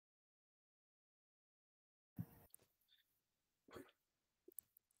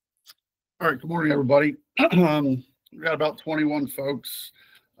All right, good morning, everybody. We got about 21 folks.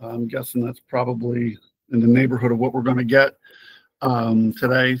 I'm guessing that's probably in the neighborhood of what we're going to get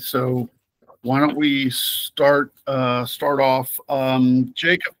today. So why don't we start off?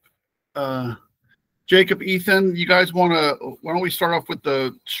 Jacob, Ethan, you guys want to? Why don't we start off with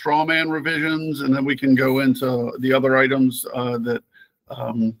the straw man revisions, and then we can go into the other items that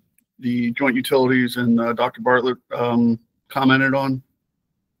the joint utilities and Dr. Bartlett commented on.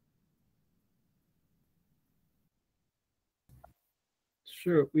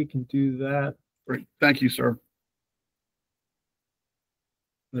 Sure, we can do that. Great. Thank you, sir.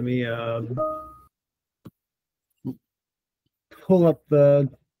 Let me pull up the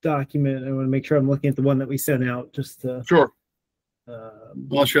document. I want to make sure I'm looking at the one that we sent out just to... Sure.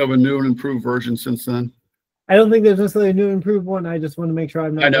 Unless you have a new and improved version since then. I don't think there's necessarily a new and improved one. I just want to make sure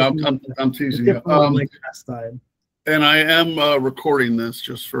I'm not... I know, I'm teasing you. Like last time. And I am recording this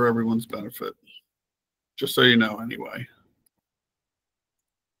just for everyone's benefit. Just so you know, anyway.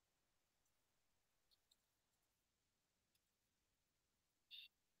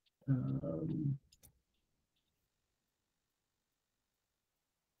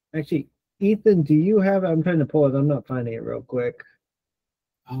 Actually, Ethan, do you have? I'm trying to pull it. I'm not finding it real quick.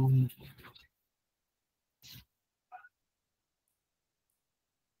 All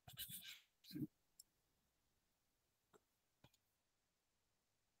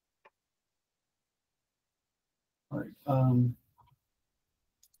right.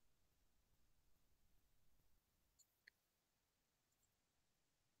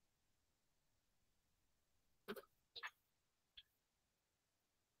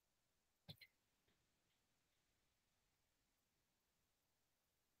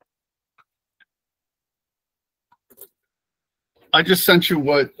 I just sent you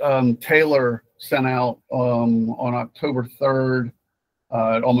what Taylor sent out on October 3rd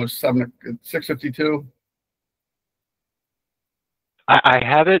at almost 6:52. I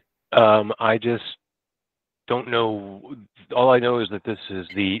have it. I just don't know. All I know is that this is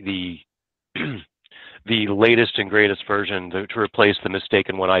the the latest and greatest version to replace the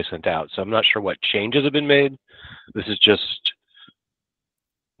mistaken one I sent out. So I'm not sure what changes have been made. This is just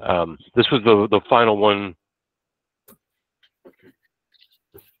this was the final one.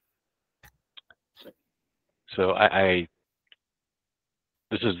 So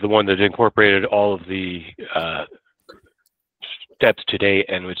this is the one that incorporated all of the steps to date,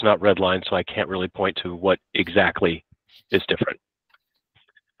 and it's not redlined, so I can't really point to what exactly is different.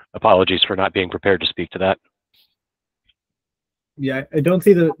 Apologies for not being prepared to speak to that. Yeah, I don't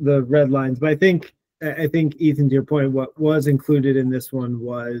see the red lines, but I think Ethan, to your point, what was included in this one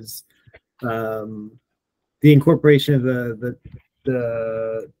was the incorporation of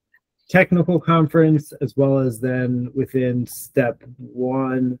the technical conference, as well as then within step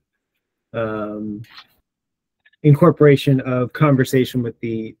one, incorporation of conversation with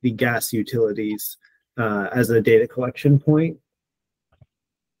the gas utilities as a data collection point.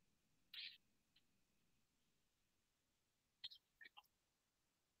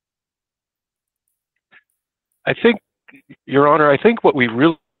 I think, Your Honor, I think what we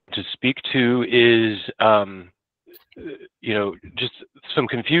really want to speak to is just some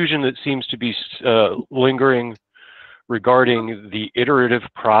confusion that seems to be lingering regarding the iterative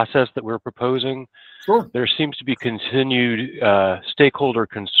process that we're proposing. Sure. There seems to be continued stakeholder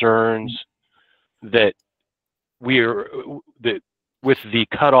concerns that with the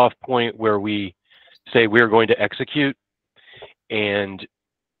cutoff point where we say we're going to execute, and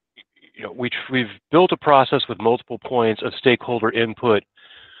we've built a process with multiple points of stakeholder input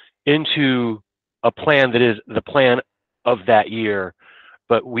into a plan that is the plan of that year,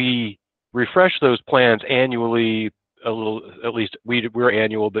 but we refresh those plans annually a little. At least we're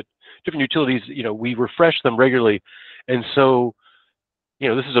annual, but different utilities, we refresh them regularly. And so,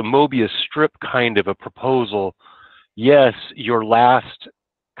 this is a Mobius strip kind of a proposal. Yes, your last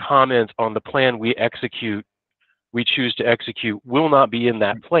comment on the plan we choose to execute will not be in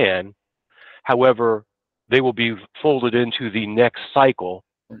that plan. However, they will be folded into the next cycle,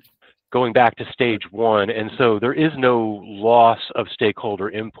 going back to stage one. And so there is no loss of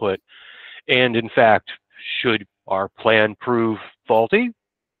stakeholder input. And in fact, should our plan prove faulty,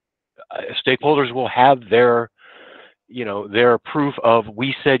 stakeholders will have their proof of,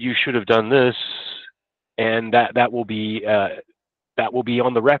 we said you should have done this, and that will be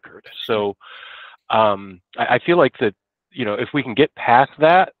on the record. So I feel like that, if we can get past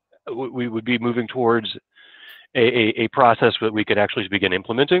that, we would be moving towards a process that we could actually begin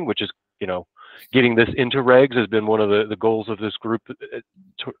implementing, which is, getting this into regs has been one of the goals of this group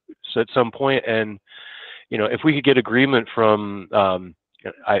at some point. And, if we could get agreement from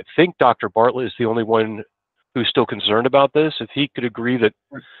I think Dr. Bartlett is the only one who's still concerned about this. If he could agree that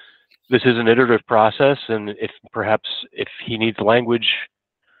this is an iterative process, and if perhaps if he needs language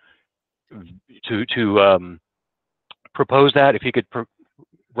to propose that, if he could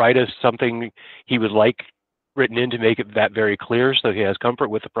write us something he would like written in to make it that very clear, so he has comfort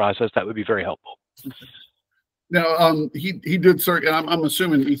with the process, that would be very helpful. Now, he did, sir, and I'm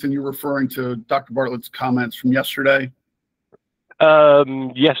assuming, Ethan, you're referring to Dr. Bartlett's comments from yesterday.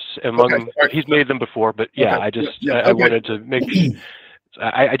 Yes, among Okay. Right. he's made them before, but yeah, Okay. I just Yeah. I Okay. wanted to make.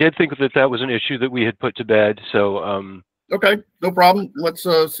 I did think that that was an issue that we had put to bed. So Okay, no problem. Let's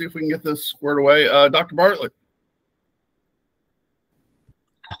see if we can get this squared away. Dr. Bartlett.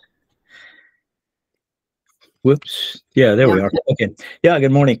 Whoops. Yeah, there we are. Okay. Yeah,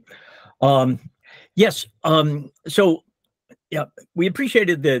 good morning. Yes. So yeah, we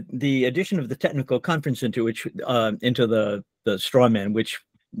appreciated the addition of the technical conference into which into the straw man, which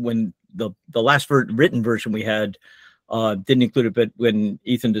when the last written version we had didn't include it, but when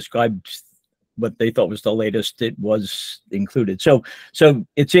Ethan described what they thought was the latest, it was included. So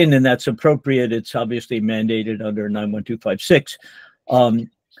it's in, and that's appropriate. It's obviously mandated under 91256.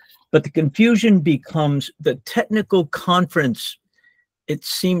 But the confusion becomes the technical conference. It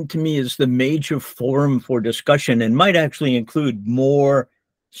seemed to me is the major forum for discussion and might actually include more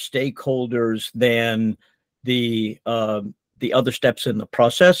stakeholders than the other steps in the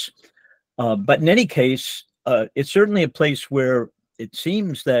process. But in any case, it's certainly a place where it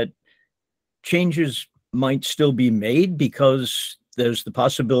seems that changes might still be made because there's the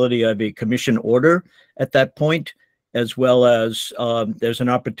possibility of a commission order at that point, as well as there's an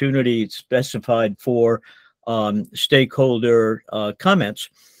opportunity specified for stakeholder comments.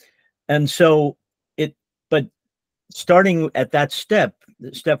 And so but starting at that step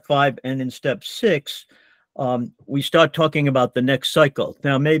 5 and in step 6, we start talking about the next cycle.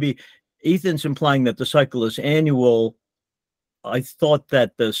 Now, maybe Ethan's implying that the cycle is annual. I thought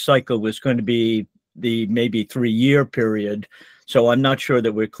that the cycle was going to be the maybe 3-year period. So I'm not sure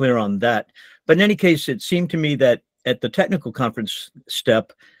that we're clear on that. But in any case, it seemed to me that at the technical conference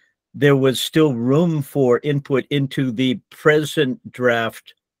step, there was still room for input into the present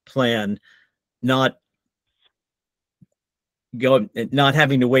draft plan, not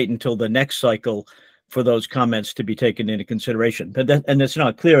having to wait until the next cycle for those comments to be taken into consideration. But that's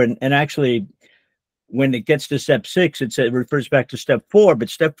not clear. And actually, when it gets to step 6, it refers back to step 4, but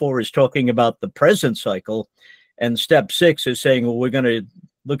step 4 is talking about the present cycle, and step 6 is saying, well, we're going to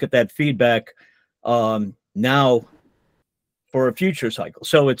look at that feedback now for a future cycle.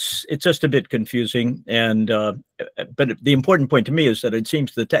 So it's just a bit confusing. And but the important point to me is that it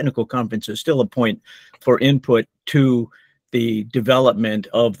seems the technical conference is still a point for input to the development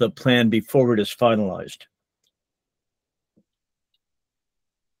of the plan before it is finalized.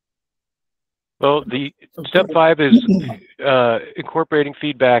 well, the step 5 is incorporating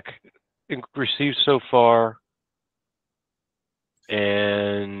feedback received so far,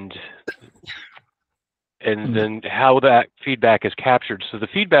 and then how that feedback is captured. So the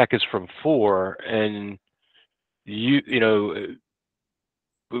feedback is from 4, and you know,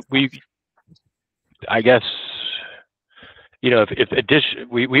 I guess, you know, if addition,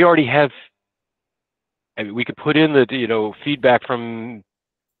 we already have, I mean, we could put in the, you know, feedback from.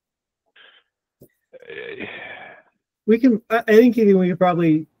 We can, I think we could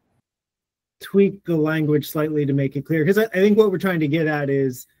probably tweak the language slightly to make it clear, because I think what we're trying to get at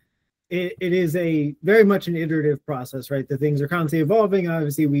is it is a very much an iterative process, right? The things are constantly evolving.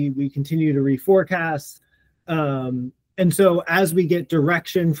 Obviously, we continue to reforecast. And so as we get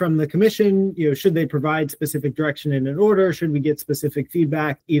direction from the commission, you know, should they provide specific direction in an order? Should we get specific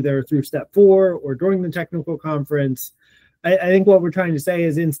feedback either through step 4 or during the technical conference? I think what we're trying to say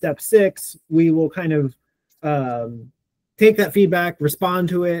is in step 6, we will kind of take that feedback, respond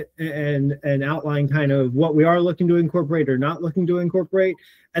to it, and outline kind of what we are looking to incorporate or not looking to incorporate.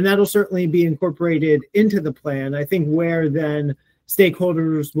 And that'll certainly be incorporated into the plan. I think where then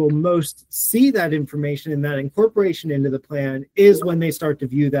stakeholders will most see that information and that incorporation into the plan is when they start to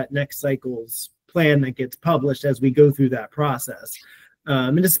view that next cycle's plan that gets published as we go through that process.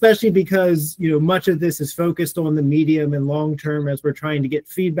 And especially because, you know, much of this is focused on the medium and long term as we're trying to get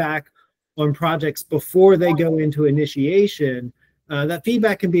feedback on projects before they go into initiation. That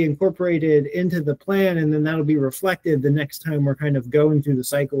feedback can be incorporated into the plan, and then that'll be reflected the next time we're kind of going through the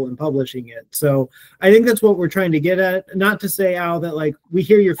cycle and publishing it. So I think that's what we're trying to get at. Not to say, Al, that like we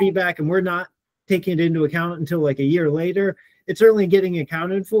hear your feedback and we're not taking it into account until like a year later. It's certainly getting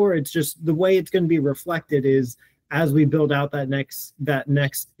accounted for. It's just the way it's going to be reflected is as we build out that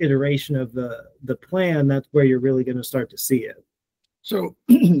next iteration of the plan. That's where you're really going to start to see it. So,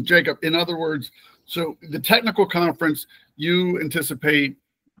 Jacob, in other words, so the technical conference, you anticipate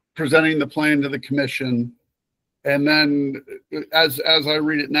presenting the plan to the commission, and then as I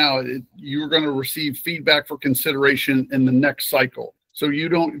read it now, you're going to receive feedback for consideration in the next cycle. So you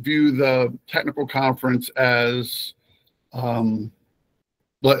don't view the technical conference as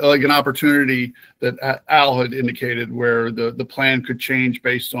like an opportunity that Al had indicated, where the plan could change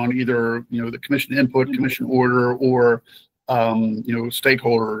based on either, you know, the commission input, commission order, or you know,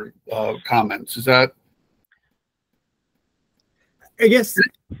 stakeholder comments. Is that? I guess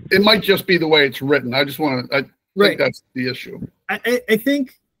it might just be the way it's written. I just want to. I think that's the issue. I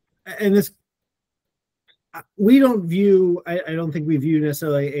think, and this, we don't view. I don't think we view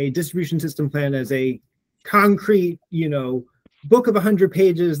necessarily a distribution system plan as a concrete, you know, book of 100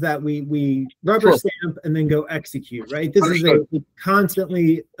 pages that we rubber stamp and then go execute. Right. This is a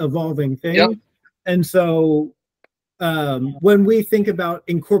constantly evolving thing, Yep. And so. When we think about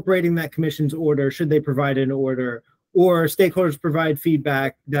incorporating that commission's order, should they provide an order, or stakeholders provide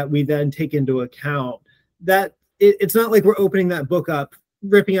feedback that we then take into account, that it's not like we're opening that book up,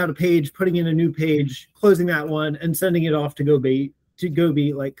 ripping out a page, putting in a new page, closing that one, and sending it off to go be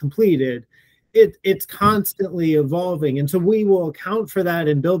like completed. It's constantly evolving, and so we will account for that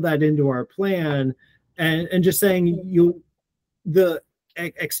and build that into our plan, and just saying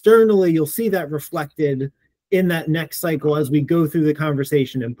externally you'll see that reflected in that next cycle as we go through the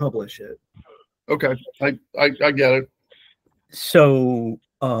conversation and publish it. Okay, I get it. So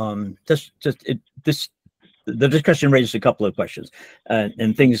the discussion raises a couple of questions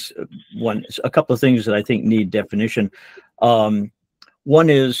and things. A couple of things that I think need definition. One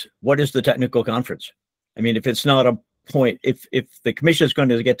is, what is the technical conference? I mean, if it's not a point, if the commission is going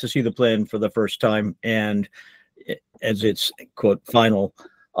to get to see the plan for the first time and as it's quote final,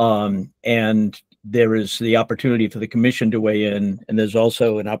 and there is the opportunity for the commission to weigh in, and there's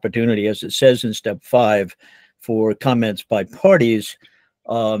also an opportunity, as it says in step 5, for comments by parties.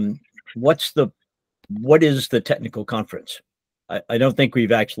 What is the technical conference? I don't think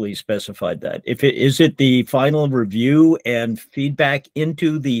we've actually specified that. Is it the final review and feedback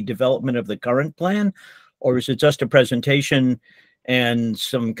into the development of the current plan, or is it just a presentation and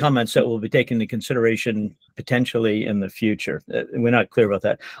some comments that will be taken into consideration potentially in the future? We're not clear about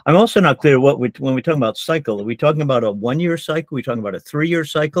that. I'm also not clear when we talk about cycle. Are we talking about a 1-year cycle? Are we talking about a 3-year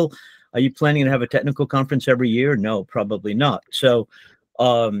cycle? Are you planning to have a technical conference every year? No, probably not. So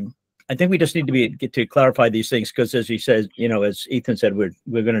I think we just need to get to clarify these things, because as he says, you know, as Ethan said, we're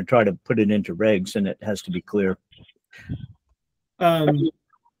going to try to put it into regs, and it has to be clear.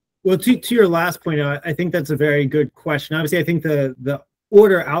 Well, to your last point, I think that's a very good question. Obviously, I think the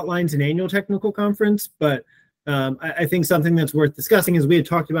order outlines an annual technical conference, but I think something that's worth discussing, as we had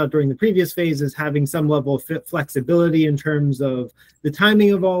talked about during the previous phase, is having some level of flexibility in terms of the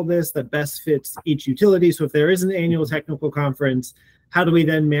timing of all this that best fits each utility. So if there is an annual technical conference, how do we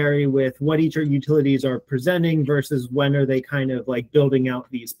then marry with what each utilities are presenting versus when are they kind of like building out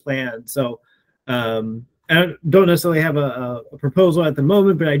these plans? So I don't necessarily have a proposal at the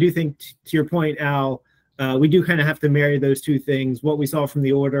moment, but I do think, to your point, Al, we do kind of have to marry those two things, what we saw from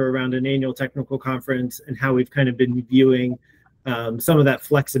the order around an annual technical conference and how we've kind of been viewing some of that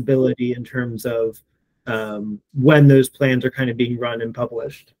flexibility in terms of when those plans are kind of being run and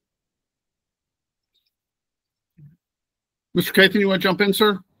published. Mr. Cathan, you want to jump in,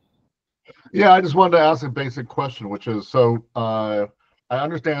 sir? Yeah, I just wanted to ask a basic question, which is, so I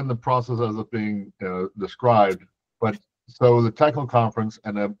understand the process as it's being described, but so the technical conference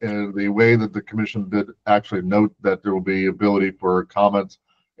and the way that the commission did actually note that there will be ability for comments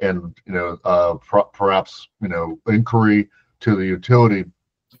and perhaps inquiry to the utility.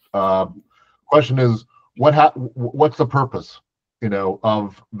 Question is, what's the purpose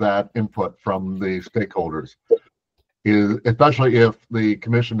of that input from the stakeholders? Is especially if the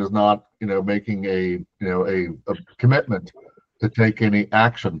commission is not making a commitment to take any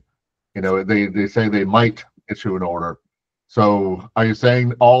action. They say they might issue an order. So are you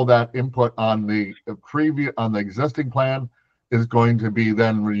saying all that input on the existing plan is going to be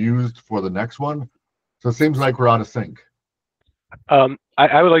then reused for the next one? So it seems like we're out of sync. I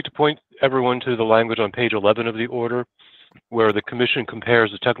would like to point everyone to the language on page 11 of the order, where the commission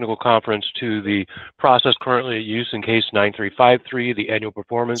compares the technical conference to the process currently in use in case 9353, the annual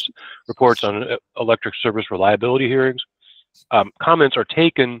performance reports on electric service reliability hearings. Comments are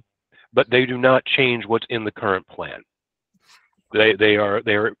taken, but they do not change what's in the current plan. They are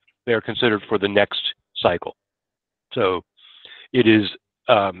considered for the next cycle. So it is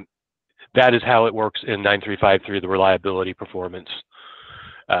that is how it works in 9353, the reliability performance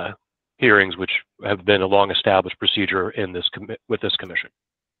hearings, which have been a long-established procedure in this with this commission.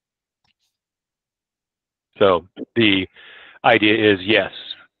 So the idea is, yes,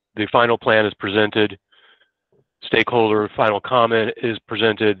 the final plan is presented, stakeholder final comment is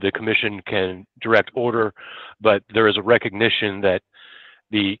presented, the commission can direct order, but there is a recognition that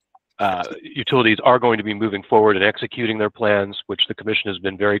the utilities are going to be moving forward and executing their plans, which the commission has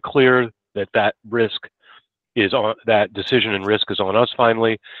been very clear that that risk is on, that decision and risk is on us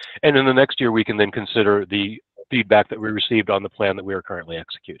finally. And in the next year, we can then consider the feedback that we received on the plan that we are currently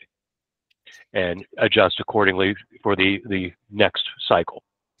executing and adjust accordingly for the next cycle.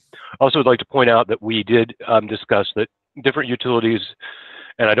 Also, I'd like to point out that we did discuss that different utilities,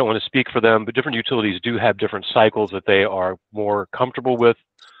 and I don't want to speak for them, but different utilities do have different cycles that they are more comfortable with.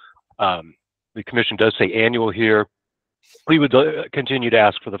 The commission does say annual here. We would continue to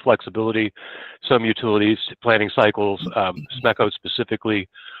ask for the flexibility. Some utilities planning cycles, SMECO specifically,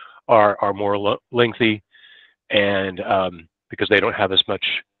 are more lengthy, and because they don't have as much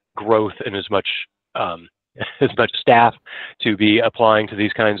growth and as much staff to be applying to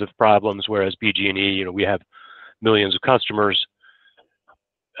these kinds of problems, whereas BG&E, we have millions of customers.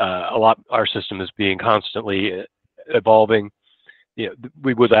 Our system is being constantly evolving.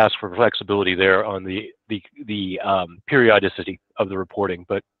 We would ask for flexibility there on the periodicity of the reporting,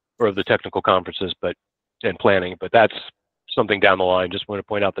 or of the technical conferences, and planning. But that's something down the line. Just want to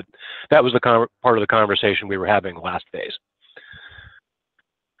point out that that was the part of the conversation we were having last phase.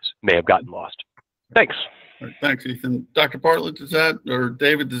 May have gotten lost. Thanks. All right, thanks, Ethan. Dr. Bartlett, or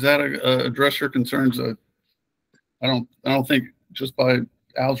David, does that address your concerns? I don't think just by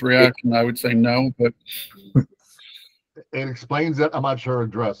Al's reaction, I would say no, but it explains it. I'm not sure it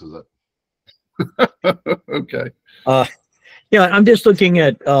addresses it. Okay. Yeah, I'm just looking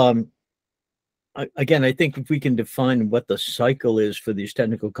at, again, I think if we can define what the cycle is for these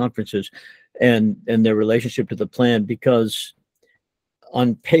technical conferences and their relationship to the plan, because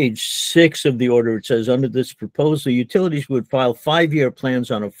on page 6 of the order, it says, under this proposal, utilities would file 5-year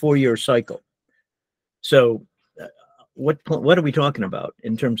plans on a 4-year cycle. So what are we talking about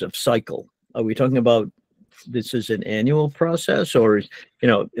in terms of cycle? Are we talking about this is an annual process, or,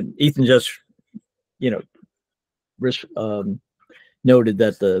 Ethan just, noted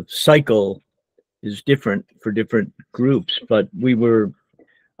that the cycle is different for different groups, but we were,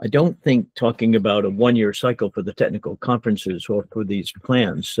 I don't think, talking about a 1-year cycle for the technical conferences or for these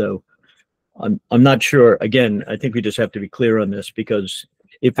plans. So I'm not sure. Again, I think we just have to be clear on this, because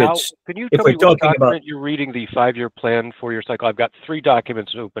if Al, it's, can you if tell we're me what talking document about, you're reading the 5-year plan for your cycle? I've got 3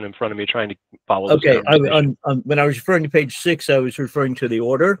 documents open in front of me trying to follow this okay, conversation. when I was referring to page 6, I was referring to the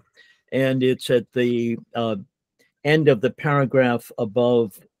order, and it's at the end of the paragraph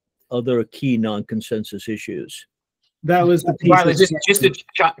above other key non-consensus issues. That was the piece. Bartlett, just to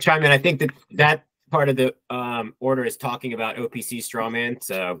chime in, I think that part of the order is talking about OPC strawman.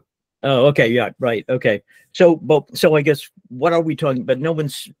 So. Oh, okay, yeah, right, okay. So I guess what are we talking about? No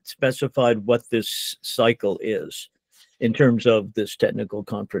one's specified what this cycle is in terms of this technical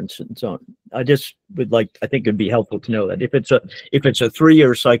conference and so on. I just would I think it'd be helpful to know that if it's a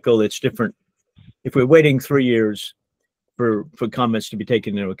 3-year cycle, it's different. If we're waiting 3 years for comments to be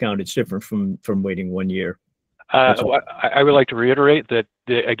taken into account, it's different from waiting 1 year. I would like to reiterate that,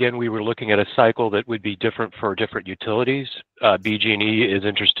 again, we were looking at a cycle that would be different for different utilities. BG&E is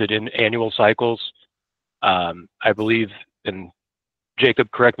interested in annual cycles. I believe, and Jacob,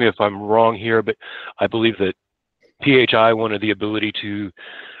 correct me if I'm wrong here, but I believe that PHI wanted the ability to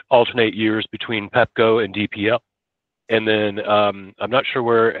alternate years between PEPCO and DPL. And then I'm not sure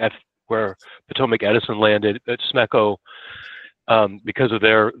where Potomac Edison landed, but SMECO, because of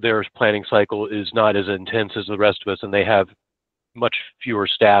their planning cycle, is not as intense as the rest of us, and they have much fewer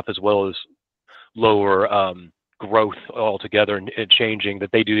staff as well as lower growth altogether and changing,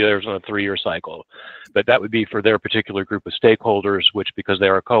 that they do theirs on a 3-year cycle. But that would be for their particular group of stakeholders, which, because they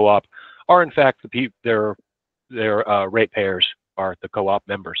are a co-op, are in fact their ratepayers are the co-op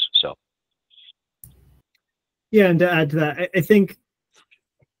members. So yeah, and to add to that,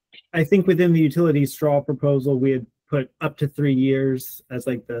 I think within the utility straw proposal, we had put up to 3 years as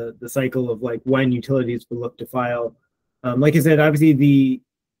the cycle of when utilities would look to file. Like I said, obviously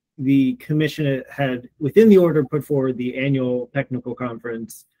the commission had within the order put forward the annual technical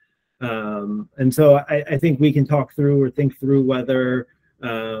conference. And so I think we can talk through or think through whether,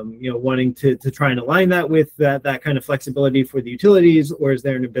 wanting to try and align that with that kind of flexibility for the utilities, or is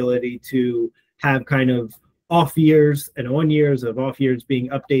there an ability to have kind of off years and on years of off years being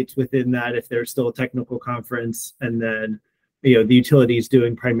updates within that if there's still a technical conference, and then the utilities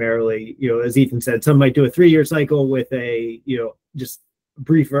doing primarily, as Ethan said, some might do a 3-year cycle with a just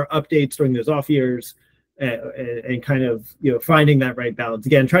briefer updates during those off years, and kind of finding that right balance.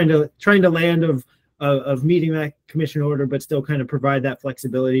 Again, trying to land of meeting that commission order, but still kind of provide that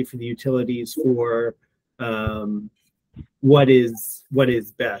flexibility for the utilities for what is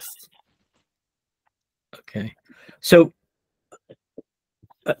best. Okay, so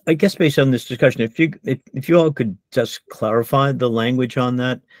I guess based on this discussion, if you all could just clarify the language on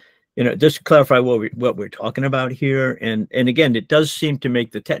that, just clarify what we're talking about here, and again, it does seem to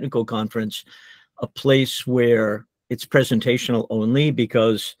make the technical conference a place where it's presentational only,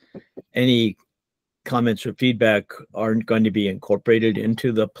 because any comments or feedback aren't going to be incorporated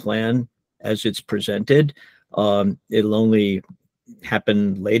into the plan as it's presented. It'll only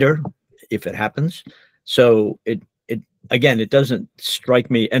happen later if it happens. So it doesn't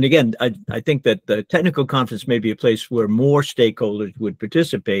strike me. And again, I think that the technical conference may be a place where more stakeholders would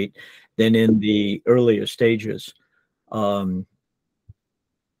participate than in the earlier stages.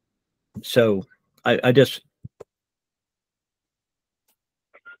 So I just,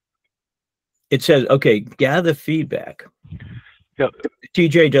 it says, okay, gather feedback. Yeah.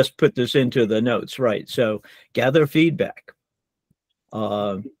 TJ just put this into the notes, right? So gather feedback.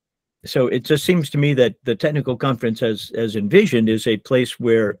 So it just seems to me that the technical conference as envisioned is a place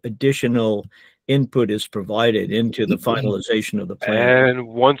where additional input is provided into the finalization of the plan. And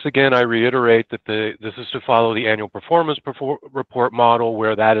once again, I reiterate that this is to follow the annual performance report model,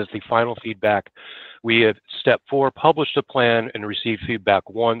 where that is the final feedback. We have step 4, published a plan and received feedback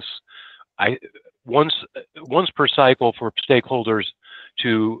once per cycle for stakeholders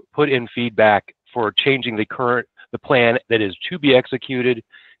to put in feedback for changing the plan that is to be executed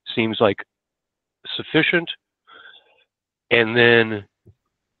seems like sufficient. And then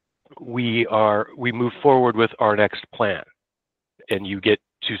we move forward with our next plan, and you get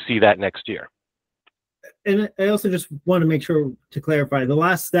to see that next year. And I also just want to make sure to clarify, the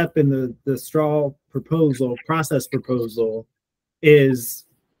last step in the straw process proposal is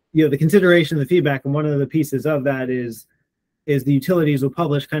the consideration of the feedback, and one of the pieces of that is the utilities will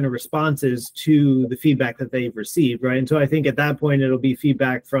publish kind of responses to the feedback that they've received, right? And so I think at that point it'll be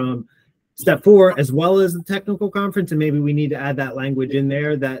feedback from step 4 as well as the technical conference, and maybe we need to add that language in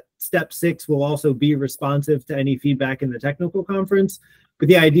there that step 6 will also be responsive to any feedback in the technical conference. But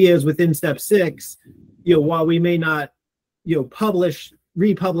the idea is within step 6, while we may not republish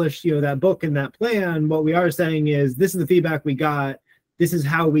that book and that plan, what we are saying is this is the feedback we got. This is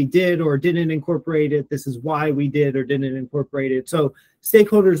how we did or didn't incorporate it. This is why we did or didn't incorporate it. So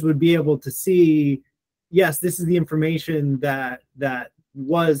stakeholders would be able to see, yes, this is the information that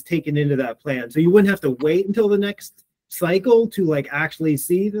was taken into that plan. So you wouldn't have to wait until the next cycle to actually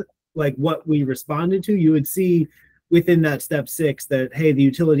see what we responded to. You would see within that step 6 that, hey, the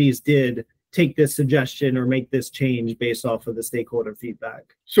utilities did take this suggestion or make this change based off of the stakeholder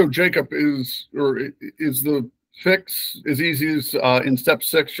feedback. So Jacob, is the fix as easy as in step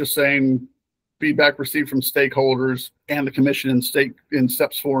 6 just saying feedback received from stakeholders and the commission in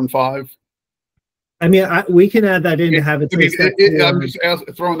steps 4 and 5? I mean, we can add that in to have it. I'm just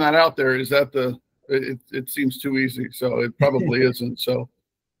throwing that out there. Is that it seems too easy, so it probably isn't.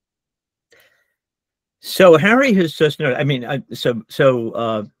 So Harry has just noted, I mean,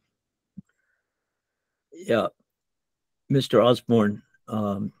 yeah, Mr. Osborne,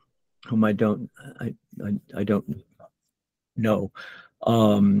 whom I don't know,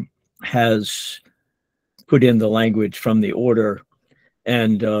 has put in the language from the order,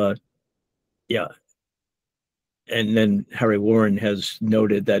 and yeah, and then Harry Warren has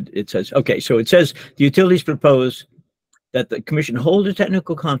noted that it says, okay, so it says the utilities propose that the commission hold a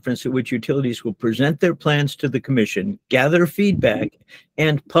technical conference at which utilities will present their plans to the commission, gather feedback,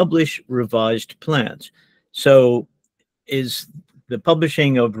 and publish revised plans. So is the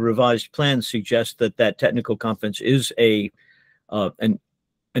publishing of revised plans suggest that technical conference is an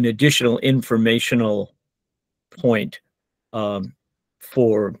additional informational point and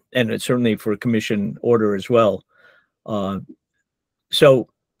it's certainly for commission order as well. So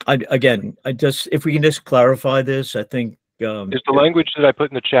if we can just clarify this, I think. Is the language that I put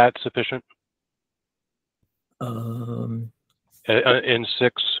in the chat sufficient? In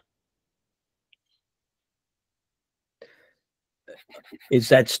 6. Is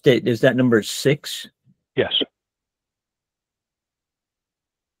that number 6? Yes.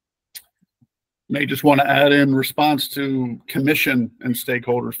 May just want to add in response to commission and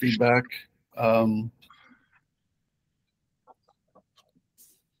stakeholder feedback.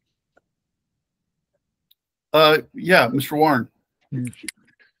 Yeah, Mr. Warren.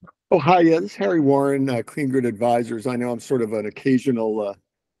 Oh, hi. Yeah, this is Harry Warren, Clean Grid Advisors. I know I'm sort of an occasional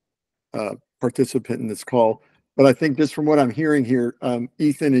participant in this call. but I think just from what I'm hearing here,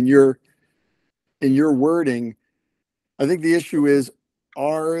 Ethan, in your wording, I think the issue is,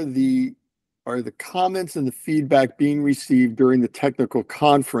 are the comments and the feedback being received during the technical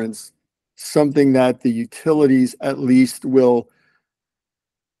conference something that the utilities at least will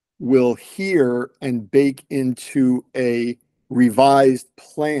hear and bake into a revised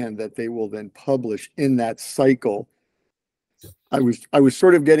plan that they will then publish in that cycle? I was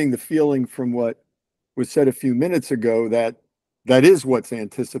sort of getting the feeling from what was said a few minutes ago that that is what's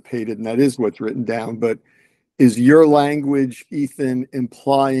anticipated and that is what's written down. But is your language, Ethan,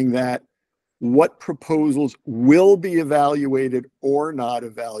 implying that what proposals will be evaluated or not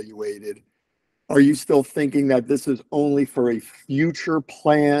evaluated? Are you still thinking that this is only for a future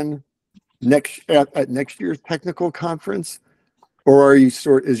plan at next year's technical conference? Or are you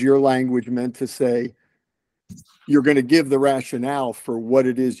is your language meant to say you're going to give the rationale for what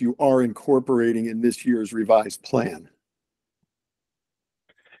it is you are incorporating in this year's revised plan?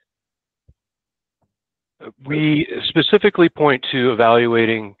 We specifically point to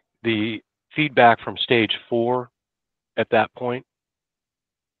evaluating the feedback from stage 4 at that point,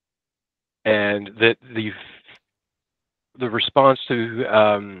 and that the response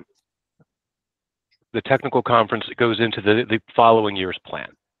to the technical conference goes into the following year's plan.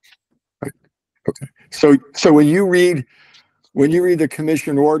 Okay. So when you read the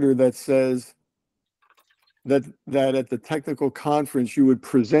commission order that says that at the technical conference you would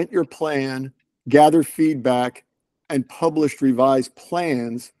present your plan, gather feedback, and publish revised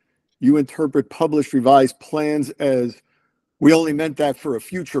plans, you interpret published revised plans as we only meant that for a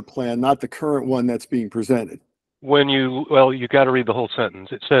future plan, not the current one that's being presented. When you got to read the whole sentence.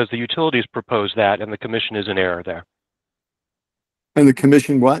 It says the utilities propose that, and the commission is in error there. And the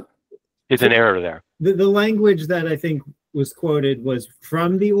commission what? Is in error there. The language that I think was quoted was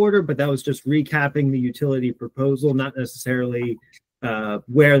from the order, but that was just recapping the utility proposal, not necessarily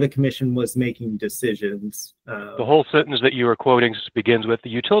where the commission was making decisions. The whole sentence that you are quoting begins with, the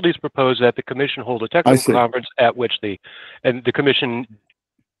utilities propose that the commission hold a technical conference at which the commission,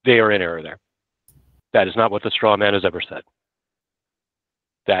 they are in error there. That is not what the straw man has ever said.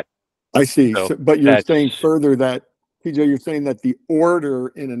 That I see. So, but you're saying further that, PJ, you're saying that the order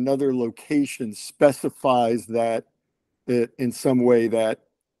in another location specifies that in some way that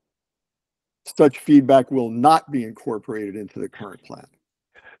such feedback will not be incorporated into the current plan.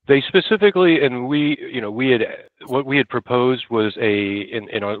 They specifically, and what we had proposed was in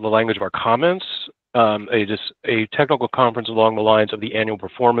the language of our comments, a technical conference along the lines of the annual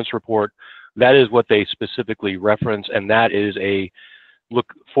performance report. That is what they specifically reference, and that is a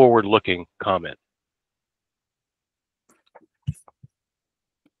forward-looking comment.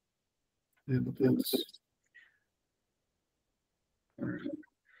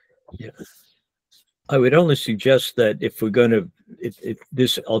 Yeah. I would only suggest that if we're going to, if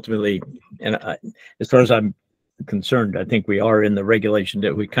this ultimately, and as far as I'm concerned, I think we are in the regulation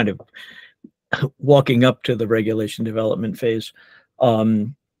that we kind of walking up to the regulation development phase,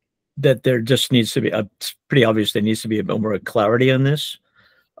 that there just needs to be it's pretty obvious there needs to be a bit more clarity on this.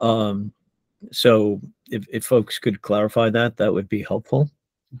 So if folks could clarify that, that would be helpful.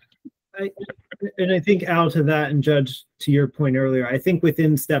 And I think, Al, to that, and Judge, to your point earlier, I think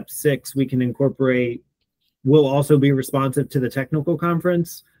within step 6, we can incorporate, we'll also be responsive to the technical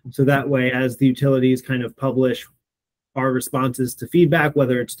conference. So that way, as the utilities kind of publish our responses to feedback,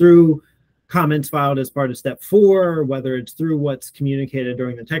 whether it's through comments filed as part of step 4, or whether it's through what's communicated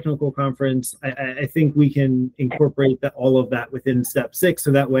during the technical conference, I think we can incorporate all of that within step 6.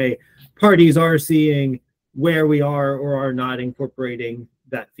 So that way, parties are seeing where we are or are not incorporating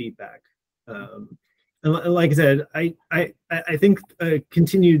that feedback. And like I said, I think a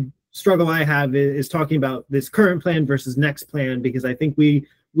continued struggle I have is talking about this current plan versus next plan, because I think we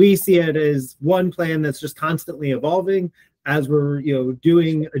see it as one plan that's just constantly evolving as we're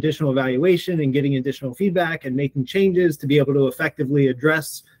doing additional evaluation and getting additional feedback and making changes to be able to effectively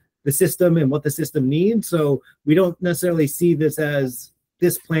address the system and what the system needs. So we don't necessarily see this as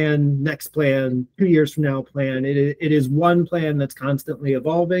this plan, next plan, 2 years from now plan. It is one plan that's constantly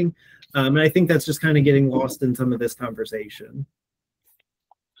evolving. And I think that's just kind of getting lost in some of this conversation.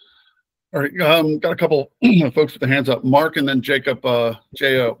 All right, got a couple folks with their hands up. Mark and then Jacob,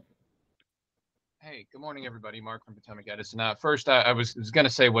 J.O. Hey, good morning, everybody. Mark from Potomac Edison. First, I was going to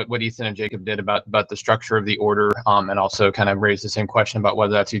say what Ethan and Jacob did about the structure of the order, and also kind of raise the same question about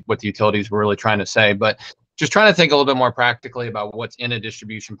whether that's what the utilities were really trying to say. But just trying to think a little bit more practically about what's in a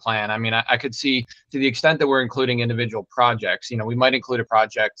distribution plan. I mean, I could see, to the extent that we're including individual projects, we might include a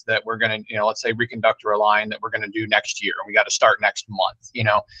project that we're going to, let's say reconductor a line that we're going to do next year, and we got to start next month.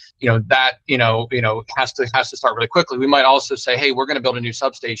 That has to start really quickly. We might also say, hey, we're going to build a new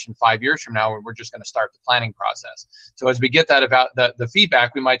substation 5 years from now, and we're just going to start the planning process. So as we get that about the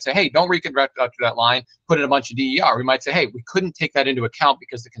feedback, we might say, hey, don't reconductor that line, put in a bunch of DER. We might say, hey, we couldn't take that into account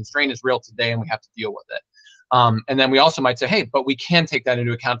because the constraint is real today and we have to deal with it. And then we also might say, hey, but we can take that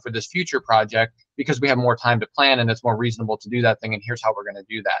into account for this future project because we have more time to plan and it's more reasonable to do that thing. And here's how we're going to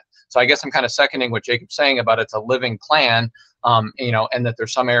do that. So I guess I'm kind of seconding what Jacob's saying about it's a living plan, and that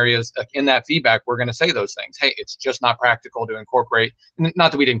there's some areas in that feedback, we're going to say those things. Hey, it's just not practical to incorporate,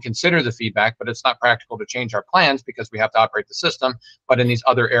 not that we didn't consider the feedback, but it's not practical to change our plans because we have to operate the system. But in these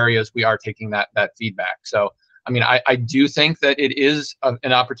other areas, we are taking that feedback. So I mean, I do think that it is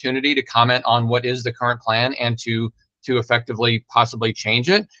an opportunity to comment on what is the current plan and to effectively possibly change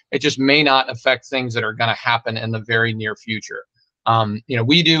it. It just may not affect things that are going to happen in the very near future.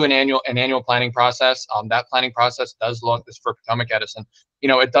 We do an annual planning process. That planning process does look, this for Potomac Edison,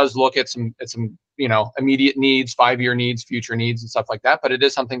 it does look at some immediate needs, 5-year needs, future needs, and stuff like that. But it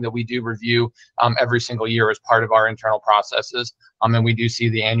is something that we do review every single year as part of our internal processes. And we do see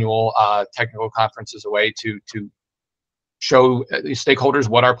the annual technical conference as a way to show stakeholders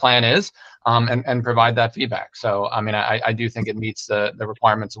what our plan is, and provide that feedback. So, I mean, I do think it meets the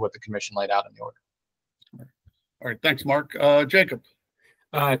requirements of what the commission laid out in the order. All right, thanks, Mark. Jacob.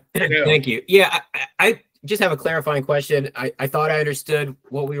 Thank you. Yeah, I just have a clarifying question. I thought I understood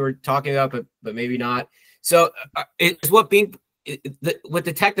what we were talking about, but maybe not. So with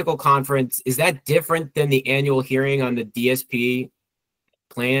the technical conference, is that different than the annual hearing on the DSP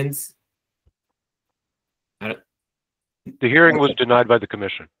plans? The hearing was denied by the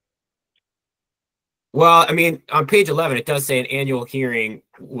commission. Well, I mean, on page 11, it does say an annual hearing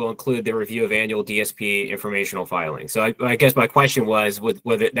will include the review of annual DSP informational filing. So I guess my question was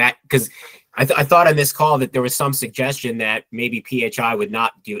whether that, because I thought on this call that there was some suggestion that maybe PHI would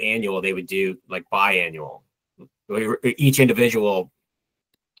not do annual, they would do like biannual. Each individual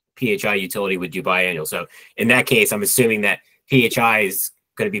PHI utility would do biannual. So in that case, I'm assuming that PHI is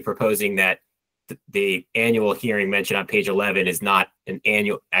going to be proposing that the annual hearing mentioned on page 11 is not an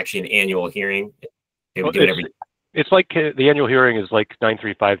annual hearing. They would do it every. It's like the annual hearing is like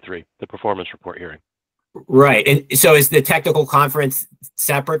 9353, the performance report hearing. Right. And so is the technical conference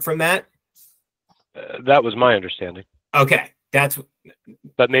separate from that? That was my understanding. Okay.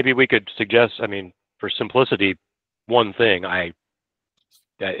 But maybe we could suggest, I mean, for simplicity, one thing, I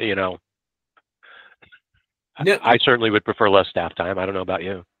certainly would prefer less staff time. I don't know about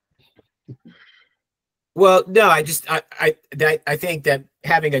you. Well, no, I think that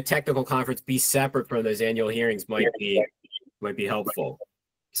having a technical conference be separate from those annual hearings might be helpful.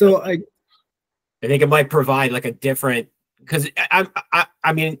 So I think it might provide like a different, because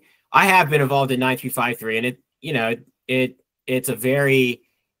I mean I have been involved in 9353 and it's a very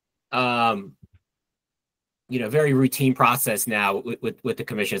very routine process now with the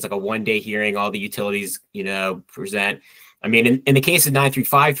commission. It's like a one-day hearing, all the utilities present. I mean, in the case of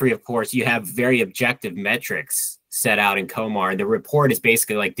 9353, of course, you have very objective metrics set out in COMAR. And the report is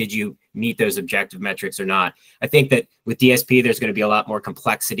basically like, did you meet those objective metrics or not? I think that with DSP, there's going to be a lot more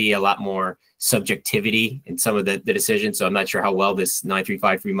complexity, a lot more subjectivity in some of the decisions. So I'm not sure how well this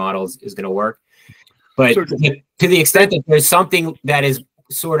 9353 model is going to work. But to the extent that there's something that is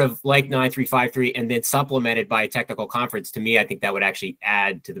sort of like 9353 and then supplemented by a technical conference, to me, I think that would actually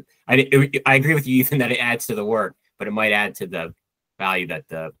add to the, I agree with you, Ethan, that it adds to the work, but it might add to the value that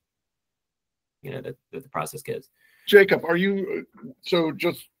the process gives. Jacob, are you, so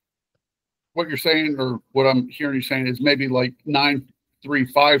just what you're saying, or what I'm hearing you saying, is maybe like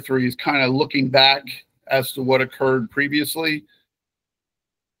 9353 is kind of looking back as to what occurred previously,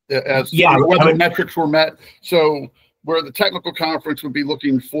 as to whether metrics were met. So where the technical conference would be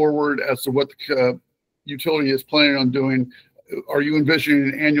looking forward as to what the utility is planning on doing, are you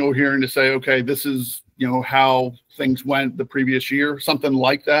envisioning an annual hearing to say, okay, this is how things went the previous year, something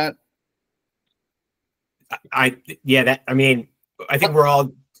like that? I think we're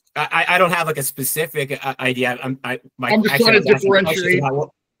all, I don't have like a I idea. I'm just trying to differentiate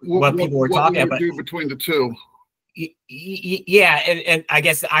what people were talking about between the two. Yeah, and I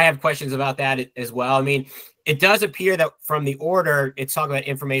guess I have questions about that as well. I mean, it does appear that from the order, it's talking about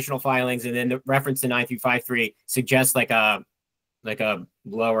informational filings, and then the reference to 9353 suggests like a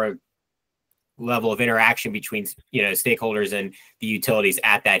lower level of interaction between stakeholders and the utilities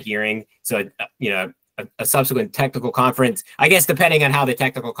at that hearing. So a subsequent technical conference, I guess, depending on how the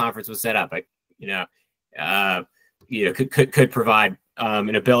technical conference was set up, could provide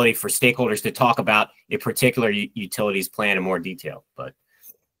an ability for stakeholders to talk about a particular utilities plan in more detail. But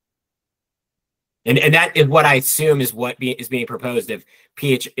and that is what I assume is what is being proposed. If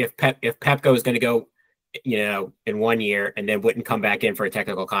PEPCO is going to go, in 1 year and then wouldn't come back in for a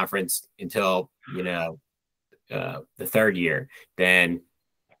technical conference until the third year, then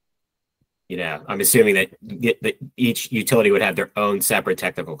I'm assuming that each utility would have their own separate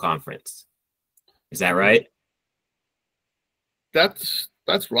technical conference. Is that right? That's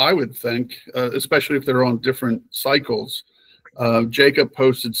what I would think, especially if they're on different cycles. Jacob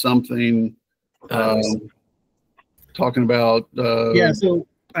posted something talking about. Yeah, so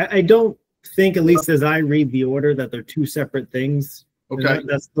I don't think, at least as I read the order, that they're two separate things. Okay.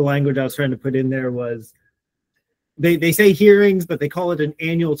 That's the language I was trying to put in there. Was they say hearings, but they call it an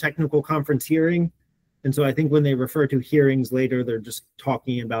annual technical conference hearing. And so I think when they refer to hearings later, they're just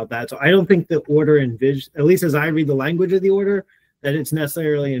talking about that. So I don't think the order at least as I read the language of the order, that it's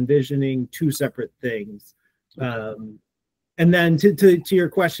necessarily envisioning two separate things. And then to your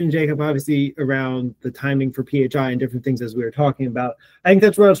question, Jacob, obviously around the timing for PHI and different things as we were talking about, I think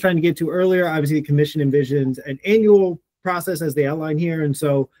that's what I was trying to get to earlier. Obviously, the commission envisions an annual process as they outline here. And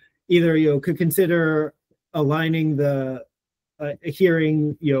so either, could consider aligning the a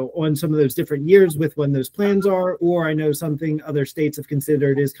hearing, on some of those different years with when those plans are, or I know something other states have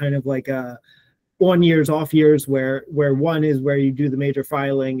considered is kind of like a on years, off years, where one is where you do the major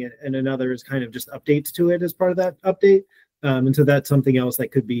filing and another is kind of just updates to it as part of that update. And so that's something else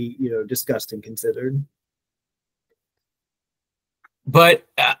that could be, discussed and considered. But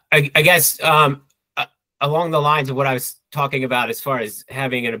I guess along the lines of what I was talking about, as far as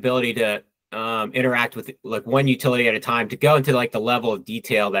having an ability to interact with like one utility at a time, to go into like the level of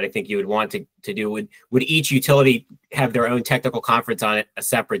detail that I think you would want to do, would each utility have their own technical conference on it a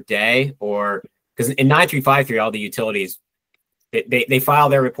separate day? Or because in 9353, all the utilities, they file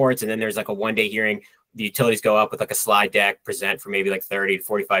their reports and then there's like a 1 day hearing. The utilities go up with like a slide deck, present for maybe like 30 to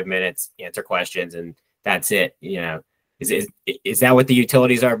 45 minutes, answer questions, and that's it. Is that what the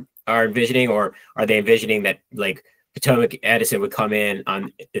utilities are envisioning, or are they envisioning that like Potomac Edison would come in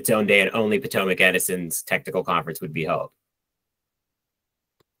on its own day and only Potomac Edison's technical conference would be held?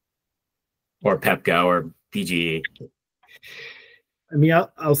 Or PEPCO or PGE? I mean,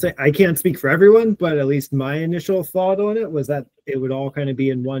 I'll say I can't speak for everyone, but at least my initial thought on it was that it would all kind of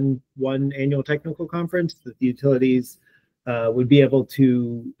be in one annual technical conference, that the utilities would be able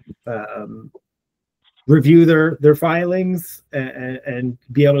to review their filings and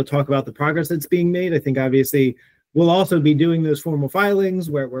be able to talk about the progress that's being made. I think obviously we'll also be doing those formal filings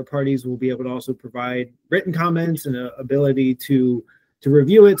where parties will be able to also provide written comments and an ability to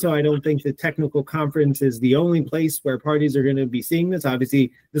review it. So I don't think the technical conference is the only place where parties are going to be seeing this.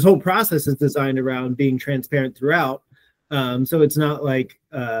 Obviously, this whole process is designed around being transparent throughout. So it's not like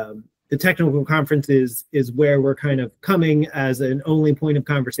the technical conference is where we're kind of coming as an only point of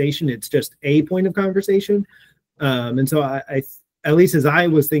conversation. It's just a point of conversation. And so I at least as I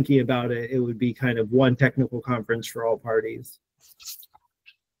was thinking about it, it would be kind of one technical conference for all parties.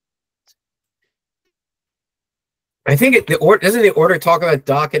 I think doesn't the order talk about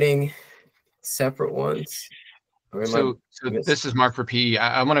docketing separate ones? So this is Mark for PE.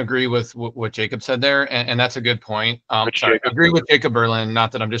 I want to agree with what Jacob said there, and that's a good point. Sorry, I agree with Jacob Berlin,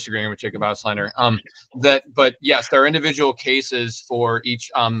 not that I'm disagreeing with Jacob Auslander. But yes, there are individual cases for each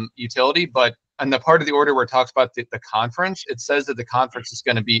utility, but on the part of the order where it talks about the conference, it says that the conference is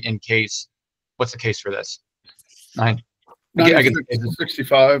going to be in case. What's the case for this?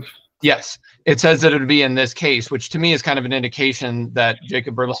 65. Yes, it says that it would be in this case, which to me is kind of an indication that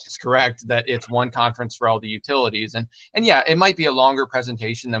Jacob Berlin is correct, that it's one conference for all the utilities. And yeah, it might be a longer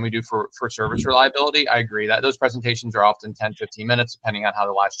presentation than we do for service reliability. I agree that those presentations are often 10, 15 minutes, depending on how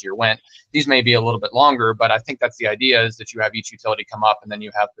the last year went. These may be a little bit longer, but I think that's the idea, is that you have each utility come up and then you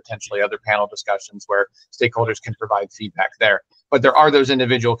have potentially other panel discussions where stakeholders can provide feedback there. But there are those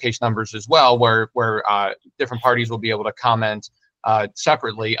individual case numbers as well, where different parties will be able to comment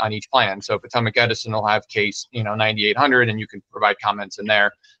separately on each plan. So Potomac Edison will have case 9800, and you can provide comments in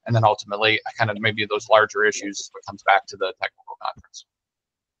there, and then ultimately kind of maybe those larger issues what comes back to the technical conference.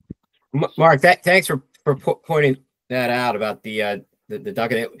 Mark, thanks for pointing that out about the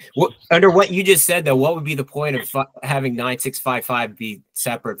docket. Under what you just said, though, what would be the point of having 9655 be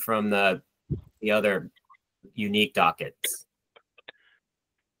separate from the other unique dockets?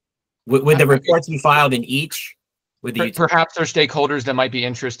 Would the reports be filed in each? Perhaps there are stakeholders that might be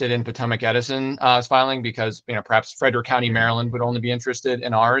interested in Potomac Edison's filing, because perhaps Frederick County, Maryland would only be interested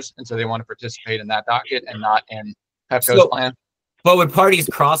in ours, and so they want to participate in that docket and not in PEPCO's plan. But would parties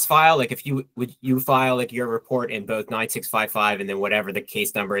cross file? Like if you file like your report in both 9655 and then whatever the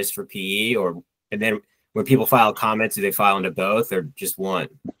case number is for PE, or and then when people file comments, do they file into both or just one?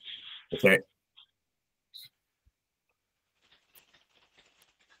 Okay.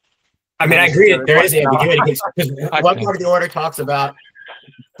 I mean, I agree that there is ambiguity because one part of the order talks about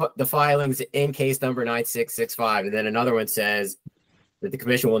the filings in case number 9665, and then another one says that the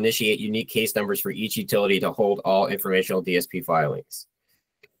commission will initiate unique case numbers for each utility to hold all informational DSP filings.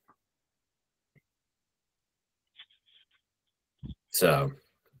 So,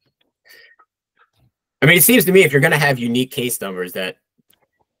 I mean, it seems to me if you're going to have unique case numbers, that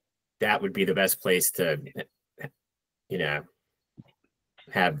would be the best place to, you know,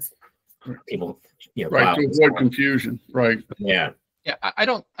 have people, you know, right, to avoid confusion, right? Yeah. Yeah, I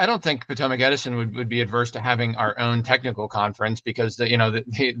don't think Potomac Edison would be adverse to having our own technical conference, because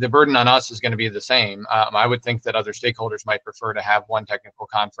the burden on us is going to be the same. I would think that other stakeholders might prefer to have one technical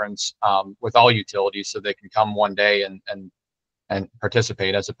conference with all utilities, so they can come one day and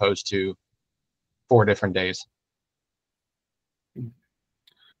participate, as opposed to 4 different days.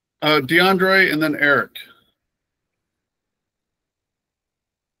 DeAndre and then Eric.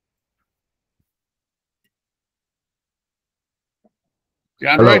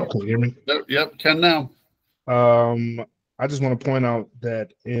 Hello, can you hear me? Yep, can now. I just want to point out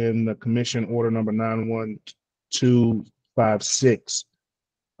that in the commission order number 91256,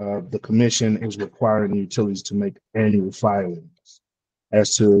 the commission is requiring utilities to make annual filings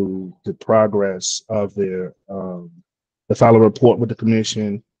as to the progress of their file a report with the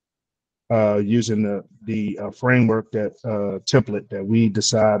commission using the framework, that template that we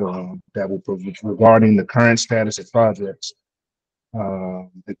decide on, that will regarding the current status of projects,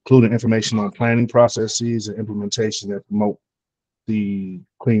 including information on planning processes and implementation that promote the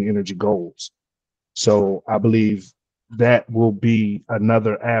clean energy goals. So I believe that will be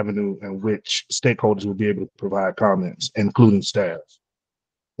another avenue in which stakeholders will be able to provide comments, including staff,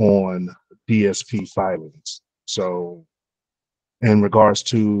 on DSP filings. So in regards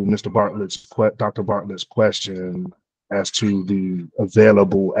to Dr. Bartlett's question as to the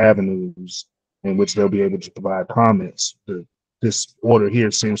available avenues in which they'll be able to provide comments, this order here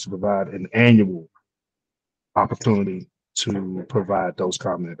seems to provide an annual opportunity to provide those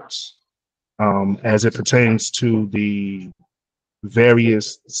comments. As it pertains to the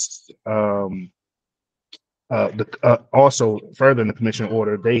various, also further in the commission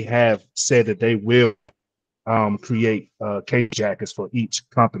order, they have said that they will create case jackets for each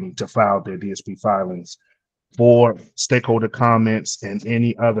company to file their DSP filings for stakeholder comments and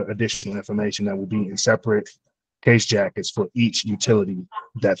any other additional information that will be in separate case jackets for each utility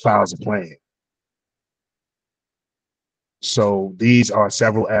that files a plan. So these are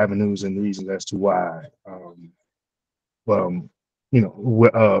several avenues and reasons as to why, I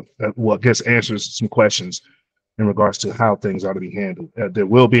guess answers some questions in regards to how things are to be handled. There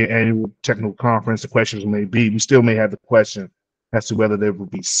will be an annual technical conference. The questions we still may have the question as to whether there will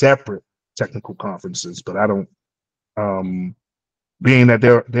be separate technical conferences, but I don't, being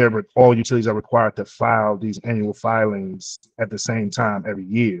that all utilities are required to file these annual filings at the same time every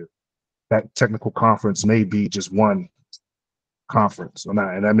year, that technical conference may be just one conference or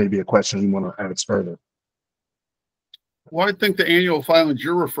not, and that may be a question we want to ask further. Well, I think the annual filings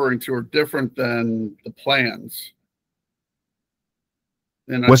you're referring to are different than the plans.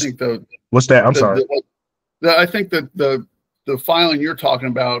 And what's that? I'm sorry. I think that the filing you're talking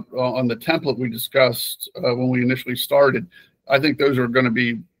about on the template we discussed when we initially started, I think those are going to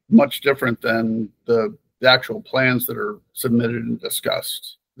be much different than the actual plans that are submitted and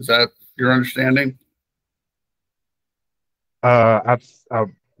discussed. Is that your understanding? My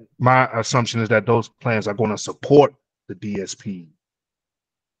assumption is that those plans are going to support the DSP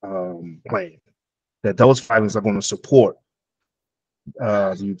plan, that those filings are going to support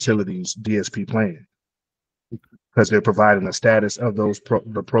the utilities DSP plan, because they're providing a status of those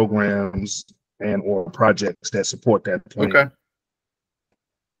the programs and or projects that support that plan. Okay.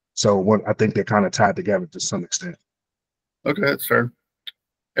 So I think they're kind of tied together to some extent. Okay, that's fair.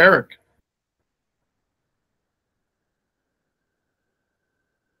 Eric.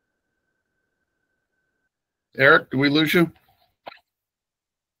 Eric, did we lose you?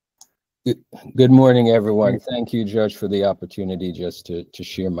 Good morning, everyone. Thank you, Judge, for the opportunity just to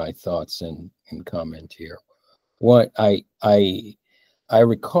share my thoughts and comment here. What I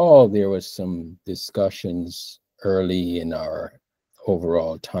recall there was some discussions early in our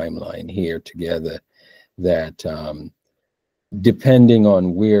overall timeline here together that depending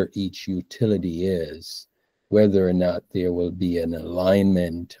on where each utility is, whether or not there will be an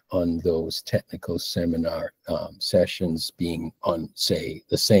alignment on those technical seminar sessions being on, say,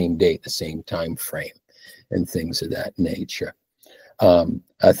 the same date, the same time frame, and things of that nature.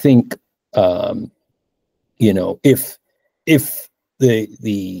 I think, you know, if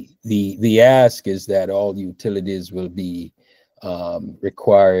the ask is that all utilities will be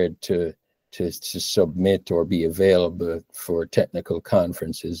required to submit or be available for technical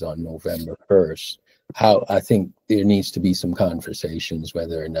conferences on November 1st, I think there needs to be some conversations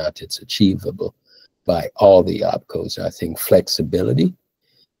whether or not it's achievable by all the OPCOs. I think flexibility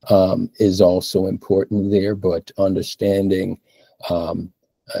is also important there, but understanding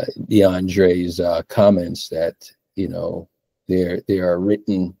DeAndre's comments that, you know, there are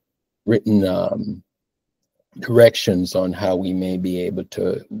written directions on how we may be able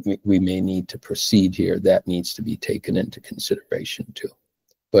to, we may need to proceed here. That needs to be taken into consideration too.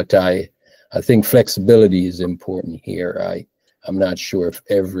 But I think flexibility is important here. I'm not sure if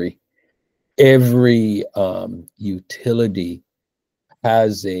every utility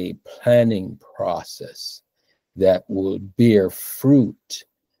has a planning process that will bear fruit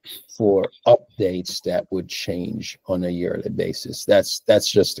for updates that would change on a yearly basis.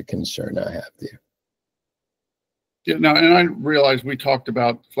 That's just a concern I have there. Yeah, no, and I realize we talked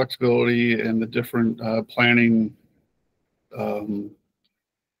about flexibility and the different planning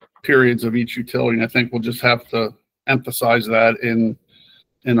periods of each utility, and I think we'll just have to emphasize that in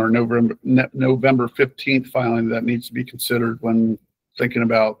our November 15th filing. That needs to be considered when thinking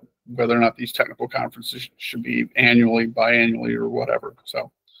about whether or not these technical conferences should be annually, biannually, or whatever.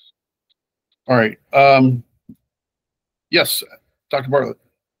 So, all right. Yes, Dr. Bartlett.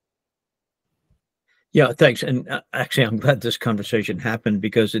 Yeah, thanks. And actually, I'm glad this conversation happened,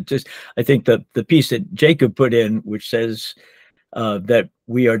 because it just, I think the piece that Jacob put in, which says that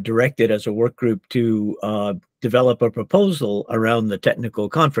we are directed as a work group to develop a proposal around the technical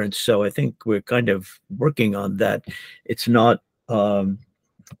conference. So I think we're kind of working on that. It's not,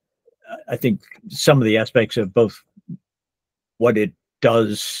 I think some of the aspects of both what it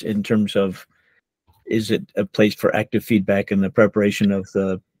does in terms of, is it a place for active feedback in the preparation of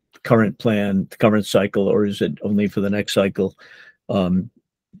the current plan, the current cycle, or is it only for the next cycle?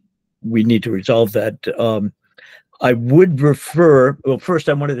 We need to resolve that. I would refer, well, first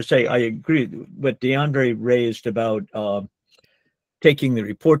I wanted to say I agree with what DeAndre raised about taking the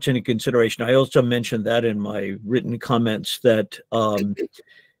reports into consideration. I also mentioned that in my written comments, that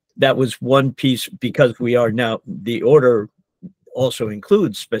that was one piece, because we are now, the order also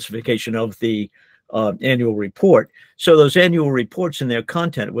includes specification of the annual report. So those annual reports and their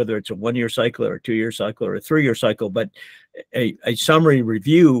content, whether it's a 1-year cycle or a 2-year cycle or a 3-year cycle, but a summary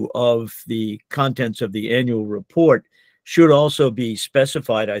review of the contents of the annual report should also be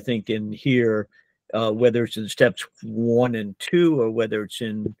specified, I think, in here, whether it's in steps 1 and 2 or whether it's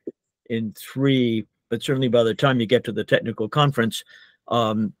in 3, but certainly by the time you get to the technical conference,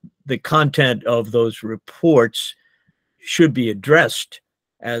 the content of those reports should be addressed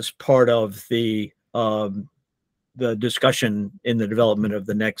as part of the discussion in the development of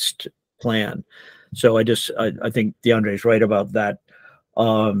the next plan. So I think DeAndre's right about that.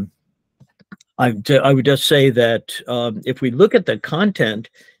 I would just say that if we look at the content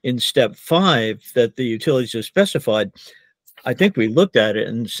in step 5 that the utilities have specified, I think we looked at it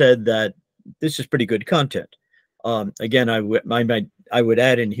and said that this is pretty good content. Again, I would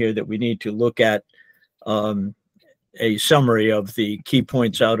add in here that we need to look at a summary of the key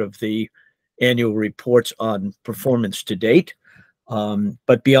points out of the annual reports on performance to date.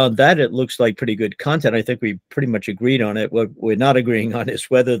 But beyond that, it looks like pretty good content. I think we pretty much agreed on it. What we're not agreeing on is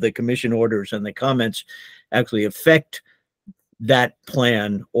whether the commission orders and the comments actually affect that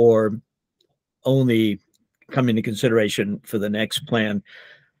plan or only come into consideration for the next plan.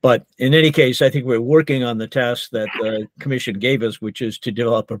 But in any case, I think we're working on the task that the commission gave us, which is to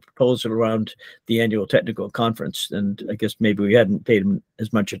develop a proposal around the annual technical conference. And I guess maybe we hadn't paid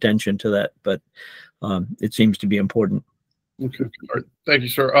as much attention to that, but it seems to be important. Okay. All right. Thank you,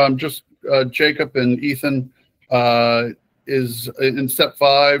 sir. Just Jacob and Ethan, is in step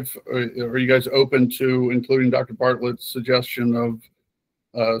 5, are you guys open to including Dr. Bartlett's suggestion of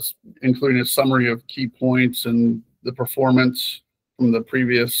including a summary of key points and the performance from the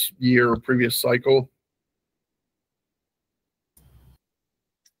previous year or previous cycle?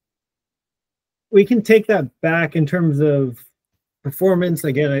 We can take that back in terms of performance.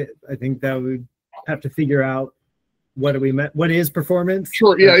 Again, I think that we have to figure out what is performance.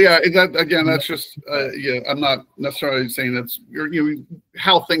 Sure. Yeah. That, again, that's just yeah. I'm not necessarily saying that's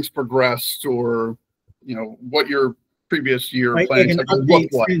how things progressed, or what your previous year like planning an cycle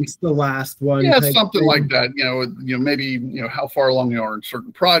update look like. since the last one. Yeah, type something thing. like that. Maybe how far along you are in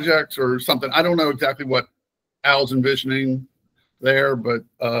certain projects or something. I don't know exactly what Al's envisioning there, but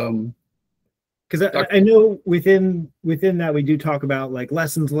because I know within that we do talk about like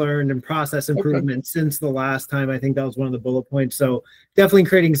lessons learned and process improvement since the last time. I think that was one of the bullet points. So definitely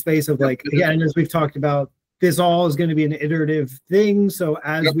creating space of like, again, as we've talked about, this all is going to be an iterative thing. So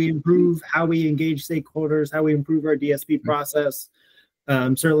as we improve how we engage stakeholders, how we improve our DSP process,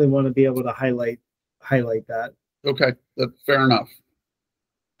 certainly want to be able to highlight that. Okay, that's fair enough.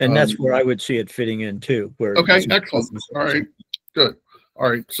 And that's where I would see it fitting in too. Where okay, excellent. All right, good.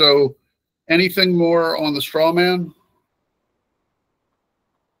 All right, so anything more on the straw man?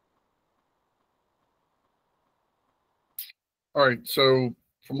 All right, so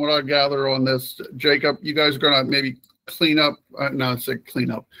from what I gather on this, Jacob, you guys are gonna maybe clean up,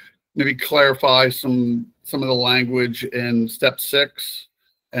 maybe clarify some of the language in step 6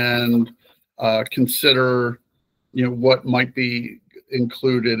 and consider, what might be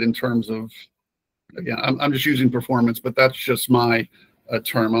included in terms of, again, I'm just using performance, but that's just my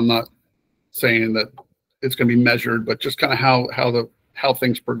term. I'm not saying that it's going to be measured, but just kind of how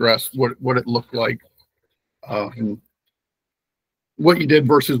things progress, what it looked like, what you did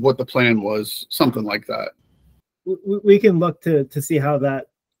versus what the plan was, something like that. We can look to see how that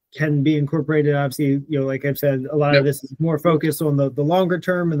can be incorporated. Obviously, like I've said, a lot of this is more focused on the longer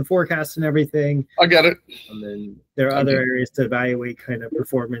term and the forecast and everything. I get it. And then there are other areas to evaluate kind of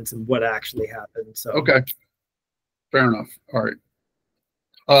performance and what actually happened. So okay, fair enough. All right.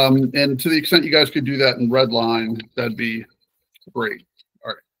 And to the extent you guys could do that in red line, that'd be great.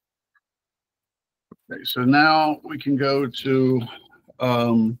 All right. Okay, so now we can go to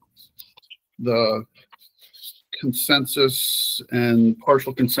the consensus and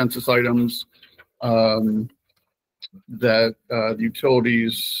partial consensus items that the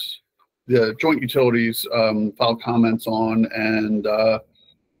joint utilities filed comments on, and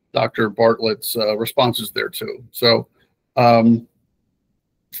Dr. Bartlett's responses there too. So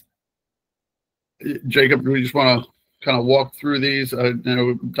Jacob, do we just want to kind of walk through these? I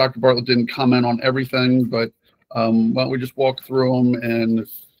know Dr. Bartlett didn't comment on everything, but why don't we just walk through them, and if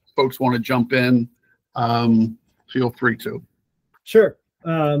folks want to jump in, feel free to. Sure.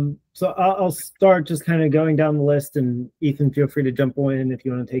 So I'll start just kind of going down the list, and Ethan, feel free to jump in if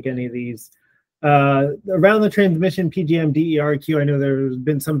you want to take any of these. Around the transmission PGM DERQ, I know there's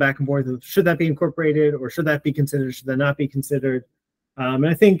been some back and forth of should that be incorporated or should that be considered, should that not be considered? And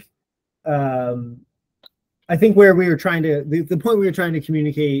I think where we were trying to, the point we were trying to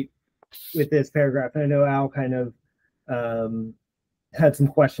communicate with this paragraph, and I know Al kind of had some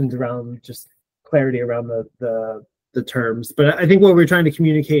questions around just clarity around the terms, but I think what we're trying to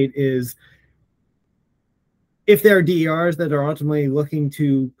communicate is if there are DERs that are ultimately looking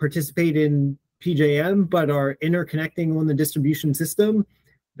to participate in PJM but are interconnecting on the distribution system,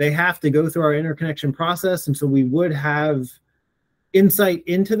 they have to go through our interconnection process, and so we would have insight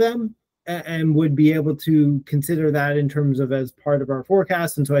into them and would be able to consider that in terms of as part of our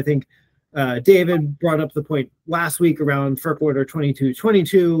forecast. And so I think David brought up the point last week around FERC Order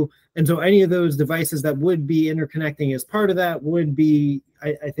 2222. And so any of those devices that would be interconnecting as part of that would be,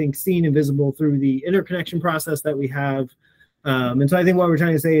 I think, seen and visible through the interconnection process that we have. And so I think what we're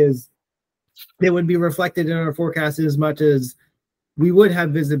trying to say is they would be reflected in our forecast as much as we would have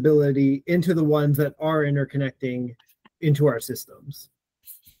visibility into the ones that are interconnecting into our systems.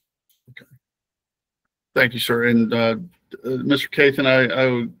 Okay. Thank you, sir. And Mr.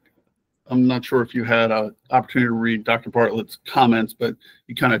 Cathan, I'm not sure if you had an opportunity to read Dr. Bartlett's comments, but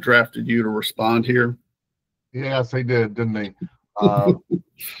he kind of drafted you to respond here. Yes, they did, didn't they?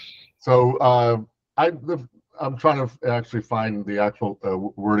 I'm trying to actually find the actual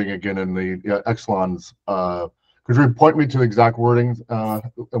wording again in the Exelon's. Could you point me to the exact wording at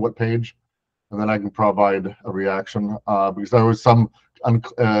what page? And then I can provide a reaction because there was some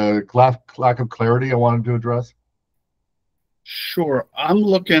lack of clarity I wanted to address. Sure. I'm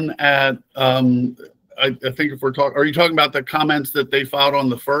looking at, I think if we're talking, are you talking about the comments that they filed on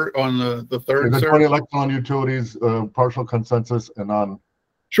the third, The 20 Exelon utilities, partial consensus and on.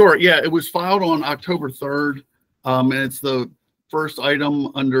 Sure. Yeah. It was filed on October 3rd. And it's the first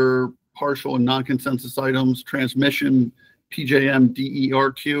item under partial and non-consensus items, transmission, PJM,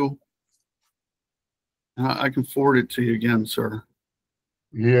 DERQ. I can forward it to you again, sir.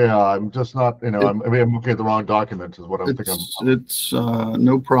 Yeah, I'm just not, I'm looking at the wrong document is what I'm thinking. It's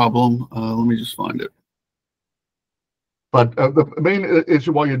no problem. Let me just find it. But the main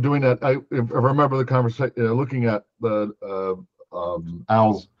issue while you're doing that, if I remember the conversation, looking at the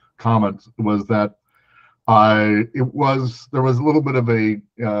Al's comments, was that there was a little bit of a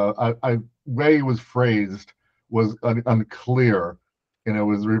way it was phrased was unclear, and it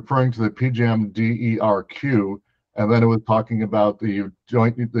was referring to the PJM DERQ, and then it was talking about the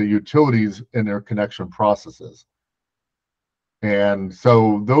utilities in their connection processes. And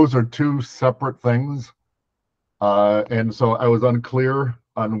so those are two separate things. And so I was unclear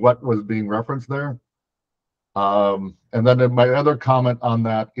on what was being referenced there. And then my other comment on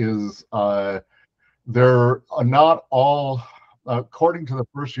that is they're not all, according to the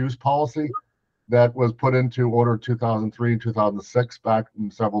first use policy that was put into Order 2003 and 2006 back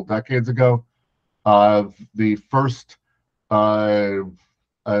several decades ago, the first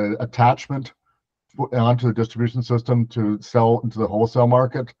attachment onto the distribution system to sell into the wholesale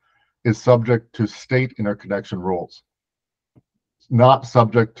market is subject to state interconnection rules. It's not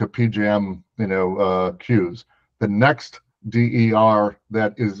subject to PJM, queues. The next DER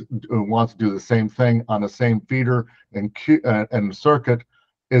that wants to do the same thing on the same feeder and circuit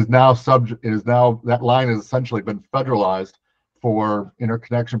is now that line has essentially been federalized for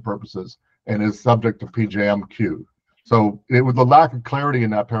interconnection purposes and is subject to PJM queue. So it was the lack of clarity in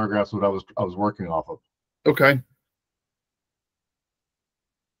that paragraph is what I was working off of. Okay.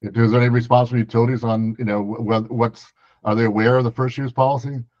 Is there any response from utilities on, are they aware of the first use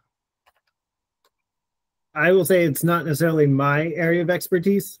policy? I will say it's not necessarily my area of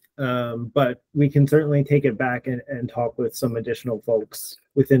expertise, but we can certainly take it back and talk with some additional folks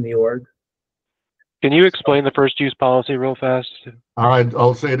within the org. Can you explain the first use policy real fast? All right,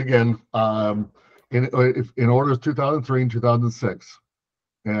 I'll say it again. In orders 2003 and 2006,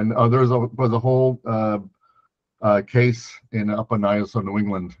 and was a whole case up in ISO New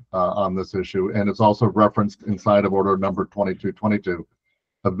England on this issue, and it's also referenced inside of order number 2222.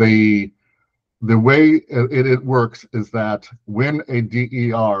 The way it works is that when a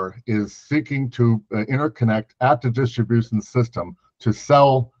DER is seeking to interconnect at the distribution system to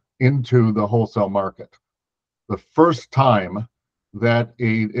sell into the wholesale market, the first time that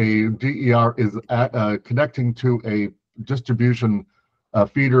a DER is connecting to a distribution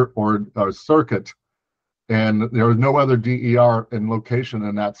feeder or circuit, and there is no other DER in location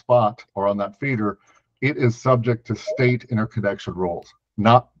in that spot or on that feeder, it is subject to state interconnection rules,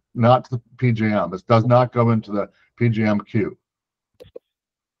 not the PJM. It does not go into the PJM queue.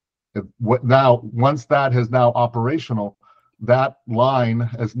 Once that is now operational, that line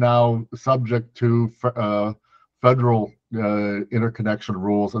is now subject to federal interconnection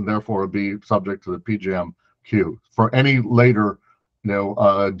rules, and therefore be subject to the PJM queue for any later,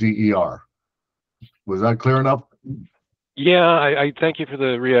 DER. Was that clear enough? Yeah, I thank you for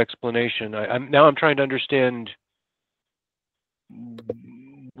the re-explanation. I'm trying to understand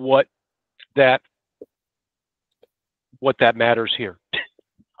what that matters here.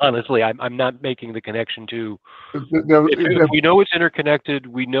 Honestly, I'm not making the connection to. If we know it's interconnected,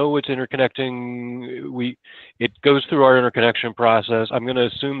 we know it's interconnecting. It goes through our interconnection process. I'm going to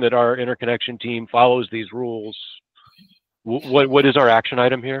assume that our interconnection team follows these rules. What is our action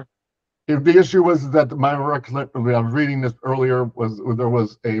item here? If the issue was that my recollection, I was reading this earlier, was there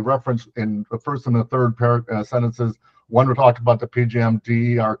was a reference in the first and the third sentences. One talked about the PJM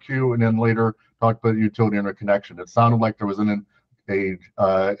DERQ, and then later talked about utility interconnection. It sounded like there was a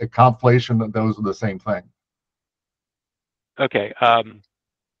conflation that those are the same thing. Okay. I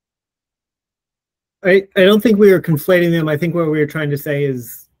don't think we were conflating them. I think what we were trying to say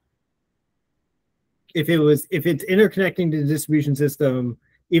is if it's interconnecting to the distribution system,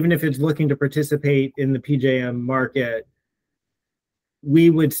 even if it's looking to participate in the PJM market, we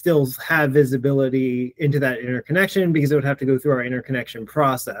would still have visibility into that interconnection because it would have to go through our interconnection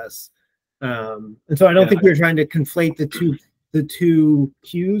process. And so I don't think we were trying to conflate the two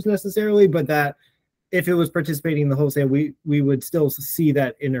queues necessarily, but that if it was participating in the wholesale, we would still see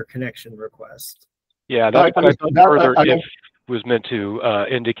that interconnection request. Yeah, that's what I thought further if was meant to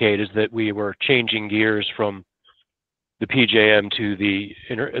indicate is that we were changing gears from the PJM to the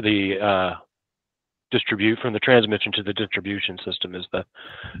from the transmission to the distribution system is the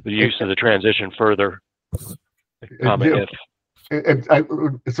use of the transition further.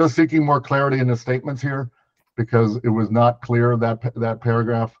 It's just seeking more clarity in the statements here because it was not clear that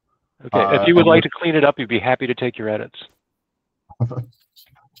paragraph. Okay, if you would like to clean it up, you'd be happy to take your edits.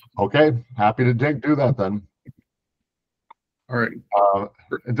 Okay, happy to do that then. All right.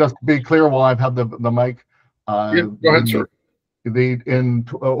 Just to be clear, while I've had the mic. Yeah, go ahead, sir. In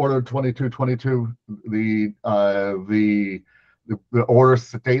order 2222, the order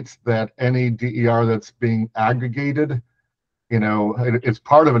states that any DER that's being aggregated, it's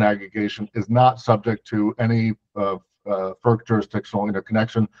part of an aggregation, is not subject to any FERC jurisdictional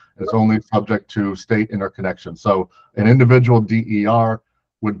interconnection. It's only subject to state interconnection. So an individual DER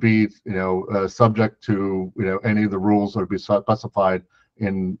would be, subject to, any of the rules that would be specified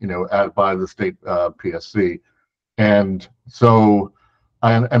in, by the state PSC. And so,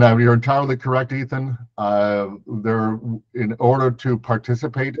 you're entirely correct, Ethan. In order to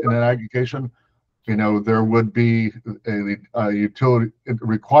participate in an aggregation, there would be a utility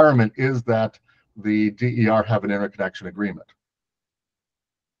requirement is that the DER have an interconnection agreement.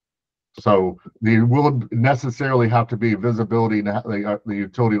 So there will necessarily have to be visibility. The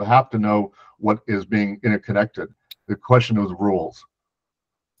utility will have to know what is being interconnected. The question is rules.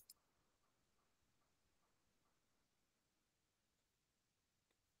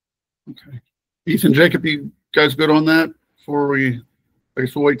 Okay. Ethan, Jacob, you guys good on that? Before we, I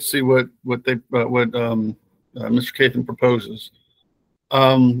guess we'll wait to see what Mr. Cathan proposes.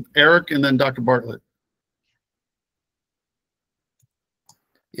 Eric, and then Dr. Bartlett.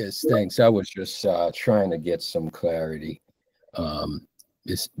 Yes, thanks. I was just trying to get some clarity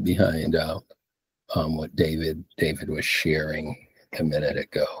behind what David was sharing a minute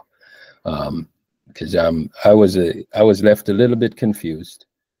ago, because I was left a little bit confused,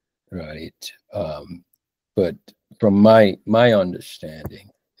 right? But from my understanding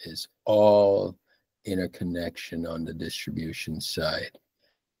is all interconnection on the distribution side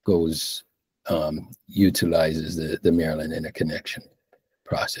utilizes the Maryland interconnection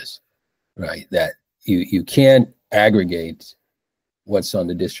process, right? That you can't aggregate what's on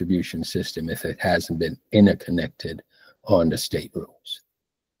the distribution system if it hasn't been interconnected on the state rules,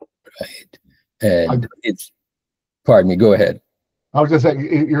 right? And it's, pardon me, go ahead. I was just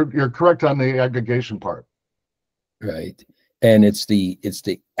saying you're correct on the aggregation part, right? And it's the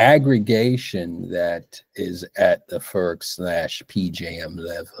aggregation that is at the FERC/PJM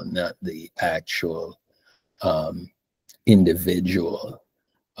level, not the actual individual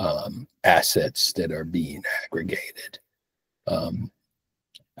assets that are being aggregated.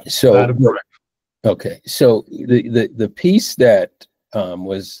 Okay, so the piece that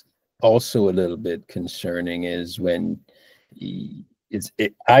was also a little bit concerning is when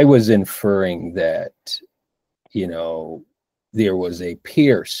I was inferring that, there was a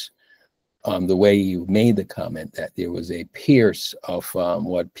pierce, the way you made the comment, that there was a pierce of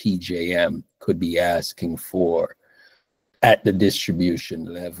what PJM could be asking for at the distribution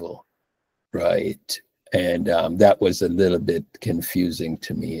level, right? And that was a little bit confusing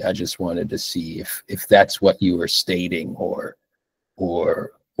to me. I just wanted to see if that's what you were stating, or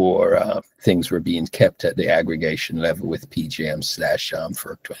things were being kept at the aggregation level with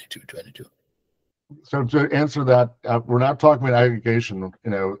PJM/FERC 2222. So to answer that, we're not talking about aggregation,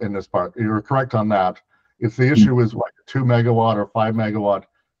 in this part. You're correct on that. If the issue is like a 2 megawatt or 5 megawatt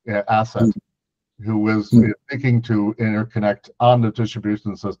asset who was seeking to interconnect on the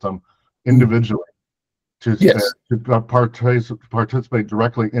distribution system individually to participate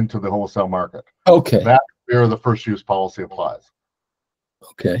directly into the wholesale market. Okay. That's where the first use policy applies.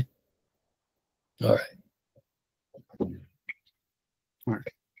 Okay. All right. All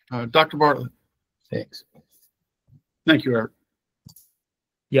right. Dr. Bartlett. Thanks. Thank you, Eric.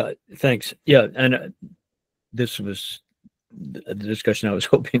 Yeah, thanks. Yeah, and this was the discussion I was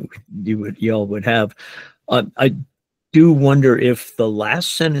hoping y'all would have. I do wonder if the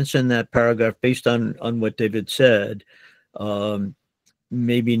last sentence in that paragraph, based on what David said,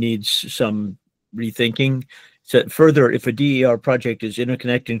 maybe needs some rethinking. So further, if a DER project is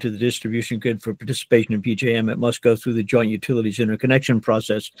interconnecting to the distribution grid for participation in PJM, it must go through the joint utilities interconnection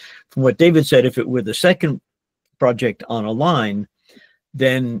process. From what David said, if it were the second project on a line,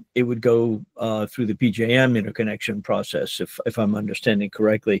 then it would go through the PJM interconnection process, if I'm understanding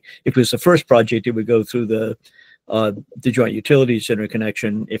correctly. If it was the first project, it would go through the joint utilities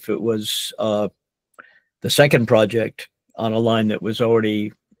interconnection. If it was the second project on a line that was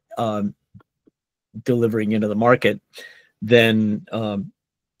already delivering into the market, then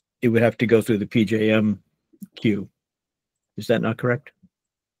it would have to go through the PJM queue. Is that not correct?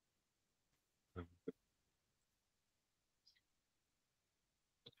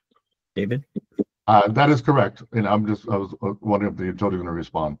 David? That is correct. And I was wondering if the utility is going to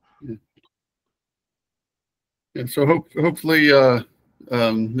respond. Yeah, so hopefully Mr.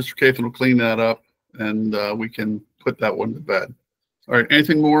 Cathan will clean that up, and we can put that one to bed. All right,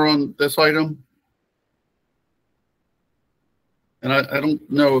 anything more on this item? And I don't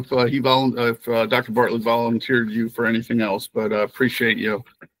know if Dr. Bartlett volunteered you for anything else, but I appreciate you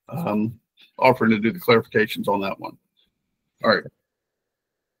offering to do the clarifications on that one. All right.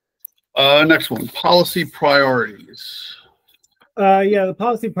 Next one, policy priorities. Yeah, the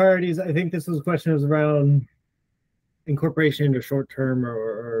policy priorities, I think this was a question was around incorporation into short term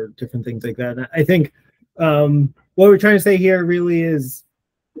or different things like that. And I think what we're trying to say here really is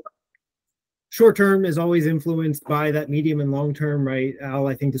short term is always influenced by that medium and long term, right? Al,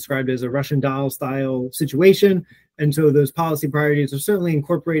 I think, described it as a Russian doll style situation. And so those policy priorities are certainly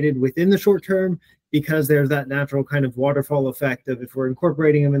incorporated within the short term because there's that natural kind of waterfall effect of if we're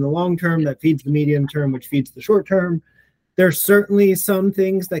incorporating them in the long term, that feeds the medium term, which feeds the short term. There's certainly some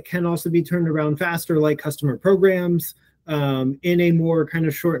things that can also be turned around faster, like customer programs in a more kind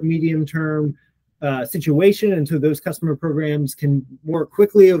of short, medium term situation. And so those customer programs can more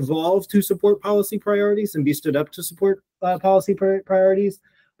quickly evolve to support policy priorities and be stood up to support policy priorities.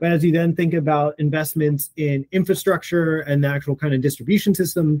 But as you then think about investments in infrastructure and the actual kind of distribution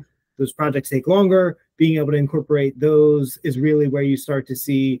system, those projects take longer. Being able to incorporate those is really where you start to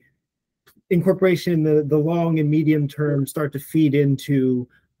see incorporation in the long and medium term start to feed into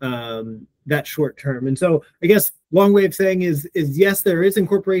that short term. And so I guess long way of saying is yes, there is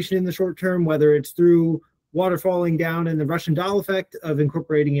incorporation in the short term, whether it's through waterfalling down and the Russian doll effect of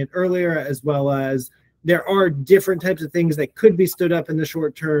incorporating it earlier, as well as there are different types of things that could be stood up in the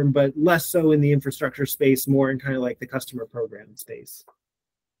short term, but less so in the infrastructure space, more in kind of like the customer program space.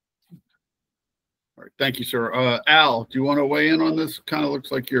 All right, thank you, sir. Al, do you want to weigh in on this? Kind of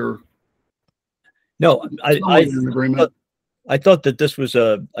looks like you're No, in agreement. I thought that this was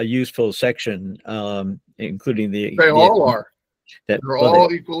a useful section, including the. They all are. They're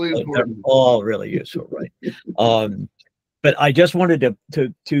all equally important. They're all really useful, right? But I just wanted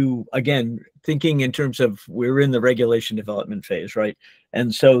to again, thinking in terms of we're in the regulation development phase, right?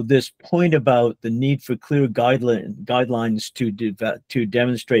 And so this point about the need for clear guidelines to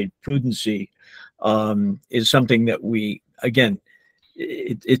demonstrate prudency is something that we, again,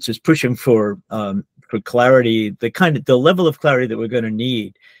 it's just pushing for clarity, the level of clarity that we're going to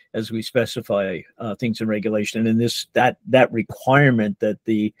need as we specify things in regulation. And that requirement that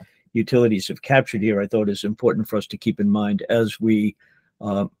the utilities have captured here, I thought is important for us to keep in mind as we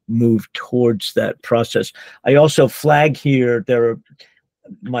move towards that process. I also flag here,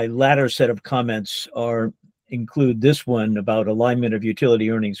 my latter set of comments include this one about alignment of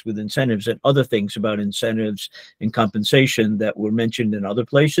utility earnings with incentives and other things about incentives and compensation that were mentioned in other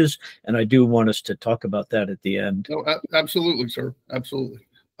places. And I do want us to talk about that at the end. No, absolutely, sir. Absolutely.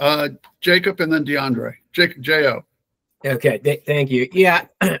 Jacob and then DeAndre. Jacob, J.O. Okay, thank you. Yeah,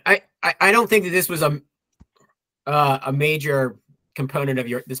 I don't think that this was a major component of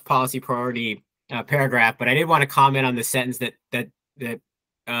this policy priority paragraph, but I did want to comment on the sentence that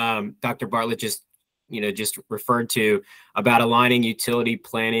Dr. Bartlett just referred to about aligning utility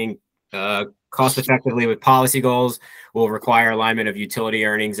planning cost effectively with policy goals will require alignment of utility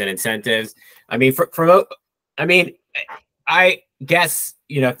earnings and incentives. I mean, I guess,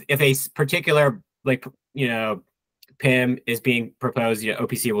 if a particular PIM is being proposed,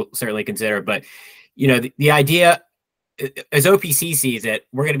 OPC will certainly consider, but the idea, as OPC sees it,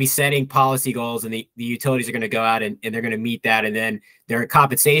 we're going to be setting policy goals, and the utilities are going to go out and they're going to meet that, and then their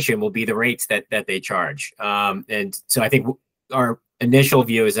compensation will be the rates that they charge. And so I think our initial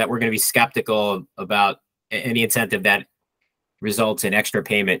view is that we're going to be skeptical about any incentive that results in extra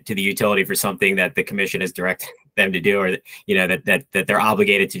payment to the utility for something that the commission has directed them to do, or that they're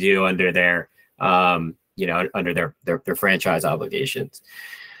obligated to do under their under their franchise obligations.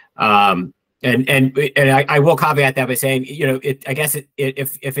 And I will caveat that by saying, I guess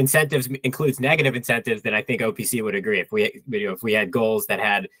if incentives includes negative incentives, then I think OPC would agree. If we had goals that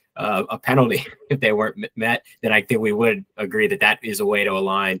had a penalty if they weren't met, then I think we would agree that is a way to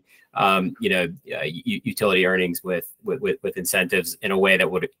align, utility earnings with incentives in a way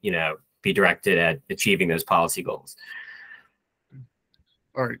that would, be directed at achieving those policy goals.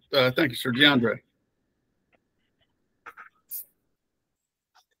 All right, thank you, sir. DeAndre.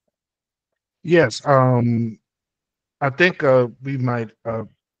 Yes, I think we might have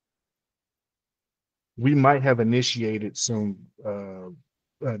initiated some. Well,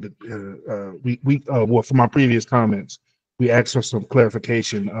 from our previous comments, we asked for some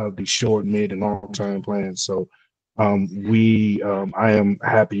clarification of the short, mid, and long-term plans. So, I am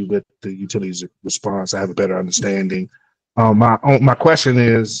happy with the utilities' response. I have a better understanding. My question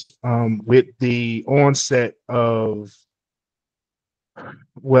is, with the onset of,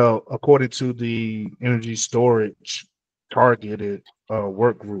 well, according to the energy storage targeted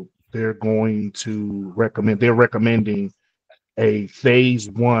work group, they're recommending a phase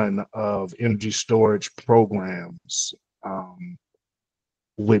 1 of energy storage programs,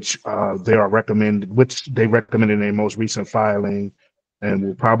 which they recommended in their most recent filing, and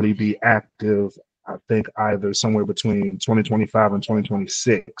will probably be active, I think, either somewhere between 2025 and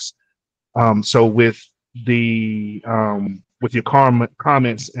 2026. So with with your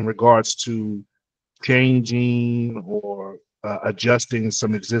comments in regards to changing or adjusting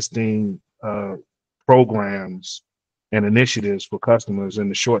some existing programs and initiatives for customers in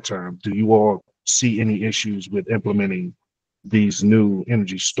the short term, do you all see any issues with implementing these new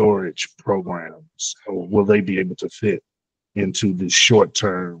energy storage programs, or will they be able to fit into the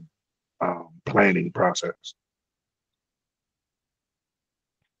short-term planning process?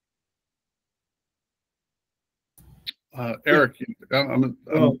 Eric, I'm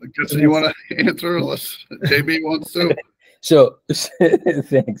guessing you want to answer unless JB wants to. So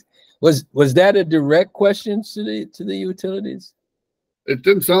thanks. Was that a direct question to the utilities? It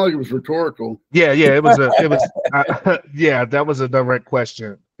didn't sound like it was rhetorical. Yeah, it was yeah, that was a direct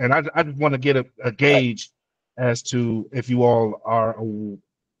question, and I just want to get a gauge as to if you all are.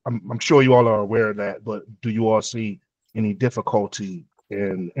 I'm sure you all are aware of that, but do you all see any difficulty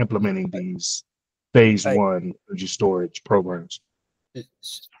in implementing these phase one energy storage programs?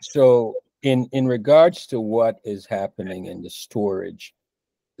 So in regards to what is happening in the storage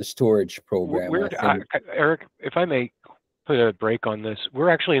program, Eric, if I may put a break on this, we're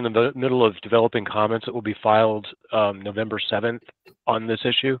actually in the middle of developing comments that will be filed November 7th on this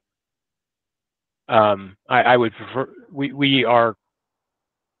issue. I would prefer, we are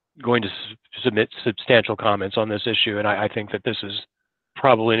going to submit substantial comments on this issue, and I think that this is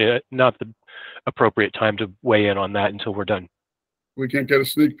probably not the appropriate time to weigh in on that until we're done. We can't get a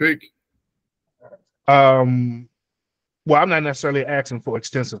sneak peek? Well, I'm not necessarily asking for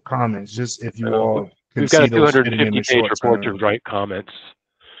extensive comments, just if you all can. We've got a 250-page report to write comments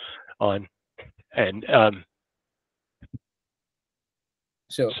on, and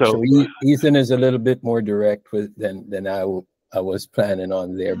so Ethan is a little bit more direct than I was planning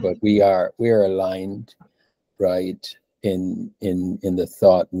on there, but we are aligned, right, in the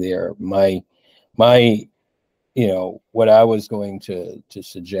thought there. My what I was going to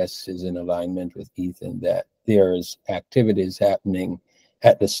suggest is in alignment with Ethan, that there's activities happening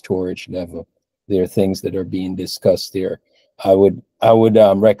at the storage level. There are things that are being discussed there. I would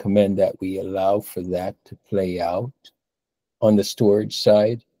recommend that we allow for that to play out on the storage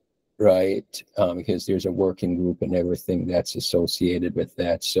side, right? Because there's a working group and everything that's associated with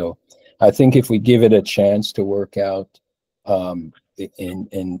that. So I think if we give it a chance to work out, and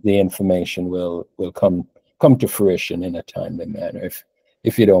the information will come to fruition in a timely manner.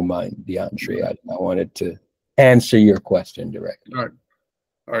 If you don't mind, DeAndre, I wanted to answer your question directly. All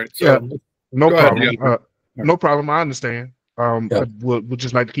right. So no problem. No problem. I understand. We'll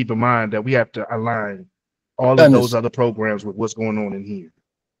just like to keep in mind that we have to align all of those other programs with what's going on in here.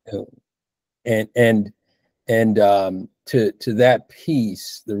 And to that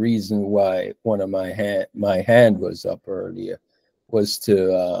piece, the reason why one of my hand was up earlier was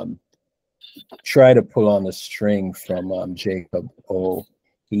to try to pull on a string from Jacob O.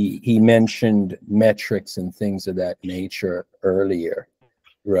 He mentioned metrics and things of that nature earlier,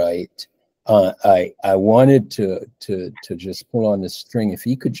 right? I wanted to just pull on the string. If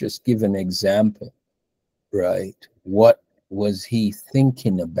he could just give an example, right? What was he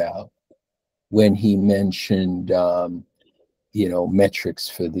thinking about when he mentioned metrics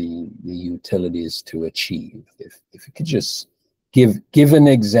for the utilities to achieve? If you could just give an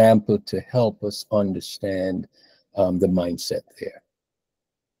example to help us understand the mindset there.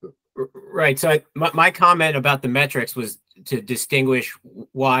 Right. So my comment about the metrics was to distinguish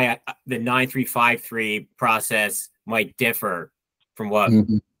why the 9353 process might differ from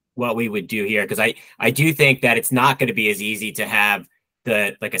what we would do here, because I do think that it's not going to be as easy to have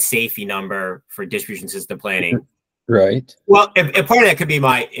like a safety number for distribution system planning. Right. Well, if part of that could be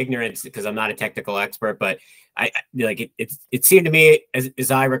my ignorance, because I'm not a technical expert, but it seemed to me,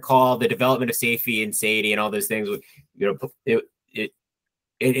 as I recall, the development of safety and SAIDI and all those things,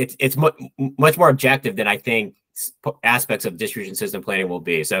 it's much more objective than I think aspects of distribution system planning will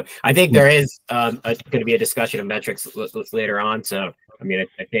be. So I think there is going to be a discussion of metrics later on. So I mean,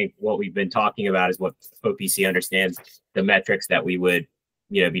 I think what we've been talking about is what OPC understands the metrics that we would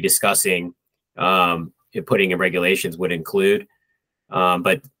be discussing, putting in regulations would include.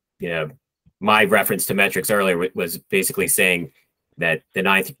 But my reference to metrics earlier was basically saying that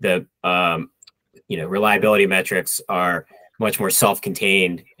the reliability metrics are much more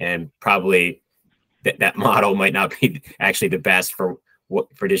self-contained, and probably that model might not be actually the best for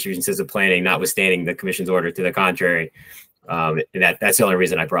distribution system planning, notwithstanding the commission's order to the contrary. That's the only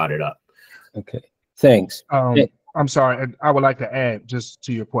reason I brought it up. Okay, thanks. I'm sorry, and I would like to add just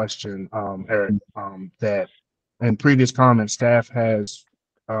to your question, Eric, that in previous comments, staff has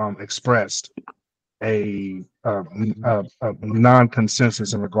expressed a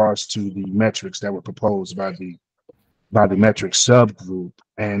non-consensus in regards to the metrics that were proposed by the metrics subgroup,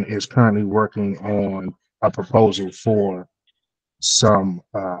 and is currently working on a proposal for some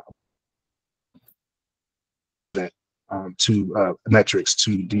metrics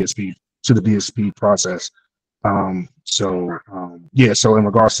to DSP, to the DSP process. Yeah, so in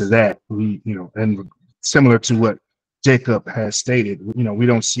regards to that, we, and similar to what Jacob has stated, we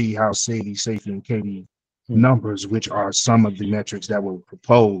don't see how Sadie, safety, and Katie numbers, which are some of the metrics that were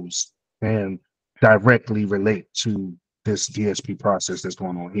proposed, and directly relate to this DSP process that's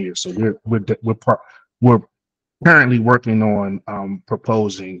going on here. So we're currently working on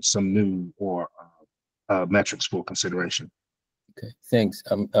proposing some new or metrics for consideration. Okay, thanks.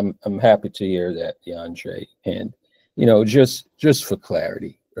 I'm happy to hear that, DeAndre. And just for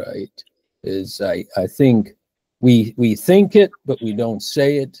clarity, right? Is I think we think it, but we don't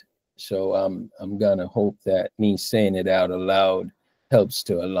say it. So I'm gonna hope that me saying it out aloud helps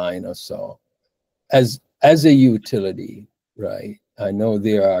to align us all. As a utility, right? I know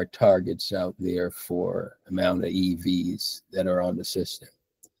there are targets out there for amount of EVs that are on the system.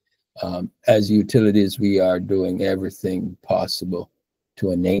 As utilities, we are doing everything possible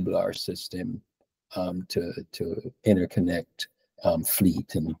to enable our system to interconnect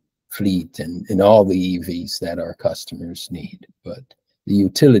fleet and all the EVs that our customers need. But the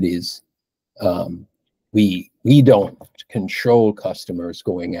utilities, we don't control customers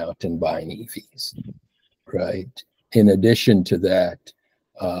going out and buying EVs, right? In addition to that,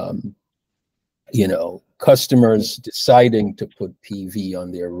 customers deciding to put PV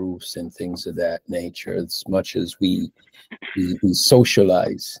on their roofs and things of that nature, as much as we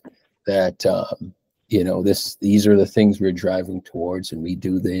socialize that, these are the things we're driving towards, and we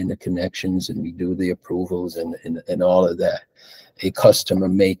do the interconnections and we do the approvals and all of that. A customer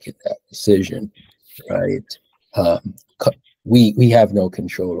making that decision, right? We have no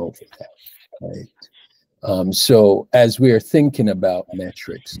control over that, right? So as we're thinking about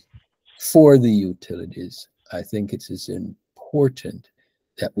metrics for the utilities, I think it's as important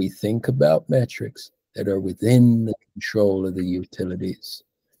that we think about metrics that are within the control of the utilities,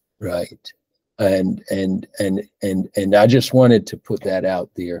 right? And I just wanted to put that out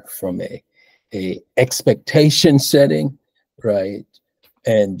there from a expectation setting, right?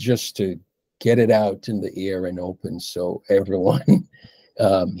 And just to get it out in the air and open so everyone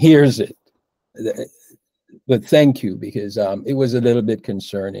hears it. But thank you, because it was a little bit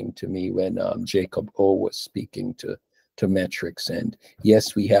concerning to me when Jacob O was speaking to metrics. And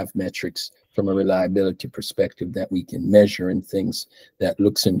yes, we have metrics from a reliability perspective that we can measure and things that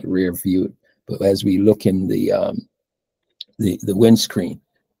looks in the rear view. But as we look in the windscreen,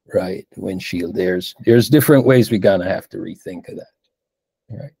 right, the windshield, there's different ways we're gonna have to rethink of that.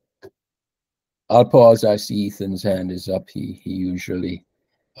 All right. I'll pause. I see Ethan's hand is up. He usually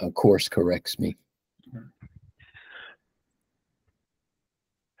course corrects me.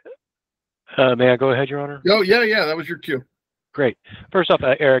 May I go ahead, Your Honor? Oh, yeah, that was your cue. Great. First off,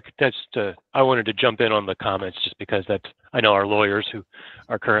 Eric, I wanted to jump in on the comments just because I know our lawyers who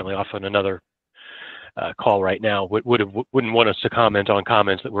are currently off on another call right now wouldn't want us to comment on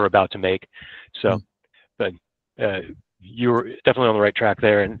comments that we're about to make. So, but you're definitely on the right track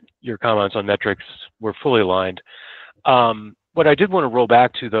there, and your comments on metrics were fully aligned. What I did want to roll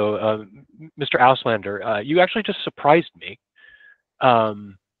back to, though, Mr. Auslander, you actually just surprised me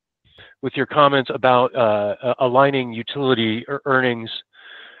with your comments about aligning utility earnings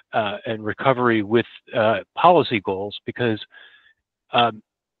and recovery with policy goals, because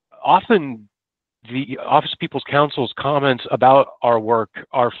often the Office of People's Counsel's comments about our work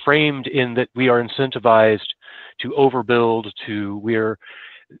are framed in that we are incentivized to overbuild,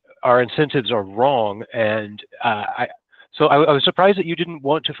 our incentives are wrong. And so I was surprised that you didn't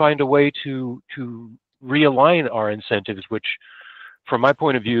want to find a way to realign our incentives, which from my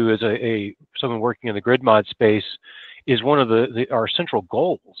point of view as someone working in the grid mod space is one of our central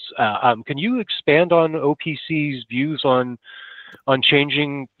goals. Can you expand on OPC's views on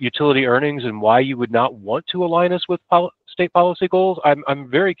changing utility earnings and why you would not want to align us with state policy goals? I'm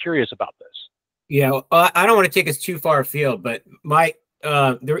very curious about this. Yeah, I don't want to take us too far afield, but my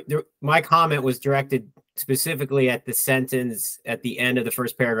comment was directed specifically at the sentence at the end of the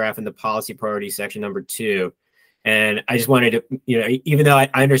first paragraph in the policy priority section number 2. And I just wanted to, even though I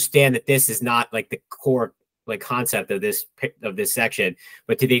understand that this is not like the core concept of this section,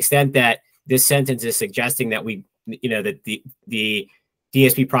 but to the extent that this sentence is suggesting that that the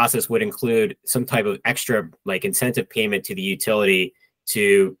DSP process would include some type of extra incentive payment to the utility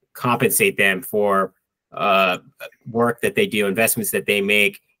to compensate them for work that they do, investments that they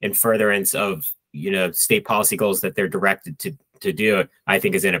make in furtherance of state policy goals that they're directed to do, I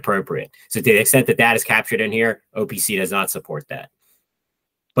think is inappropriate. So to the extent that that is captured in here, OPC does not support that.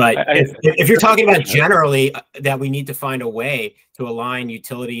 But if you're talking about generally that we need to find a way to align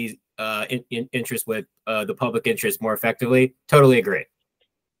utilities interest with the public interest more effectively, totally agree.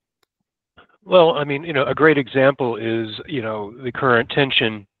 Well, I mean, a great example is, the current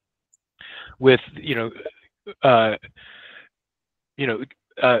tension with,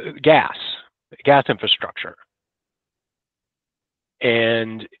 gas infrastructure.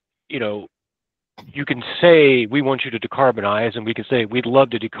 And, you can say, we want you to decarbonize, and we can say, we'd love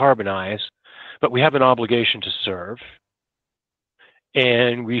to decarbonize, but we have an obligation to serve.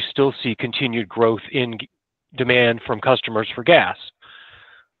 And we still see continued growth in demand from customers for gas.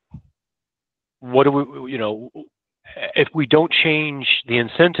 What do we, if we don't change the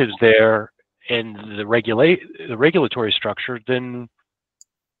incentives there and the regulatory structure, then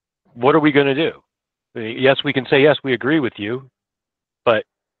what are we going to do? Yes, we can say, yes, we agree with you, but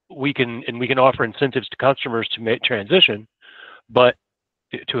we can offer incentives to customers to make transition, but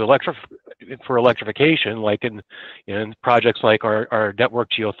for electrification, like in projects like our network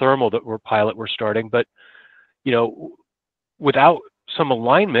geothermal that we're starting, but without some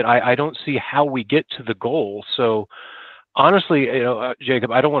alignment, I don't see how we get to the goal. So honestly,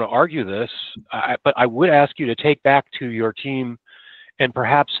 Jacob, I don't want to argue this, but I would ask you to take back to your team and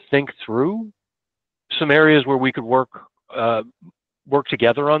perhaps think through some areas where we could work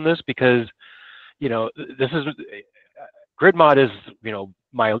together on this, because this is grid mod is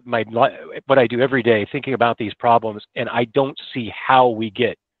my what I do every day, thinking about these problems, and I don't see how we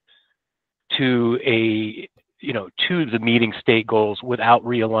get to to the meeting state goals without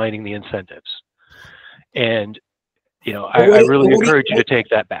realigning the incentives. And I really encourage you to take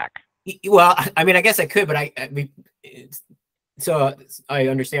that back. Well, I mean, I guess I could, but so I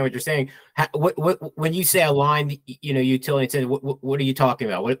understand what you're saying. When you say align, utility incentive, what are you talking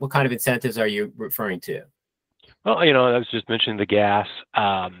about? What kind of incentives are you referring to? Well, I was just mentioning the gas.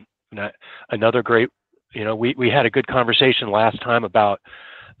 Another great, we had a good conversation last time about,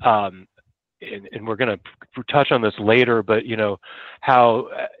 and we're going to touch on this later, but how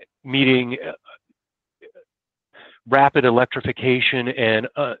meeting rapid electrification and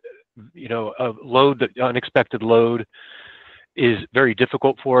a unexpected load is very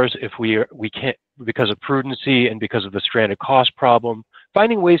difficult for us if we can't, because of prudency and because of the stranded cost problem.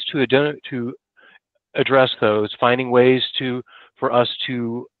 Finding ways to address those, finding ways for us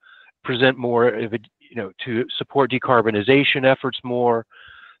to present more of to support decarbonization efforts more.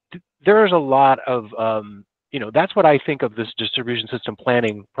 There's a lot of that's what I think of this distribution system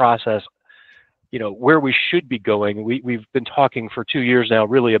planning process. Where we should be going. We've been talking for 2 years now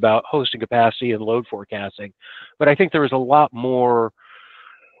really about hosting capacity and load forecasting, but I think there is a lot more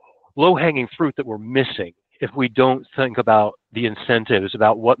low-hanging fruit that we're missing if we don't think about the incentives,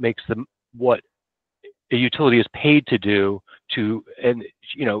 about what a utility is paid to do and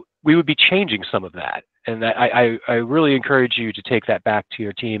we would be changing some of that. And I really encourage you to take that back to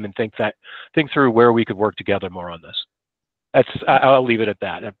your team and think through where we could work together more on this. I'll leave it at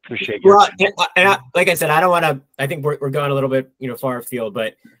that. I appreciate your. Well, like I said, I don't want to. I think we're going a little bit, far afield.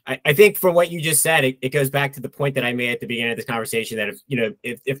 But I think from what you just said, it goes back to the point that I made at the beginning of this conversation that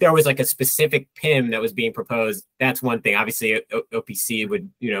if there was like a specific PIM that was being proposed, that's one thing. Obviously, OPC would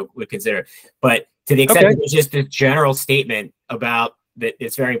consider. But to the extent that it's just a general statement about that,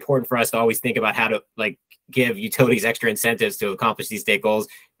 it's very important for us to always think about how to give utilities extra incentives to accomplish these state goals.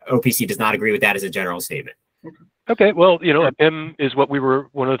 OPC does not agree with that as a general statement. Okay, well, a PIM is one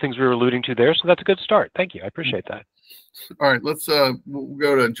of the things we were alluding to there, so that's a good start. Thank you, I appreciate that. All right, let's we'll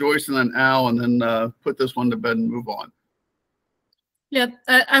go to Joyce and then Al, and then put this one to bed and move on. Yeah,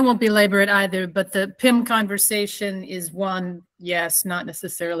 I won't belabor it either, but the PIM conversation is one, yes, not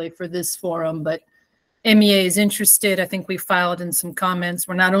necessarily for this forum, but MEA is interested. I think we filed in some comments.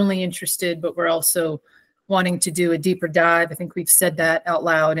 We're not only interested, but we're also wanting to do a deeper dive. I think we've said that out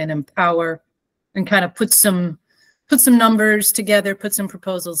loud, and empower and kind of put some numbers together, put some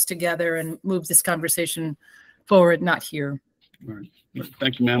proposals together, and move this conversation forward, not here. All right.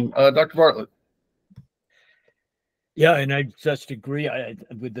 Thank you, ma'am. Dr. Bartlett. Yeah, and I just agree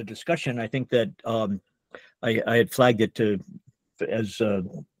with the discussion. I think that I had flagged it as a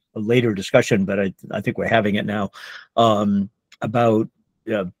later discussion, but I think we're having it now about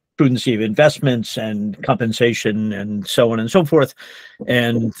prudency of investments and compensation and so on and so forth.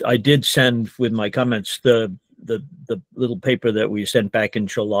 And I did send with my comments the little paper that we sent back in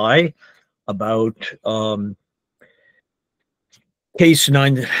July about case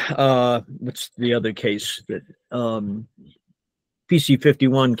 9. What's the other case that PC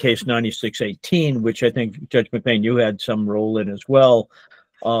 51 case 9618, which I think Judge McBain, you had some role in as well,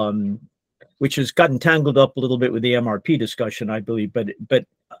 which has gotten tangled up a little bit with the MRP discussion, I believe. But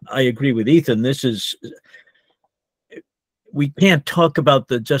I agree with Ethan. This is, we can't talk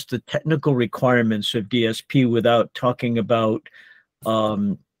about just the technical requirements of DSP without talking about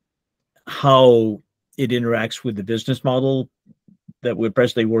how it interacts with the business model that we're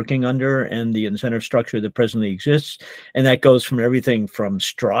presently working under and the incentive structure that presently exists. And that goes from everything from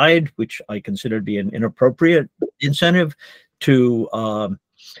stride, which I consider to be an inappropriate incentive, to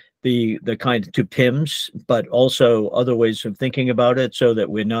the kind to PIMS, but also other ways of thinking about it, so that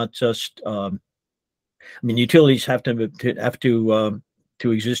we're not just I mean, utilities have to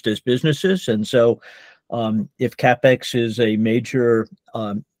exist as businesses, and so if CapEx is a major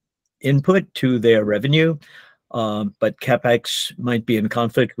input to their revenue, but CapEx might be in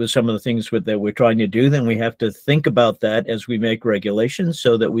conflict with some of the things that we're trying to do, then we have to think about that as we make regulations,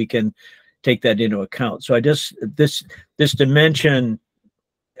 so that we can take that into account. So I just this dimension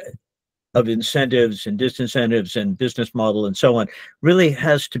of incentives and disincentives and business model and so on really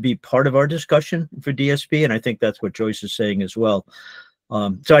has to be part of our discussion for DSP, and I think that's what Joyce is saying as well.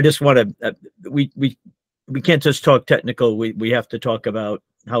 So I just want to we can't just talk technical. We have to talk about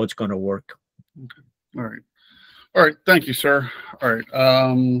how it's going to work. Okay. All right. Thank you, sir. All right.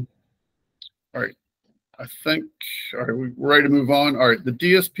 All right. I think, all right, we're ready to move on. All right. The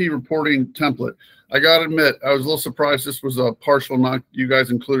DSP reporting template. I got to admit, I was a little surprised this was a partial, not you guys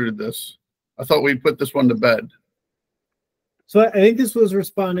included this. I thought we'd put this one to bed. So I think this was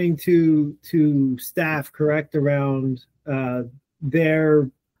responding to staff, correct, around their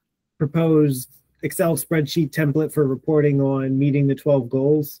proposed Excel spreadsheet template for reporting on meeting the 12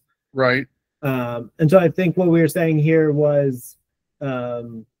 goals. Right. And so I think what we were saying here was, I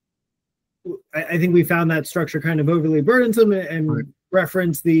think we found that structure kind of overly burdensome, and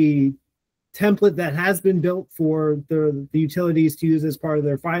referenced the template that has been built for the utilities to use as part of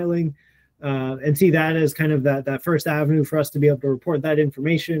their filing, and see that as kind of that first avenue for us to be able to report that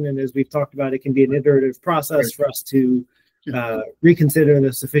information. And as we've talked about, it can be an iterative process for us to reconsider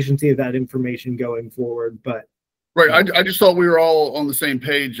the sufficiency of that information going forward. But I just thought we were all on the same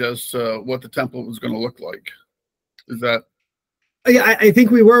page as what the template was going to look like. Is that? Yeah, I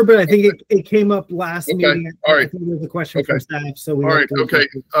think we were, but I think it came up last meeting. All right. I think there was a question from staff. So we all right. Okay.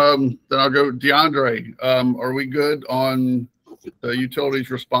 Then I'll go DeAndre. Are we good on the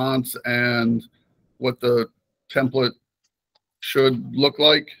utilities response and what the template should look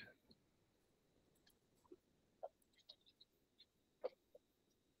like?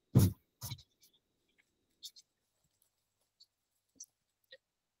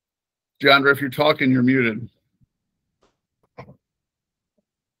 DeAndre, if you're talking, you're muted.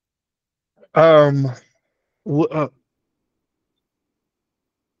 I'm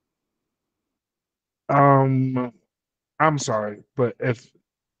sorry, but if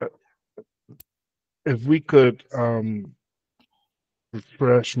we could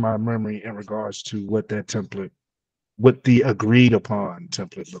refresh my memory in regards to what that template, what the agreed upon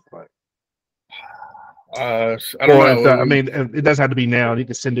template looked like. I don't know. I mean, it doesn't have to be now. You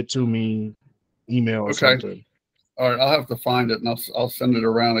can send it to me, email or something. All right, I'll have to find it, and I'll send it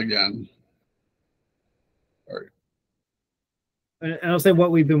around again. All right. And I'll say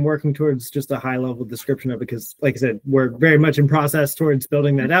what we've been working towards, just a high level description of it, because like I said, we're very much in process towards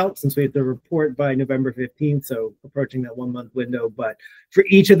building that out, since we have to report by November 15th. So approaching that 1 month window. But for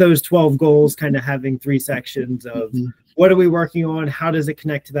each of those 12 goals, kind of having 3 sections of what are we working on? How does it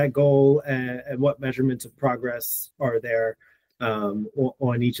connect to that goal? And what measurements of progress are there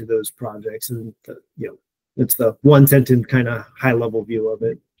on each of those projects? And, it's the 1 sentence kind of high level view of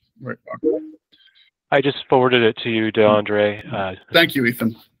it. Right. I just forwarded it to you, DeAndre. Thank you,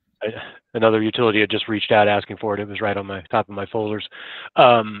 Ethan. Another utility had just reached out asking for it. It was right on my top of my folders.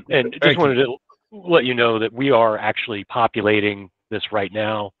 And just wanted to let you know that we are actually populating this right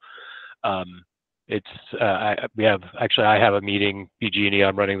now. I have a meeting, PG&E,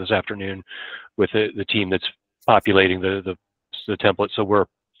 I'm running this afternoon with the team that's populating the template. So we're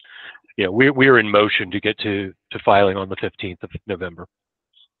in motion to get to filing on the 15th of November.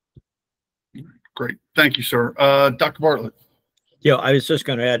 Great. Thank you, sir. Dr. Bartlett. Yeah, I was just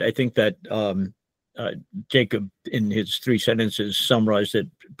going to add, I think that Jacob, in his 3 sentences, summarized it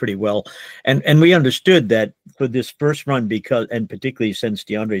pretty well. And we understood that for this first run, because, and particularly since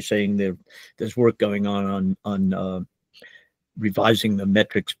DeAndre saying there's work going on revising the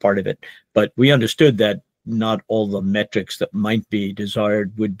metrics part of it, but we understood that not all the metrics that might be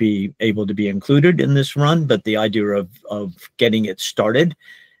desired would be able to be included in this run, but the idea of getting it started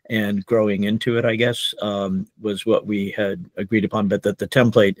and growing into it, I guess, was what we had agreed upon. But that the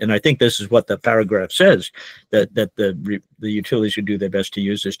template, and I think this is what the paragraph says, that the utilities should do their best to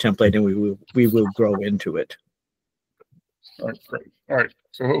use this template, and we will grow into it. All right, great. All right,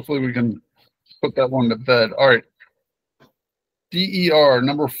 so hopefully we can put that one to bed. All right. DER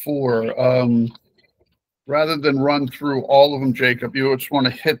number 4. Rather than run through all of them, Jacob, you just want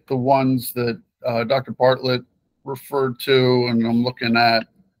to hit the ones that Dr. Bartlett referred to, and I'm looking at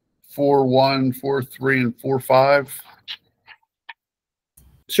 4.1, 4.3, and 4.5.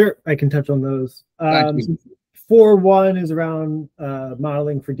 Sure, I can touch on those. Thank you. 4.1 is around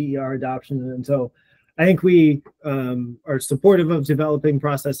modeling for DER adoption, and so I think we are supportive of developing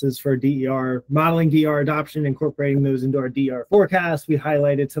processes for DER, modeling DER adoption, incorporating those into our DER forecast. We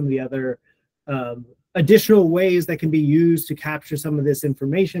highlighted some of the other additional ways that can be used to capture some of this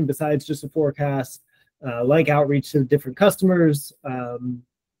information besides just a forecast, like outreach to different customers,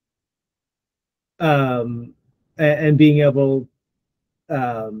 and being able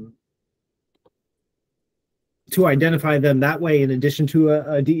to identify them that way in addition to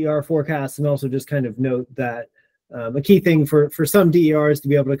a DER forecast, and also just kind of note that a key thing for some DERs to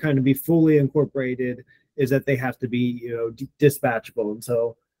be able to kind of be fully incorporated is that they have to be, dispatchable. And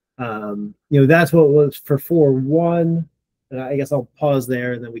so, that's what was for 4.1. And I guess I'll pause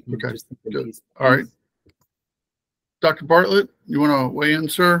there and then we can just good. All right. Dr. Bartlett, you want to weigh in,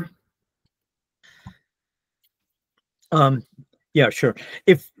 sir? Yeah, sure.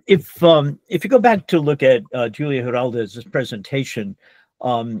 If you go back to look at Julia Giralda's presentation,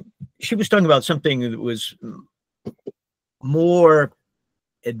 she was talking about something that was more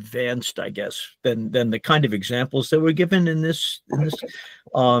advanced, I guess, than the kind of examples that were given in this.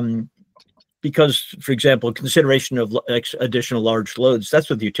 Because, for example, consideration of additional large loads, that's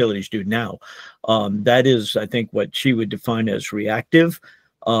what the utilities do now. That is, I think, what she would define as reactive.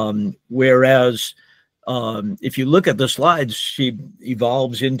 Whereas if you look at the slides, she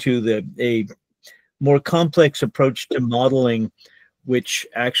evolves into a more complex approach to modeling, which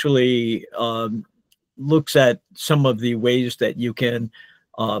actually looks at some of the ways that you can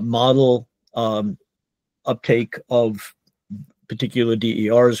model uptake of particular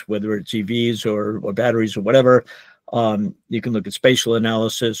DERs, whether it's EVs or batteries or whatever. You can look at spatial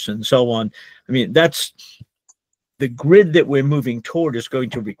analysis and so on. I mean, that's the grid that we're moving toward is going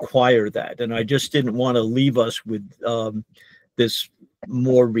to require that. And I just didn't want to leave us with this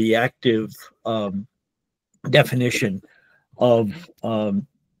more reactive definition of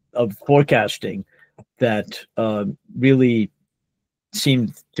forecasting that really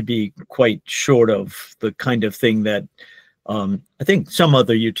seemed to be quite short of the kind of thing that I think some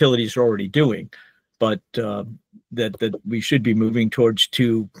other utilities are already doing, but that we should be moving towards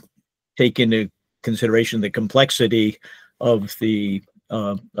to take into consideration the complexity of the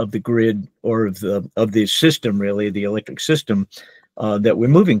grid or of the system, really, the electric system that we're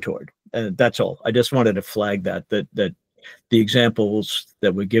moving toward. That's all. I just wanted to flag that the examples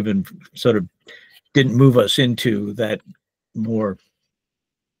that were given sort of didn't move us into that more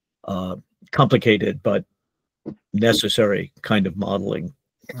complicated but necessary kind of modeling.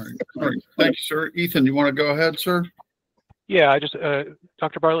 All right. Thank you, sir. Ethan, you want to go ahead, sir? Yeah, I just,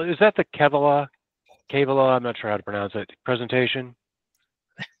 Dr. Bartlett, is that the Kevala, I'm not sure how to pronounce it, presentation?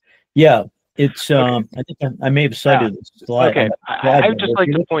 Yeah, it's, okay. I think I may have cited this slide. Okay, I would just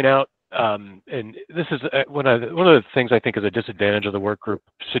like to point out, and this is one of the things I think is a disadvantage of the work group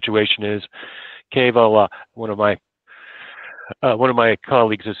situation is Kevala, one of my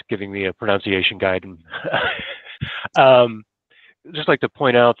colleagues is giving me a pronunciation guide. And just like to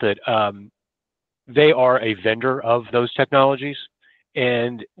point out that they are a vendor of those technologies.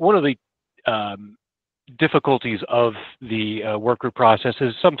 And one of the difficulties of the workgroup process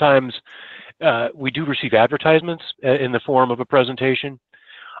is sometimes we do receive advertisements in the form of a presentation.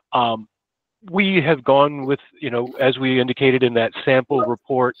 We have gone with, as we indicated in that sample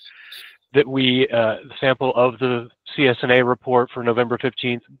report, that the sample of the CSNA report for November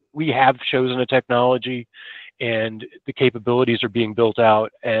 15th, we have chosen a technology and the capabilities are being built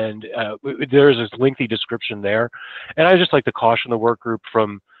out, and there is this lengthy description there. And I just like to caution the work group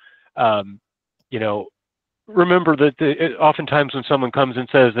from, remember that oftentimes when someone comes and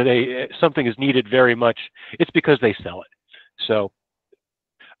says that something is needed very much, it's because they sell it. So,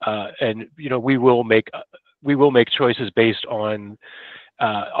 and we will make choices based on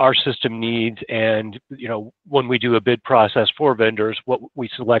our system needs, and when we do a bid process for vendors, what we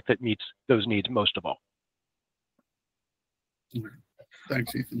select that meets those needs most of all.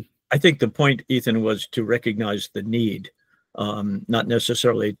 Thanks, Ethan. I think the point, Ethan, was to recognize the need, not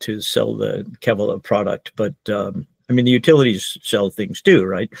necessarily to sell the Kevala product, but I I mean, the utilities sell things too,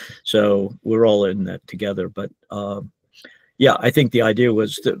 right? So we're all in that together. But yeah, I think the idea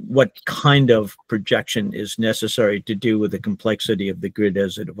was that what kind of projection is necessary to do with the complexity of the grid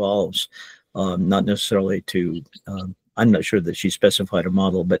as it evolves, not necessarily to. I'm not sure that she specified a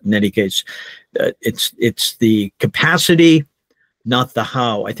model, but in any case, it's the capacity, not the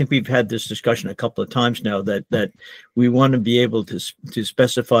how. I think we've had this discussion a couple of times now that we want to be able to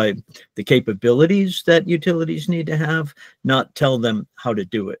specify the capabilities that utilities need to have, not tell them how to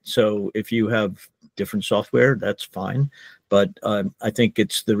do it. So if you have different software, that's fine. But I think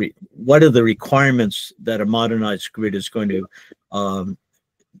it's what are the requirements that a modernized grid is going to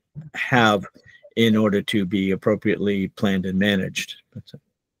have in order to be appropriately planned and managed. That's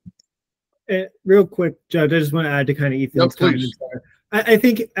it. Real quick, Judge, I just want to add to kind of Ethan's comments. I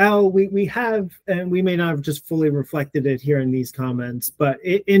think, Al, we have, and we may not have just fully reflected it here in these comments, but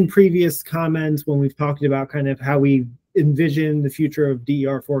in previous comments, when we've talked about kind of how we envision the future of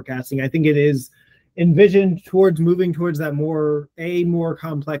DER forecasting, I think it is envisioned towards moving towards that more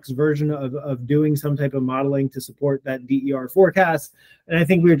complex version of doing some type of modeling to support that DER forecast. And I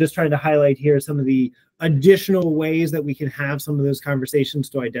think we were just trying to highlight here some of the additional ways that we can have some of those conversations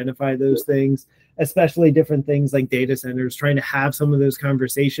to identify those things, especially different things like data centers, trying to have some of those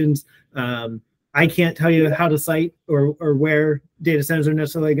conversations. I can't tell you how to site or where data centers are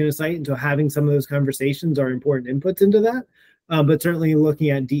necessarily going to site until having some of those conversations are important inputs into that. But certainly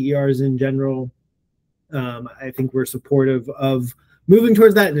looking at DERs in general, I think we're supportive of moving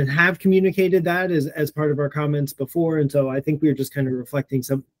towards that and have communicated that as part of our comments before. And so I think we were just kind of reflecting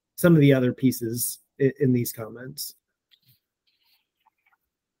some of the other pieces in these comments.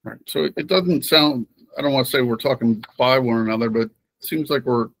 All right. So it doesn't sound, I don't want to say we're talking by one another, but it seems like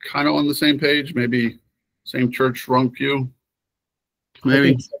we're kind of on the same page, maybe same church, wrong pew.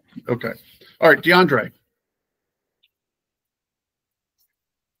 Maybe. So. Okay. All right, DeAndre.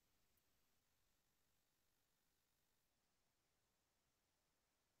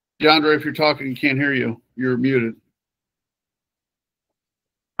 DeAndre, if you're talking, can't hear you. You're muted.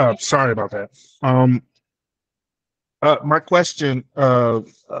 Sorry about that. My question, in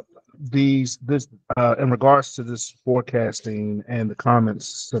regards to this forecasting and the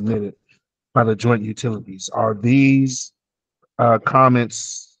comments submitted by the joint utilities, are these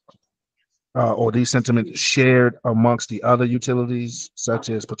comments or these sentiments shared amongst the other utilities, such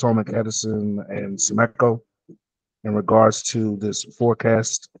as Potomac Edison and SMECO, in regards to this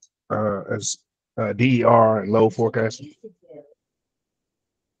forecast as DER and load forecasting?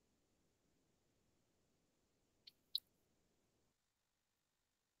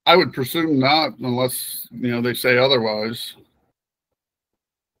 I would presume not, unless they say otherwise.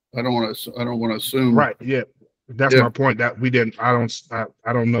 I don't want to assume. Right. Yeah, that's my point. That we didn't. I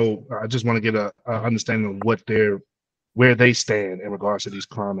don't know. I just want to get a understanding of where they stand in regards to these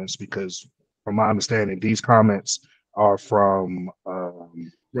comments, because from my understanding, these comments are from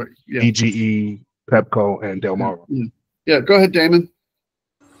right. Yeah. EGE, Pepco, and Del Mar. Yeah. Go ahead, Damon.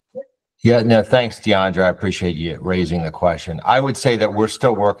 Yeah, no, thanks, DeAndre. I appreciate you raising the question. I would say that we're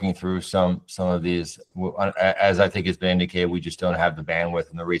still working through some of these. As I think has been indicated, we just don't have the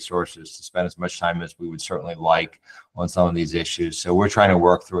bandwidth and the resources to spend as much time as we would certainly like on some of these issues. So we're trying to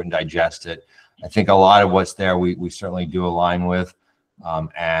work through it and digest it. I think a lot of what's there, we certainly do align with.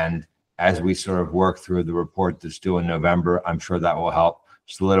 And as we sort of work through the report that's due in November, I'm sure that will help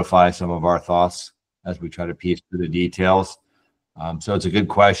solidify some of our thoughts as we try to piece through the details. So it's a good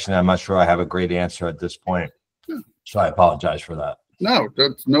question. I'm not sure I have a great answer at this point. So I apologize for that. No,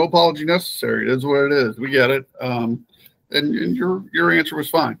 that's no apology necessary. It is what it is. We get it. And your answer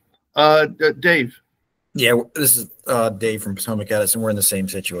was fine. Dave. Yeah, this is Dave from Potomac Edison. We're in the same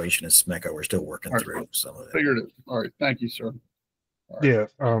situation as SMECO. We're still working through some of it. Figured it. All right. Thank you, sir. Right.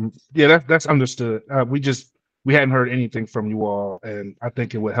 Yeah. That's understood. We hadn't heard anything from you all, and I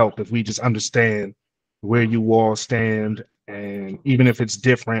think it would help if we just understand where you all stand. And even if it's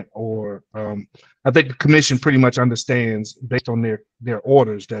different, or I think the commission pretty much understands based on their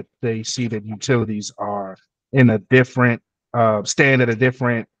orders that they see that utilities are in a different stand at a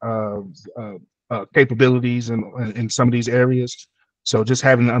different capabilities in some of these areas. So just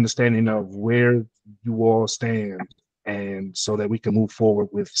having an understanding of where you all stand, and so that we can move forward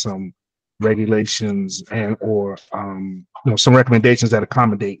with some regulations and or some recommendations that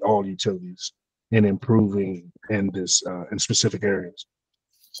accommodate all utilities in improving in this in specific areas.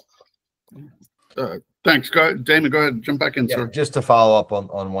 Thanks. Go ahead, Damon. Go ahead, jump back in, sir. Just to follow up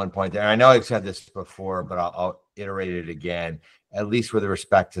on one point there. I know I've said this before, but I'll iterate it again. At least with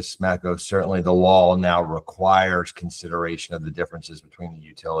respect to SMECO, certainly the law now requires consideration of the differences between the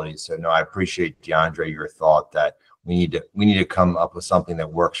utilities. So no, I appreciate, DeAndre, your thought that We need to come up with something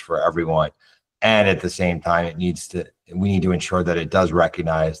that works for everyone. And at the same time, we need to ensure that it does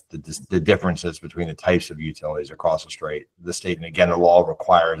recognize the differences between the types of utilities across the state. And again, the law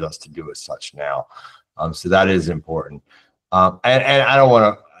requires us to do as such now. So that is important. And I don't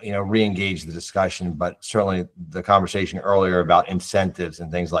want to, re-engage the discussion, but certainly the conversation earlier about incentives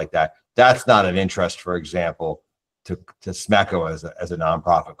and things like that, that's not of interest, for example, to SMECO as a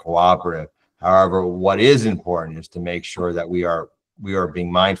nonprofit cooperative. However, what is important is to make sure that we are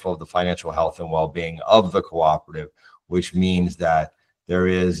being mindful of the financial health and well-being of the cooperative, which means that there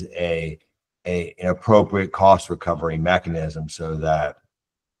is an appropriate cost recovery mechanism so that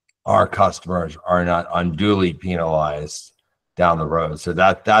our customers are not unduly penalized down the road. So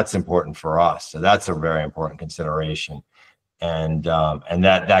that's important for us. So that's a very important consideration. And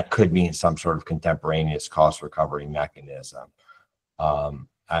that could mean some sort of contemporaneous cost recovery mechanism. I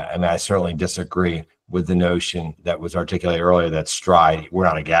mean, I certainly disagree with the notion that was articulated earlier that STRIDE, we're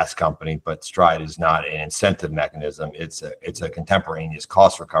not a gas company, but STRIDE is not an incentive mechanism. It's a contemporaneous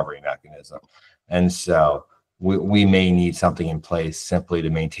cost recovery mechanism. And so we may need something in place simply to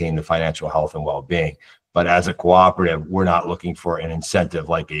maintain the financial health and well-being. But as a cooperative, we're not looking for an incentive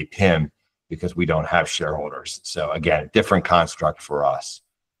like a PIM because we don't have shareholders. So again, different construct for us.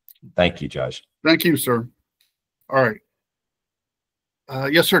 Thank you, Judge. Thank you, sir. All right.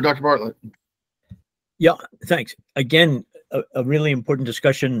 Yes, sir, Dr. Bartlett. Yeah, thanks. Again, a really important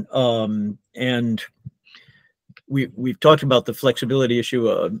discussion. And we've talked about the flexibility issue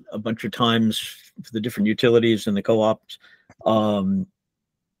a bunch of times for the different utilities and the co-ops.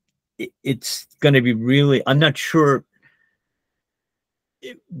 It's going to be really, I'm not sure.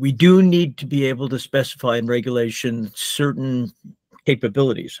 We do need to be able to specify in regulation certain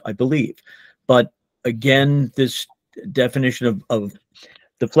capabilities, I believe. But again, this definition of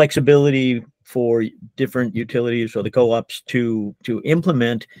the flexibility for different utilities or the co-ops to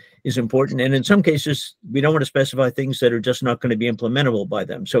implement is important. And in some cases, we don't want to specify things that are just not going to be implementable by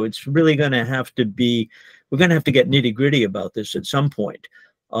them. So it's really going to have to be, we're going to have to get nitty-gritty about this at some point.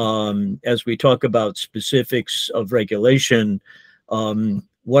 As we talk about specifics of regulation,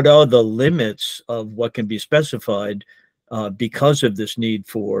 what are the limits of what can be specified because of this need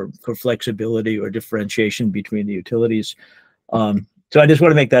for flexibility or differentiation between the utilities? So I just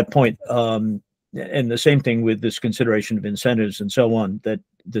want to make that point. And the same thing with this consideration of incentives and so on, that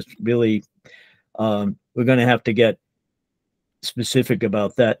this really, we're going to have to get specific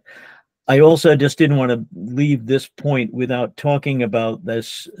about that. I also just didn't want to leave this point without talking about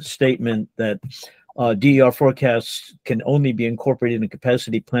this statement that DER forecasts can only be incorporated in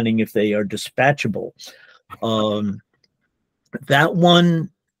capacity planning if they are dispatchable. That one,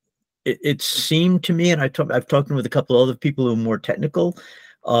 it seemed to me, and I've talked with a couple of other people who are more technical,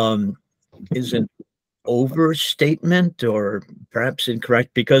 is an overstatement or perhaps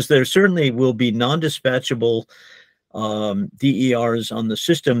incorrect, because there certainly will be non-dispatchable DERs on the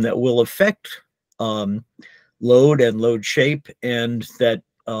system that will affect load and load shape, and that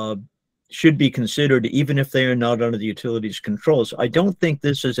should be considered even if they are not under the utility's controls. I don't think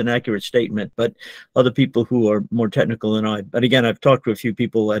this is an accurate statement, but other people who are more technical than I. But again, I've talked to a few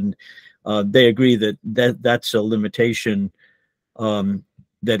people, and they agree that that's a limitation that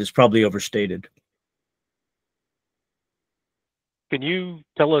is probably overstated. Can you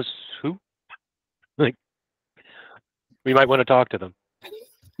tell us who? Like, we might want to talk to them.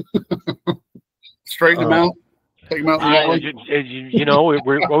 Straighten them out. Take them out. You know,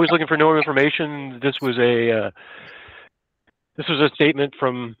 we're always looking for no information. This was a statement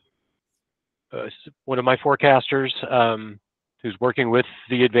from one of my forecasters who's working with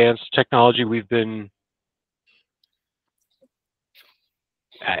the advanced technology we've been,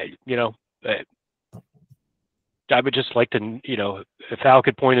 I would just like to, if Al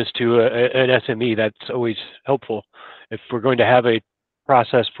could point us to an SME, that's always helpful. If we're going to have a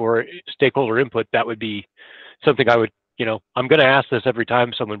process for stakeholder input, that would be something I would, I'm going to ask this every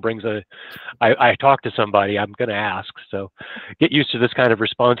time someone brings I talk to somebody, I'm going to ask. So get used to this kind of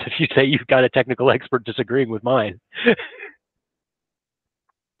response if you say you've got a technical expert disagreeing with mine.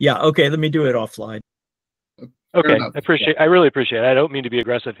 Yeah, okay, let me do it offline. Okay, I really appreciate it. I don't mean to be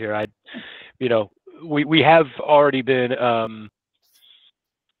aggressive here. We have already been,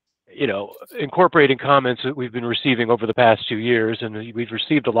 incorporating comments that we've been receiving over the past 2 years, and we've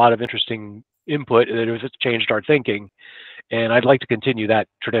received a lot of interesting input that has changed our thinking, and I'd like to continue that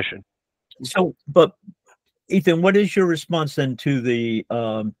tradition. So, but Ethan, what is your response then to the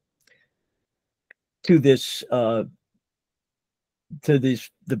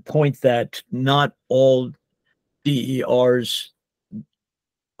point that not all DERs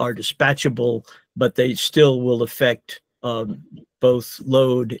are dispatchable but they still will affect both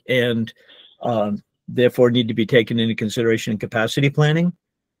load and therefore need to be taken into consideration in capacity planning.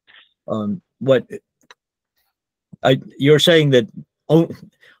 You're saying that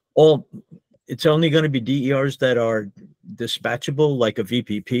it's only going to be DERs that are dispatchable, like a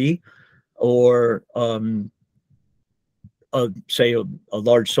VPP, or say a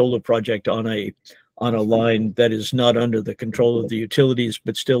large solar project on a line that is not under the control of the utilities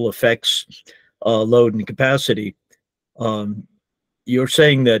but still affects load and capacity. You're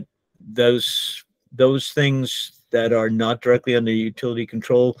saying that those things that are not directly under utility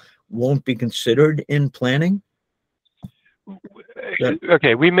control won't be considered in planning?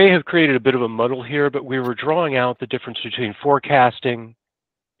 Okay, we may have created a bit of a muddle here, but we were drawing out the difference between forecasting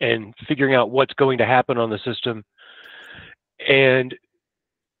and figuring out what's going to happen on the system and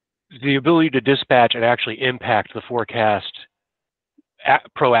the ability to dispatch and actually impact the forecast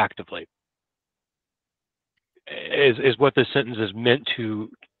proactively is what this sentence is meant to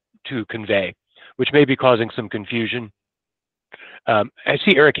convey, which may be causing some confusion. I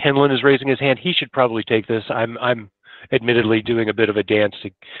see Eric Henlon is raising his hand. He should probably take this. I'm admittedly doing a bit of a dance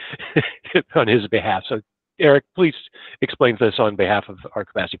on his behalf. So Eric, please explain this on behalf of our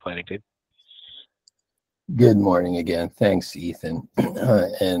capacity planning team. Good morning again. Thanks, Ethan.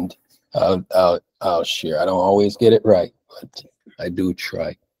 And I'll share. I don't always get it right, but I do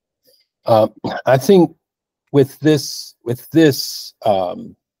try. I think with this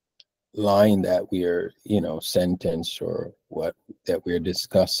line that we're, sentence or what that we're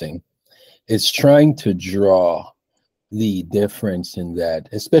discussing, it's trying to draw the difference in that,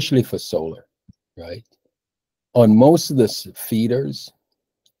 especially for solar, right? On most of the feeders,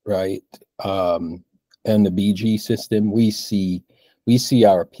 right, and the BG system, we see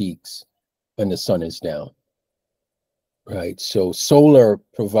our peaks when the sun is down, right? So solar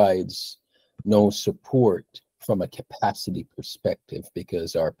provides no support from a capacity perspective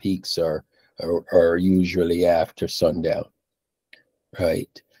because our peaks are usually after sundown,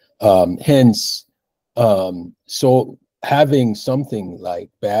 right? Hence, so having something like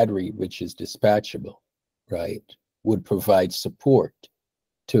battery, which is dispatchable, right, would provide support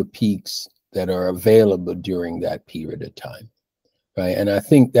to peaks that are available during that period of time, right? And I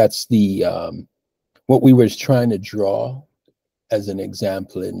think that's the what we were trying to draw as an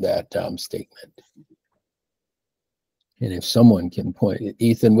example in that statement. And if someone can point,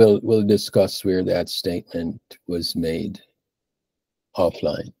 Ethan, we'll discuss where that statement was made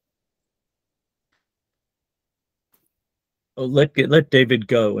offline. Oh, let David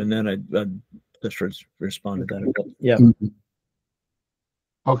go, and then I just respond to that. Yeah.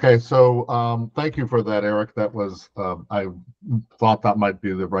 Okay, so thank you for that, Eric. That was I thought that might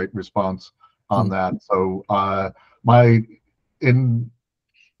be the right response on that. So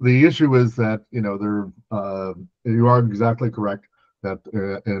the issue is that you are exactly correct that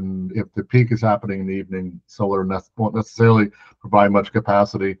and if the peak is happening in the evening, solar won't necessarily provide much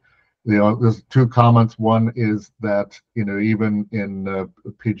capacity. There's two comments. One is that even in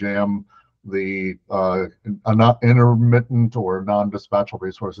PJM, the not intermittent or non-dispatchable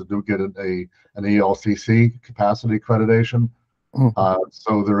resources do get an ELCC capacity accreditation.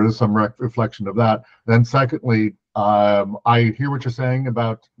 So there is some reflection of that. Then secondly, I hear what you're saying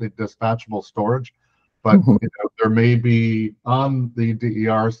about the dispatchable storage, but there may be on the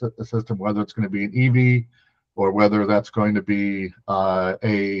DER system, whether it's going to be an EV or whether that's going to be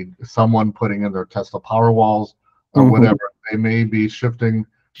someone putting in their Tesla Power Walls or whatever, they may be shifting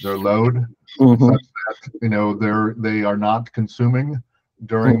their load such that they are not consuming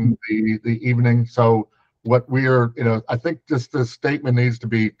during the evening. So what we are, I think just this statement needs to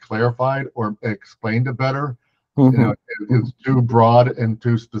be clarified or explained it better. It's too broad and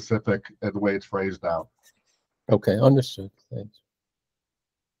too specific the way it's phrased out. Okay, understood. Thanks.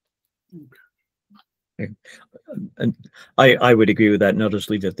 And I would agree with that, and I'll just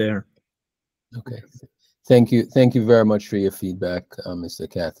leave it there. Okay. Thank you. Thank you very much for your feedback, Mr.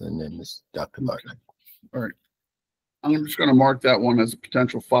 Catherine and Ms. Dr. Bartlett. All right. I'm just going to mark that one as a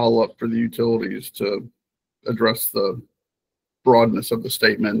potential follow-up for the utilities to address the broadness of the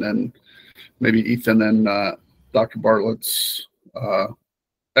statement, and maybe Ethan and Dr. Bartlett's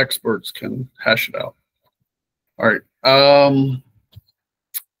experts can hash it out. All right.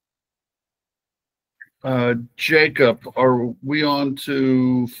 Jacob, are we on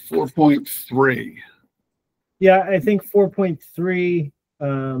to 4.3? Yeah, I think 4.3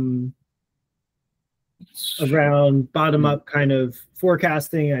 around bottom-up kind of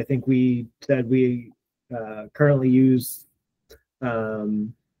forecasting. I think we said we currently use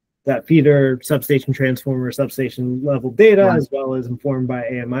that feeder substation transformer substation level data as well as informed by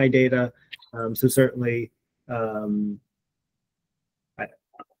AMI data. So certainly, I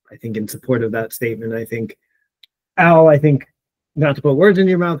think in support of that statement, I think Al, not to put words in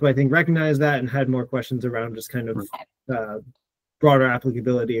your mouth, but I think recognized that and had more questions around just kind of broader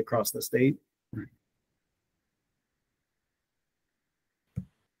applicability across the state.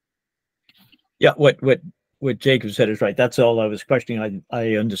 Yeah, what Jacob said is right. That's all I was questioning.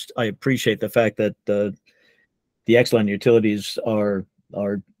 I appreciate the fact that the Exelon utilities are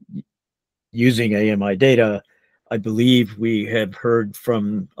using AMI data. I believe we have heard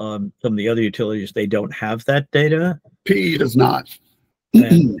from some of the other utilities they don't have that data. P does not.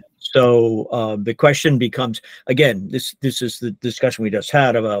 And so the question becomes, again, this is the discussion we just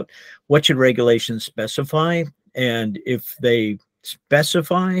had about what should regulations specify, and if they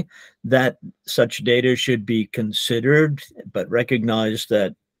specify that such data should be considered, but recognize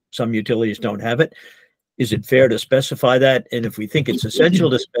that some utilities don't have it. Is it fair to specify that? And if we think it's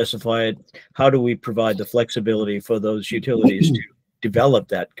essential to specify it, how do we provide the flexibility for those utilities to develop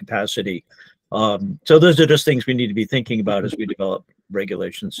that capacity? So those are just things we need to be thinking about as we develop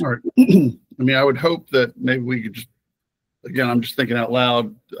regulations. All right. I mean, I would hope that maybe we could just, again, I'm just thinking out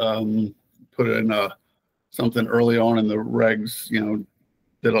loud, put it in something early on in the regs, you know,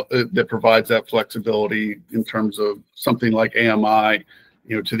 that provides that flexibility in terms of something like AMI,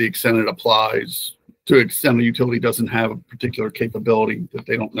 you know, to the extent it applies, to the extent a utility doesn't have a particular capability that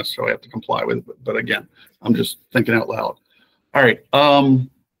they don't necessarily have to comply with. But again, I'm just thinking out loud. All right.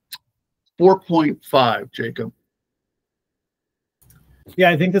 4.5, Jacob.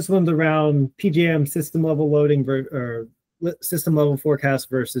 Yeah, I think this one's around PJM system level loading or system level forecast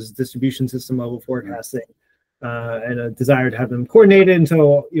versus distribution system level forecasting, and a desire to have them coordinated. And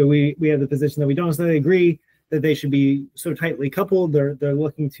so, you know, we have the position that we don't necessarily agree that they should be so tightly coupled. They're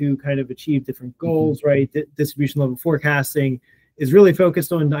looking to kind of achieve different goals, right? Distribution level forecasting is really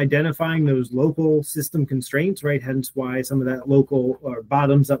focused on identifying those local system constraints, right? Hence why some of that local or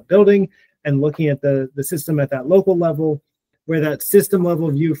bottoms up building and looking at the system at that local level, where that system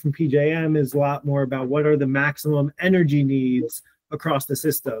level view from PJM is a lot more about what are the maximum energy needs across the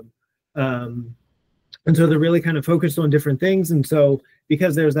system. And so they're really kind of focused on different things. And so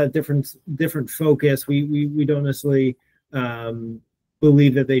because there's that different focus, we don't necessarily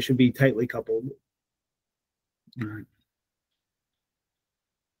believe that they should be tightly coupled. All right.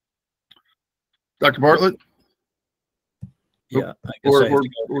 Dr. Bartlett? Yeah, I guess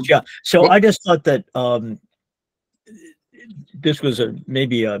yeah. So I just thought that this was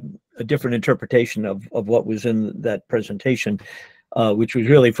maybe a different interpretation of what was in that presentation, which was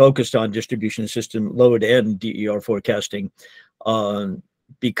really focused on distribution system load and DER forecasting,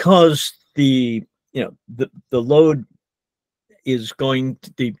 because the load is going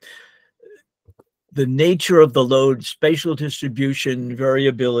to the nature of the load, spatial distribution,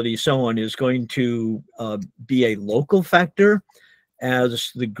 variability, so on, is going to be a local factor as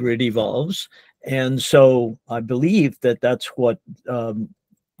the grid evolves. And so I believe that that's what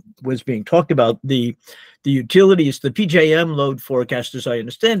was being talked about. The utilities, the PJM load forecast, as I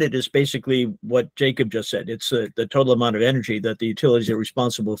understand it, is basically what Jacob just said. It's the total amount of energy that the utilities are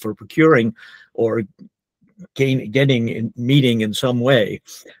responsible for procuring or meeting in some way.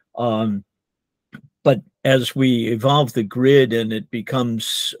 But as we evolve the grid and it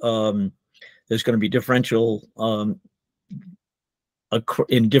becomes, there's going to be differential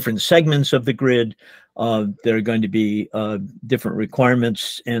in different segments of the grid, there are going to be different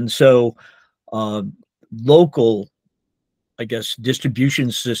requirements. And so local, I guess,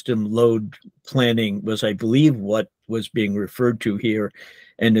 distribution system load planning was, I believe, what was being referred to here,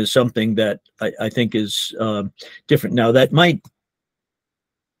 and is something that I think is different. Now,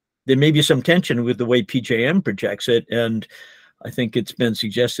 there may be some tension with the way PJM projects it, and I think it's been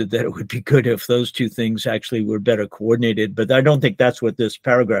suggested that it would be good if those two things actually were better coordinated, but I don't think that's what this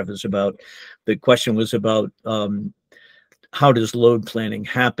paragraph is about. The question was about how does load planning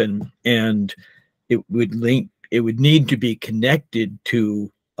happen, and it would need to be connected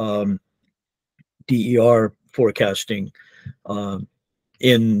to DER forecasting at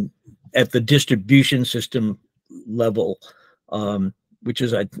the distribution system level, which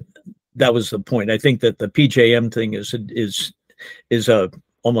is that was the point. I think that the PJM thing is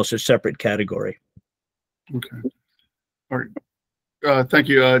almost a separate category. Okay. All right. Thank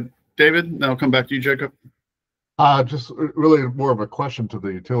you, David. Now I'll come back to you, Jacob. Just really more of a question to the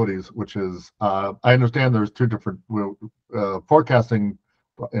utilities, which is, I understand there's two different forecasting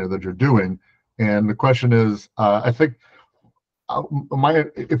that you're doing, and the question is, I think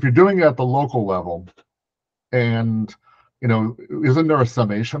if you're doing it at the local level, and isn't there a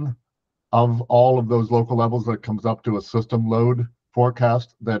summation of all of those local levels that comes up to a system load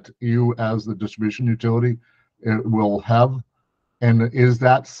forecast that you as the distribution utility will have? And is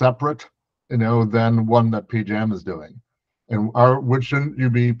that separate, than one that PJM is doing? And shouldn't you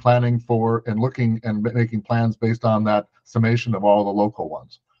be planning for and looking and making plans based on that summation of all the local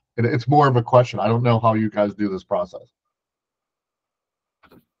ones? It's more of a question. I don't know how you guys do this process.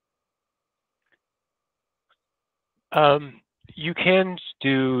 You can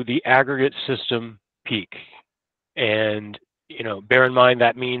do the aggregate system peak, and bear in mind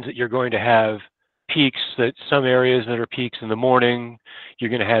that means that you're going to have peaks, that some areas that are peaks in the morning, you're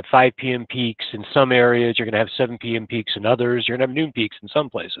going to have 5 p.m. peaks in some areas, you're going to have 7 p.m. peaks in others, you're going to have noon peaks in some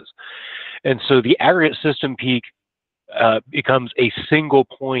places. And so the aggregate system peak becomes a single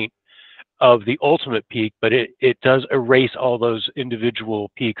point of the ultimate peak, but it does erase all those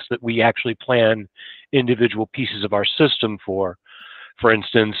individual peaks that we actually plan individual pieces of our system for. For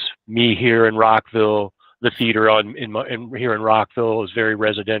instance, me here in Rockville, the feeder here in Rockville is very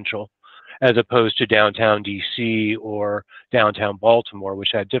residential, as opposed to downtown DC or downtown Baltimore,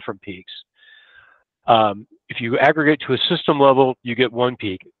 which had different peaks. If you aggregate to a system level, you get one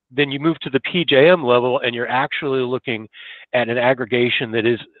peak. Then you move to the PJM level, and you're actually looking at an aggregation that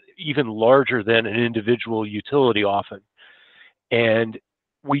is even larger than an individual utility often. And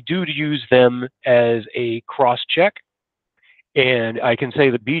we do use them as a cross-check. And I can say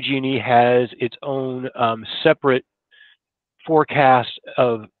that BG&E has its own separate forecast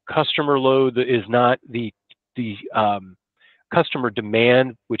of customer load that is not the customer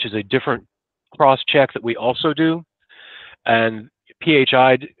demand, which is a different cross-check that we also do. And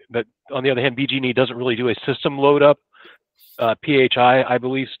PHI, but on the other hand, BG&E doesn't really do a system load up. PHI, I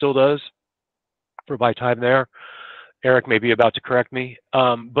believe, still does for by time there. Eric may be about to correct me.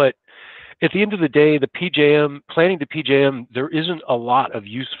 But at the end of the day, the PJM, planning the PJM, there isn't a lot of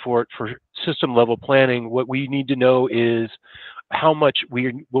use for it for system level planning. What we need to know is how much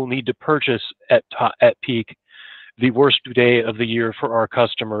we will need to purchase at peak, the worst day of the year for our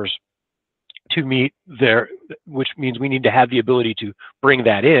customers, to meet which means we need to have the ability to bring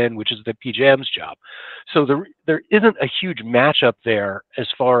that in, which is the PJM's job. So there isn't a huge matchup there as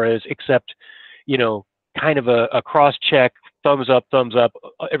far as, except, kind of a cross-check, thumbs up,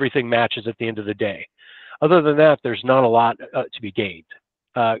 everything matches at the end of the day. Other than that, there's not a lot to be gained.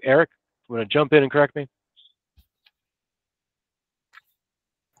 Eric, you want to jump in and correct me?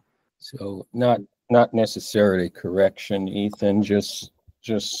 So not necessarily correction, Ethan, just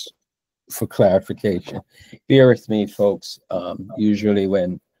for clarification. Bear with me, folks. Usually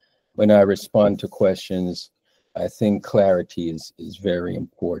when I respond to questions, I think clarity is very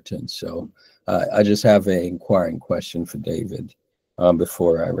important. So I just have an inquiring question for David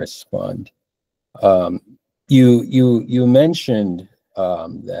before I respond. You mentioned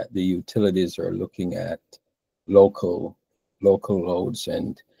that the utilities are looking at local loads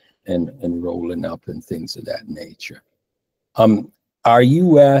and rolling up and things of that nature. Are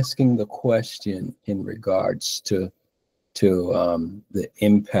you asking the question in regards to the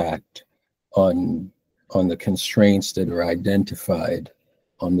impact on the constraints that are identified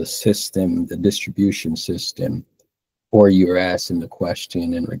on the system, the distribution system, or you're asking the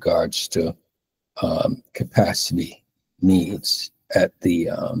question in regards to capacity needs at the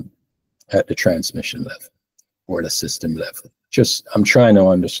transmission level or the system level? I'm trying to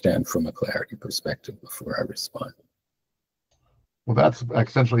understand from a clarity perspective before I respond. Well, that's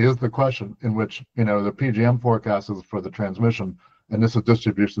essentially is the question, in which, the PJM forecast is for the transmission, and this is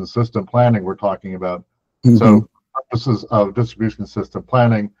distribution system planning we're talking about. Mm-hmm. So purposes of distribution system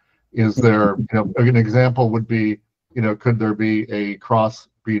planning, is there, an example would be, could there be a cross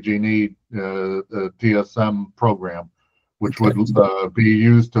BG&E DSM program, which would be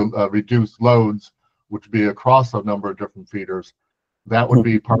used to reduce loads, which would be across a number of different feeders? That would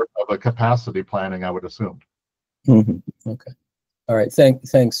be part of a capacity planning, I would assume. Mm-hmm. Okay. All right.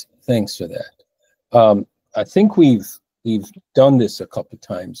 Thanks for that. I think we've done this a couple of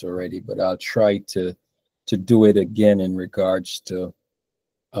times already, but I'll try to do it again in regards to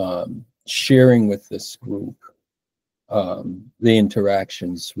sharing with this group the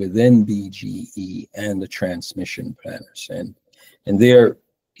interactions within BGE and the transmission planners, and there,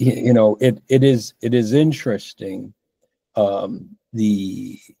 it is interesting,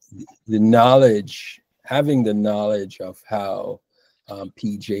 the knowledge, having the knowledge of how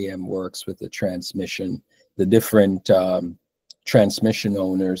PJM works with the transmission, the different transmission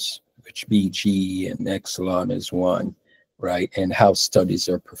owners, which BG and Exelon is one, right? And how studies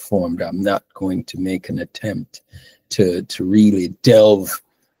are performed. I'm not going to make an attempt to really delve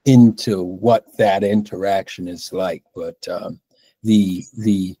into what that interaction is like, but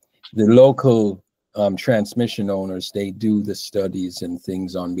the local transmission owners, they do the studies and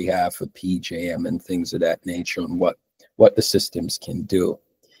things on behalf of PJM and things of that nature on what the systems can do.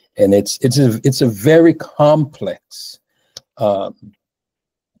 And it's a very complex,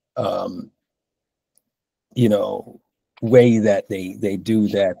 you know, way that they do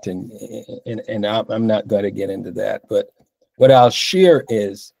that, and I'm not going to get into that, but what I'll share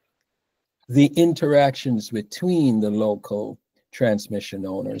is the interactions between the local transmission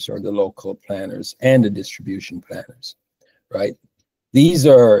owners or the local planners and the distribution planners, right? These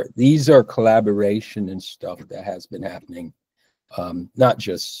are collaboration and stuff that has been happening. Not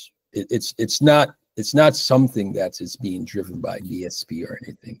just it's not something that is being driven by DSP or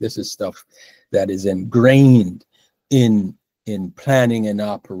anything. This is stuff that is ingrained in planning and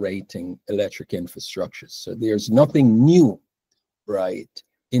operating electric infrastructures. So there's nothing new, right,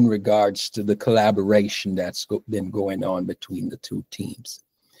 in regards to the collaboration that's been going on between the two teams.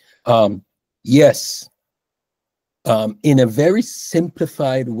 Yes, in a very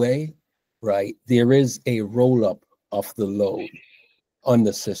simplified way, right, there is a roll-up of the load on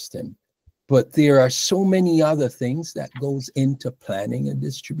the system, but there are so many other things that goes into planning a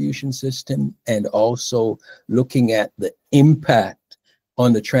distribution system and also looking at the impact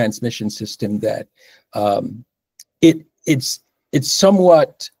on the transmission system that it's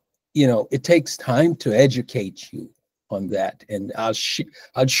somewhat, you know, it takes time to educate you on that. And I'll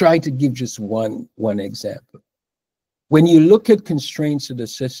try to give just one example. When you look at constraints of the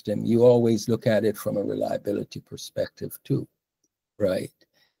system, you always look at it from a reliability perspective too, right?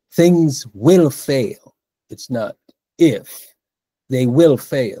 Things will fail. It's not if, they will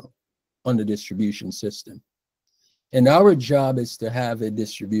fail on the distribution system. And our job is to have a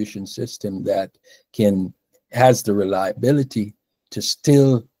distribution system that has the reliability to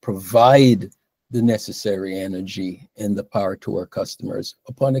still provide the necessary energy and the power to our customers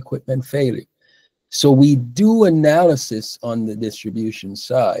upon equipment failure. So we do analysis on the distribution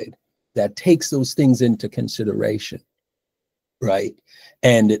side that takes those things into consideration, right?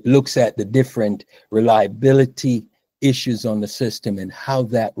 And it looks at the different reliability issues on the system and how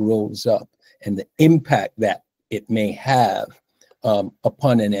that rolls up and the impact that it may have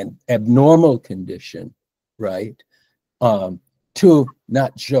upon an abnormal condition, right? To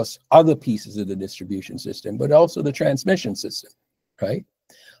not just other pieces of the distribution system, but also the transmission system, right?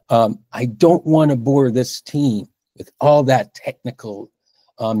 I don't want to bore this team with all that technical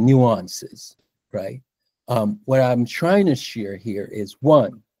nuances, right? What I'm trying to share here is,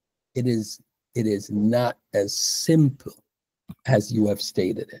 one, it is not as simple as you have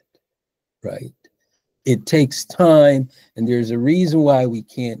stated it, right? It takes time, and there's a reason why we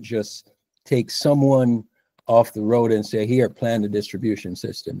can't just take someone off the road and say, here, plan the distribution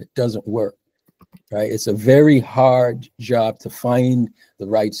system. It doesn't work, right? It's a very hard job to find the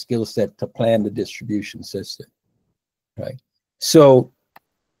right skill set to plan the distribution system, right? So,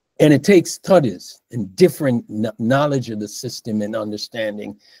 and it takes studies and different knowledge of the system and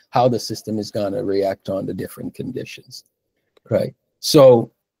understanding how the system is going to react on the different conditions, right?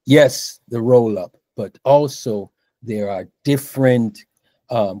 So, yes, the roll-up, but also there are different,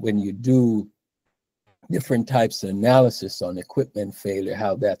 when you do different types of analysis on equipment failure,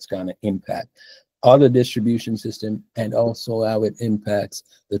 how that's going to impact other distribution system and also how it impacts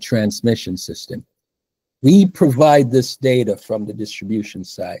the transmission system. We provide this data from the distribution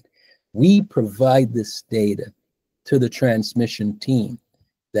side. We provide this data to the transmission team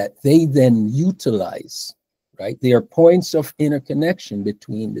that they then utilize, right? There are points of interconnection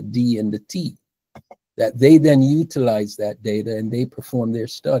between the D and the T that they then utilize that data and they perform their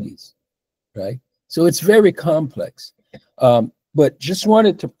studies, right? So it's very complex, but just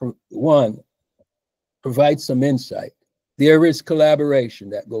wanted to, provide some insight. There is collaboration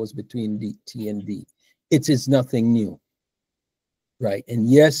that goes between T and D. It is nothing new, right? And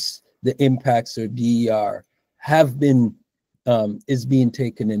yes, the impacts of DER have been, is being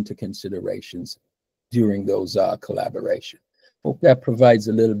taken into considerations during those collaboration. Hope that provides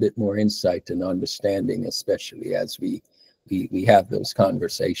a little bit more insight and understanding, especially as we have those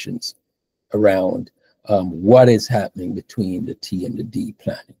conversations around what is happening between the T and the D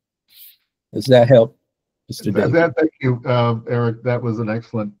planning. Does that help, Mr. David? Thank you, Eric. That was an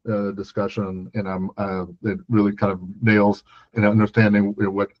excellent discussion, and it really kind of nails in understanding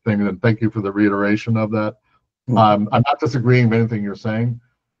what thing. And thank you for the reiteration of that. I'm not disagreeing with anything you're saying.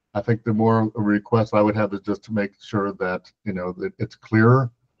 I think the more request I would have is just to make sure that that it's clearer.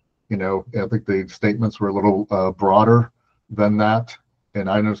 I think the statements were a little broader than that. And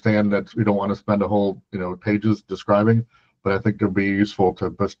I understand that we don't want to spend a whole, pages describing, but I think it'll be useful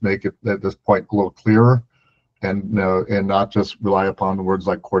to just make it at this point a little clearer and not just rely upon words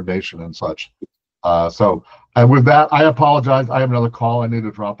like coordination and such. And with that, I apologize. I have another call. I need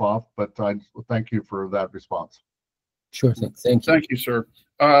to drop off, but I thank you for that response. Sure thing. Thank you. Thank you, sir.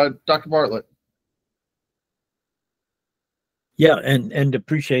 Dr. Bartlett. Yeah, and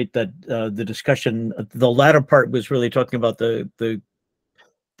appreciate that the discussion. The latter part was really talking about the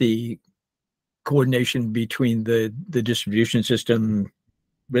coordination between the distribution system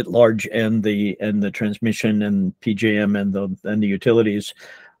writ large and the transmission and PJM and the utilities.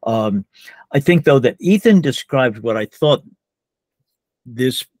 I think though that Ethan described what I thought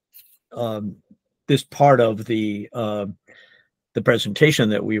this part of the presentation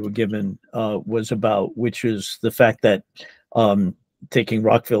that we were given was about, which is the fact that taking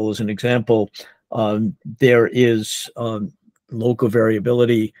Rockville as an example, there is local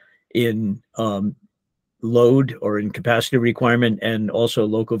variability in load or in capacity requirement, and also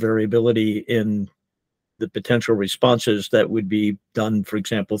local variability in the potential responses that would be done, for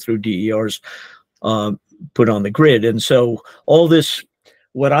example, through DERs put on the grid. And so all this,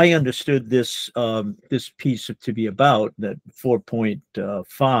 what I understood this this piece to be about, that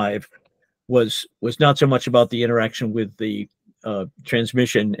 4.5, was not so much about the interaction with the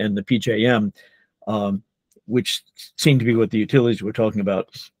transmission and the PJM, which seemed to be what the utilities were talking about,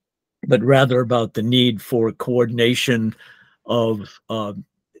 but rather about the need for coordination of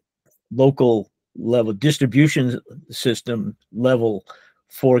local level distribution system level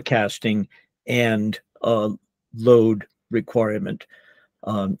forecasting and load requirement,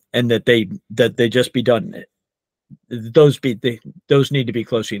 and that they just be done. Those need to be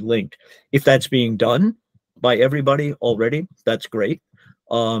closely linked. If that's being done by everybody already, that's great.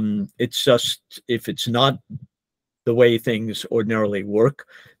 It's just, if it's not the way things ordinarily work,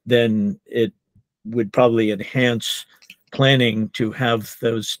 then it would probably enhance planning to have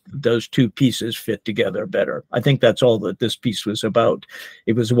those two pieces fit together better. I think that's all that this piece was about.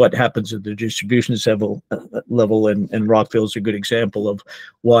 It was what happens at the distribution level, and Rockville is a good example of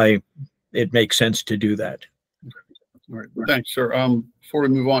why it makes sense to do that. All right, thanks, sir. Before we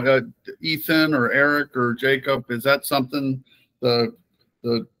move on, Ethan or Eric or Jacob, is that something, the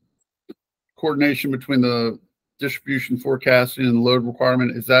coordination between the distribution forecasting and the load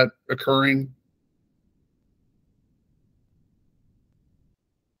requirement, is that occurring?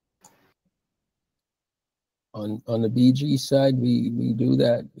 On the BG side, we do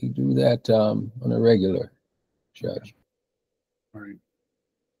that. We do that on a regular, Judge. All right.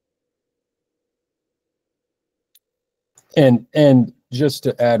 And just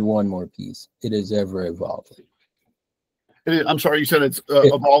to add one more piece, it is ever evolving. I'm sorry, you said it's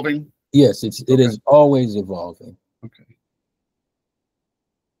evolving? Yes, it is always evolving. Okay.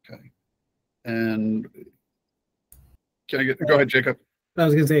 Okay. And can I go ahead, Jacob? I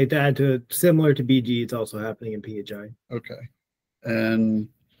was going to say, to add to it, similar to BG, it's also happening in PHI. Okay. And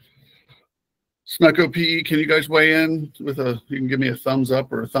SMECO PE, can you guys weigh in with you can give me a thumbs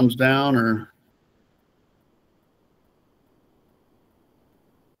up or a thumbs down, or?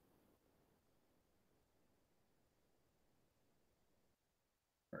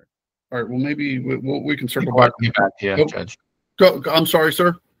 All right. Well, maybe we can circle back. Get back to you, Judge. Go. I'm sorry,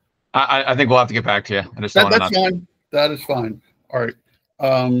 sir. I think we'll have to get back to you. That's fine. That is fine. All right.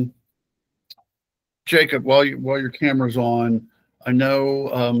 Jacob, while your camera's on, I know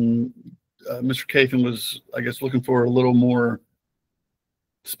Mr. Cathan was, I guess, looking for a little more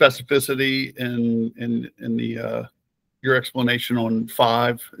specificity in the your explanation on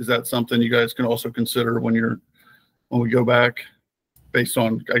 5. Is that something you guys can also consider when we go back, based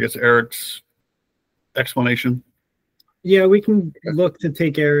on, I guess, Eric's explanation? Yeah, we can look to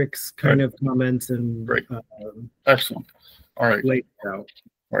take Eric's kind of comments and great. Excellent. All right. Lay it out.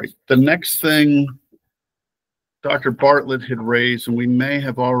 All right. The next thing Dr. Bartlett had raised, and we may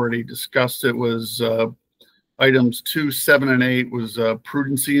have already discussed it, was items 2, 7, and 8 was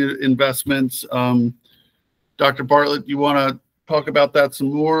prudency investments. Dr. Bartlett, you want to talk about that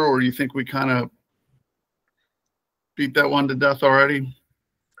some more, or do you think we kind of beat that one to death already?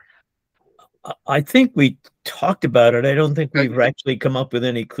 I think we talked about it. I don't think we've actually come up with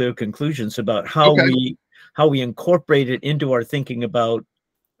any clear conclusions about how we incorporate it into our thinking about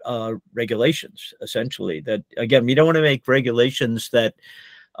regulations. Essentially, that again, we don't want to make regulations that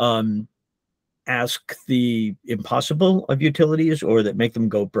ask the impossible of utilities or that make them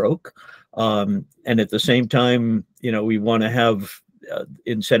go broke. And at the same time, we want to have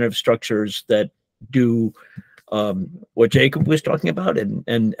incentive structures that do what Jacob was talking about,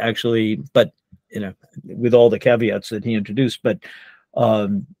 and actually, but with all the caveats that he introduced, but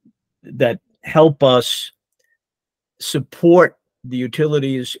that help us support the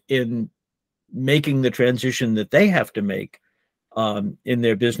utilities in making the transition that they have to make in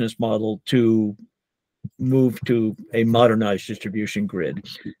their business model to move to a modernized distribution grid.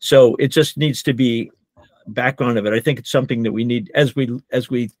 So it just needs to be background of it. I think it's something that we need as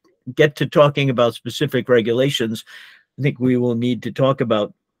we get to talking about specific regulations. I think we will need to talk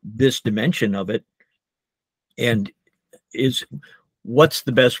about this dimension of it, and what's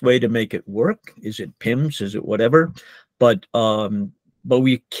the best way to make it work? Is it PIMS? Is it whatever? But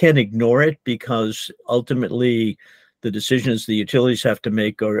we can't ignore it, because ultimately the decisions the utilities have to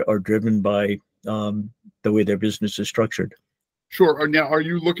make are driven by the way their business is structured. Sure. Now, are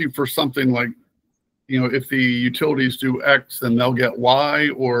you looking for something like, if the utilities do X, then they'll get Y,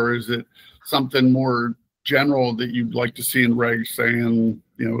 or is it something more general that you'd like to see in regs saying,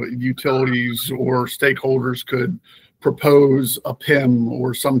 utilities or stakeholders could propose a PIM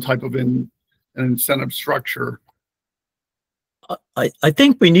or some type of an incentive structure? I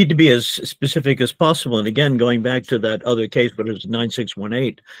think we need to be as specific as possible. And again, going back to that other case, but it's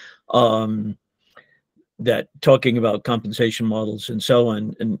 9618, that talking about compensation models and so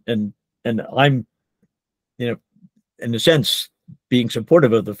on. And I'm, in a sense, being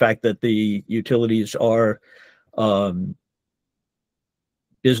supportive of the fact that the utilities are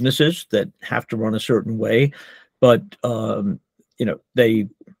businesses that have to run a certain way, but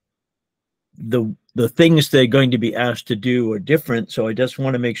the things they're going to be asked to do are different. So I just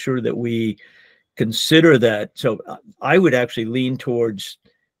want to make sure that we consider that. So I would actually lean towards,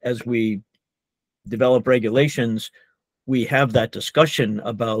 as we develop regulations, we have that discussion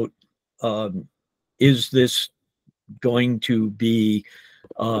about, is this going to be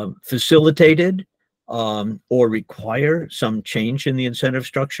facilitated or require some change in the incentive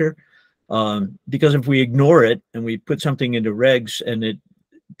structure? Because if we ignore it and we put something into regs and it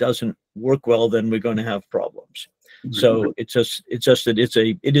doesn't work well, then we're going to have problems. So it's just that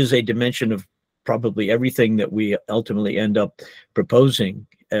it is a dimension of probably everything that we ultimately end up proposing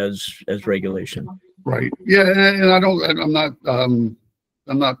as regulation. Right. Yeah. And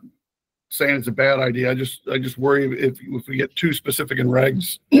I'm not saying it's a bad idea. I just worry if we get too specific in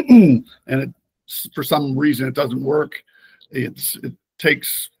regs and for some reason it doesn't work, it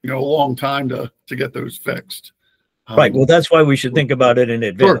takes a long time to get those fixed. Right. Well, that's why we should think about it in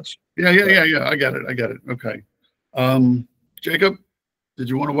advance. Sure. Yeah. I get it. Okay. Jacob, did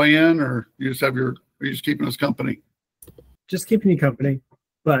you want to weigh in, or are you just keeping us company? Just keeping you company.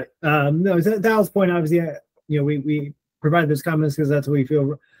 But no, Dal's point, obviously, we provide those comments because that's what we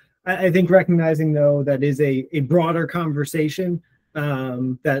feel. I think recognizing, though, that is a broader conversation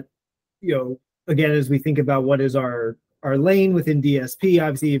that, again, as we think about what is our lane within DSP,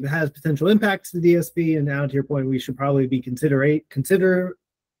 obviously it has potential impacts to DSP, and now to your point, we should probably be considerative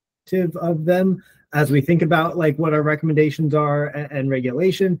of them as we think about like what our recommendations are and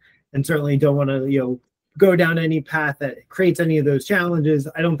regulation, and certainly don't want to go down any path that creates any of those challenges.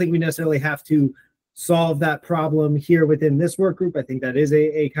 I don't think we necessarily have to solve that problem here within this work group. I think that is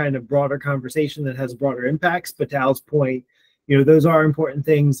a kind of broader conversation that has broader impacts. But to Al's point, those are important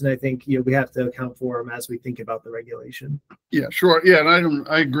things, and I think we have to account for them as we think about the regulation. Yeah, sure. Yeah, and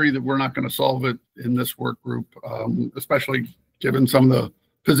I agree that we're not going to solve it in this work group, especially given some of the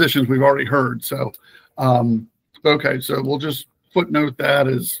positions we've already heard. So, okay, so we'll just footnote that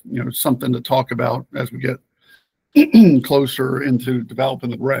as something to talk about as we get closer into developing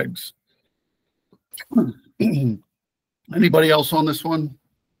the regs. Anybody else on this one?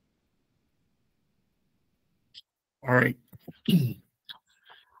 All right.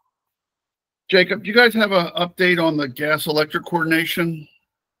 Jacob, do you guys have an update on the gas electric coordination?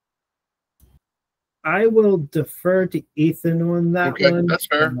 I will defer to Ethan on that one. That's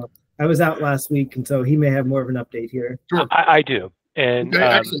fair. I was out last week, and so he may have more of an update here. Sure. I do. And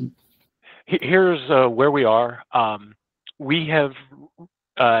here's where we are. We have,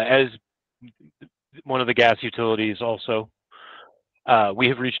 as one of the gas utilities also, we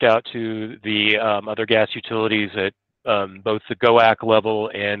have reached out to the other gas utilities at both the GOAC level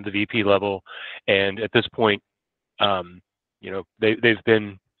and the VP level. And at this point, they've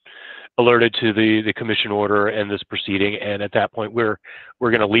been alerted to the commission order and this proceeding. And at that point, we're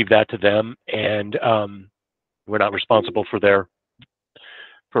going to leave that to them. And we're not responsible for their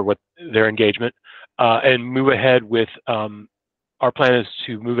engagement, and move ahead with, our plan is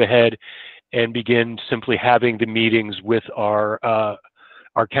to move ahead and begin simply having the meetings with our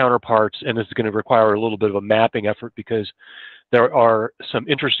counterparts. And this is going to require a little bit of a mapping effort because there are some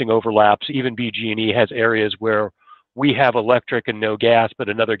interesting overlaps. Even BG&E has areas where we have electric and no gas, but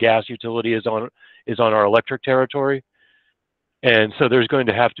another gas utility is on our electric territory. And so there's going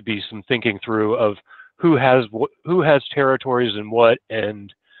to have to be some thinking through of who has territories and what,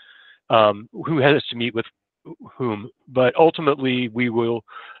 and who has to meet with whom. But ultimately, we will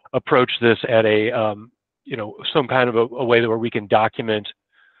approach this at a, you know, some kind of a way where we can document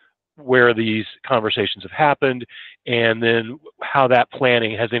where these conversations have happened, and then how that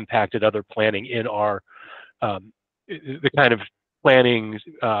planning has impacted other planning in our, the kind of planning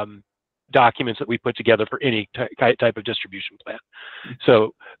documents that we put together for any type of distribution plan.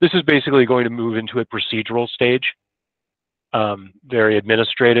 So this is basically going to move into a procedural stage, very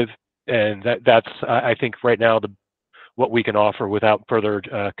administrative, and that's I think right now what we can offer without further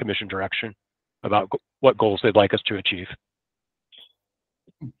commission direction about what goals they'd like us to achieve.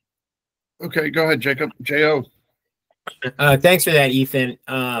 Okay, go ahead, Jacob. Jo. Thanks for that, Ethan.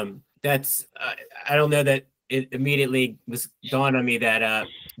 That's I don't know that it immediately was dawned on me that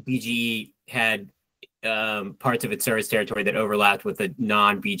BGE had parts of its service territory that overlapped with a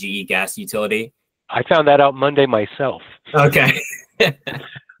non-BGE gas utility. I found that out Monday myself. Okay.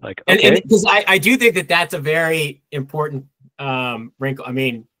 Like, okay. And because I do think that that's a very important wrinkle. I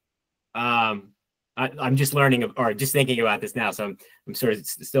mean, I'm just learning or just thinking about this now, so I'm sort of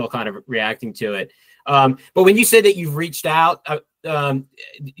still kind of reacting to it. But when you said that you've reached out,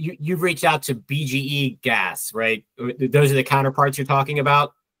 you've reached out to BGE Gas, right? Those are the counterparts you're talking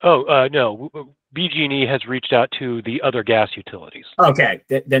about? Oh, no. BG&E has reached out to the other gas utilities. Okay,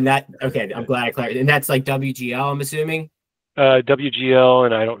 then that, okay, I'm glad I clarified. And that's like WGL, I'm assuming? WGL,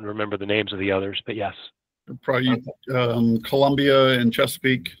 and I don't remember the names of the others, but yes. Probably Columbia and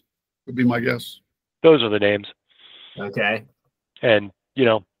Chesapeake would be my guess. Those are the names. Okay. And, you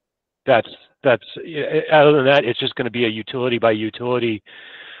know, that's other than that, it's just going to be a utility by utility,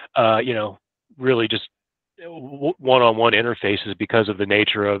 you know, really just one-on-one interfaces because of the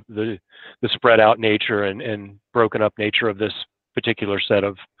nature of the spread out nature and broken up nature of this particular set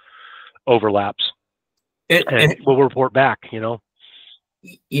of overlaps. And we'll report back, you know.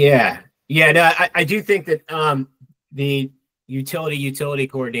 Yeah. Yeah, no, I do think that the utility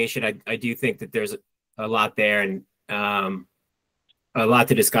coordination, I do think that there's a lot there, and a lot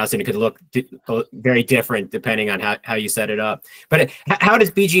to discuss, and it could look very different depending on how you set it up. But how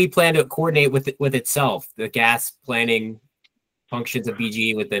does BGE plan to coordinate with itself, the gas planning functions of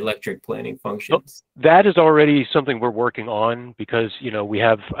BGE with the electric planning functions? That is already something we're working on, because, you know, we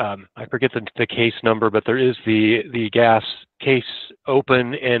have, I forget the case number, but there is the gas case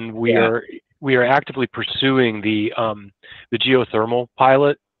open, and we are actively pursuing the geothermal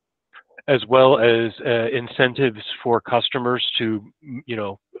pilot, as well as incentives for customers to, you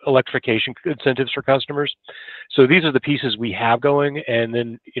know, electrification incentives for customers. So these are the pieces we have going. And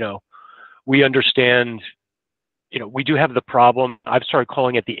then, you know, we understand, you know, we do have the problem. I've started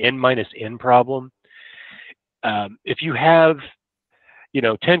calling it the N-N problem. If you have, you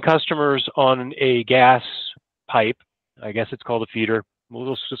know, 10 customers on a gas pipe, I guess it's called a feeder,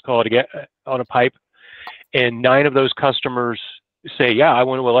 we'll just call it on a pipe, and 9 of those customers say, yeah, I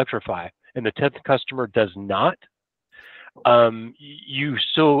want to electrify, and the 10th customer does not, you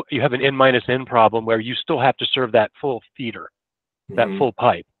have an N-N problem where you still have to serve that full feeder, that full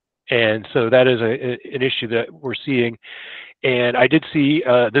pipe. And so that is an issue that we're seeing. And I did see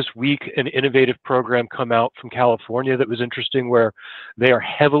this week an innovative program come out from California that was interesting, where they are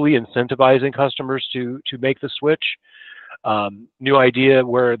heavily incentivizing customers to make the switch. New idea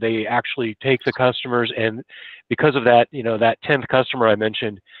where they actually take the customers, and because of that, you know, that 10th customer I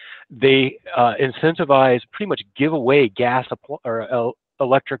mentioned, they incentivize, pretty much give away gas or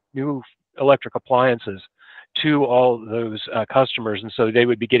new electric appliances to all those customers. And so they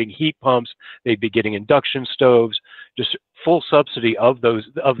would be getting heat pumps, they'd be getting induction stoves, just full subsidy of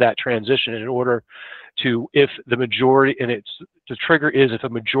that transition, in order to, if the majority, and the trigger is if a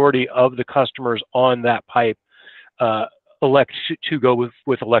majority of the customers on that pipe elect to go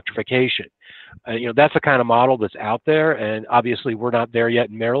with electrification. You know, that's the kind of model that's out there, and obviously we're not there yet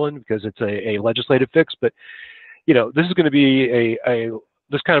in Maryland because it's a legislative fix. But, you know, this is going to be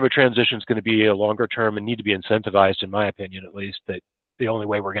this kind of a transition is going to be a longer term and need to be incentivized, in my opinion, at least. That the only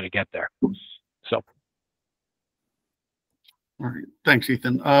way we're going to get there. So. All right, thanks,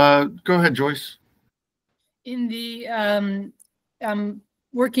 Ethan. Go ahead, Joyce. In the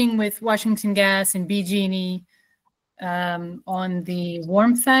working with Washington Gas and BG&E on the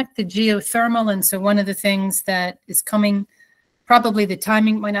warm fact, the geothermal. And so one of the things that is coming, probably the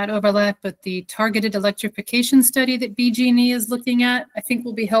timing might not overlap, but the targeted electrification study that BG&E is looking at, I think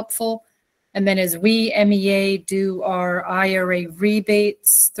will be helpful. And then as we, MEA, do our IRA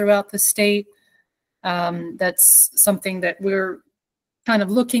rebates throughout the state, that's something that we're kind of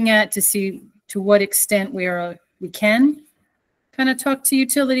looking at to see to what extent we can kind of talk to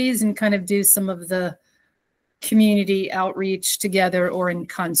utilities and kind of do some of the community outreach together or in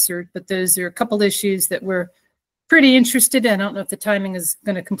concert. But those are a couple issues that we're pretty interested. I don't know if the timing is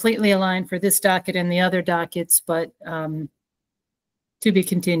going to completely align for this docket and the other dockets, but to be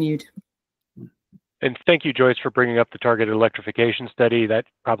continued. And thank you, Joyce, for bringing up the targeted electrification study. That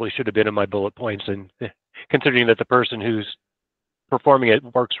probably should have been in my bullet points, and considering that the person who's performing it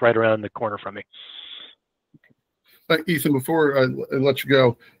works right around the corner from me. Ethan, before I let you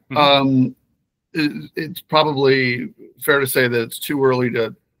go, it's probably fair to say that it's too early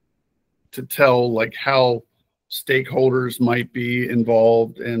to tell like how stakeholders might be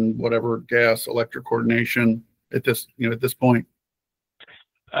involved in whatever gas electric coordination at this at this point.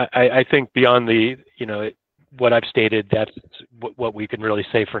 I think beyond the what I've stated, that's what we can really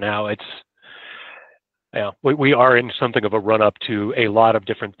say for now. It's we are in something of a run up to a lot of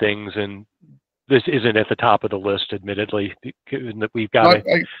different things, and this isn't at the top of the list, admittedly, given that we've got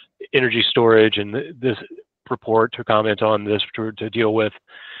energy storage and this report to comment on, this to deal with,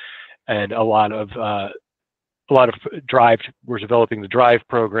 and a lot of drive. We're developing the drive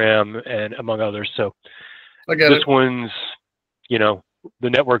program, and among others. So this one's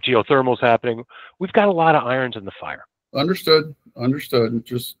the network geothermal is happening. We've got a lot of irons in the fire. Understood.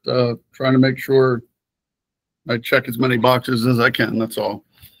 Just trying to make sure I check as many boxes as I can. That's all.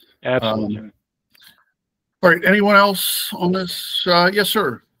 Absolutely. All right. Anyone else on this? Yes,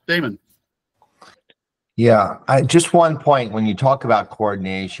 sir. Damon. Yeah. Just one point. When you talk about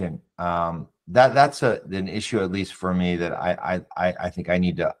coordination, that's an issue, at least for me, that I think I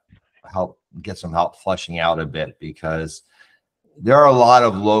need to get some help flushing out a bit, because there are a lot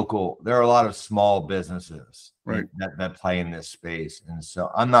of small businesses that play in this space. And so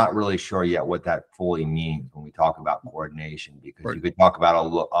I'm not really sure yet what that fully means when we talk about coordination, because you could talk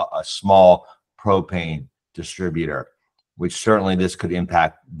about a small propane distributor, which certainly this could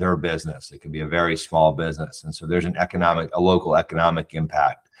impact their business. It could be a very small business. And so there's a local economic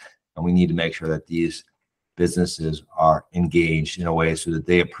impact. And we need to make sure that these businesses are engaged in a way so that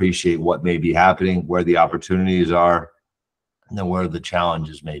they appreciate what may be happening, where the opportunities are, and then where the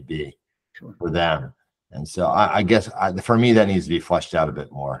challenges may be for them. And so I guess for me, that needs to be fleshed out a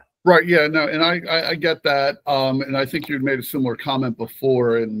bit more. Right. Yeah. No. And I get that. And I think you'd made a similar comment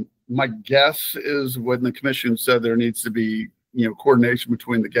before. And my guess is when the commission said there needs to be coordination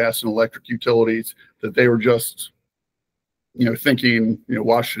between the gas and electric utilities, that they were just thinking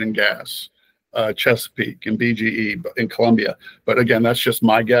Washington Gas, Chesapeake, and BGE in Columbia. But again, that's just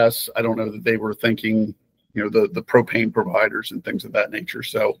my guess. I don't know that they were thinking the propane providers and things of that nature.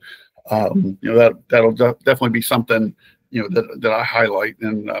 So, that'll definitely be something, that I highlight.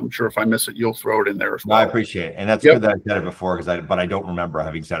 And I'm sure if I miss it, you'll throw it in there as well. I appreciate it. And that's good that I said it before, but I don't remember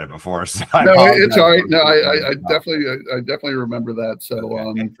having said it before. So no, it's all right. No, I definitely remember that. So,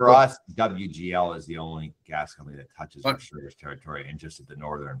 and for us, WGL is the only gas company that touches our service territory and just at the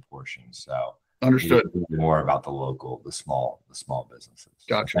northern portion. So understood. More about the small businesses.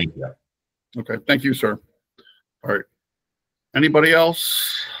 Gotcha. So thank you. Okay. Thank you, sir. All right. Anybody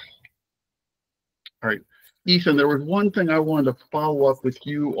else? All right. Ethan, there was one thing I wanted to follow up with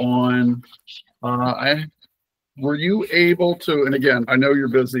you on. Were you able to, and again, I know you're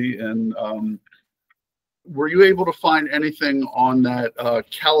busy, and were you able to find anything on that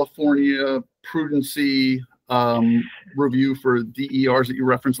California prudency review for DERs that you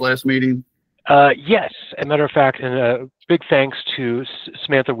referenced last meeting? Yes, as a matter of fact, and big thanks to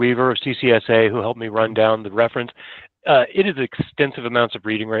Samantha Weaver of CCSA, who helped me run down the reference. It is extensive amounts of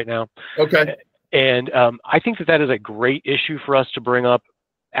reading right now. Okay. And I think that is a great issue for us to bring up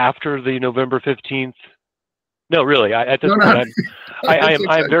after the November 15th. No, really, at this point, I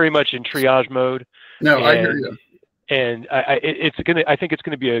am very much in triage mode. No, I hear you. And I think it's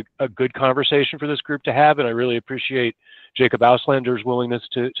gonna be a good conversation for this group to have, and I really appreciate Jacob Auslander's willingness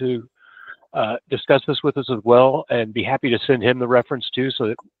to discuss this with us as well, and be happy to send him the reference too. So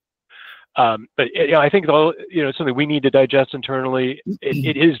that, but I think it's something we need to digest internally.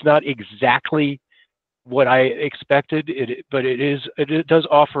 It is not exactly what I expected, but it does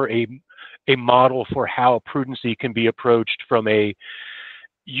offer a model for how prudency can be approached from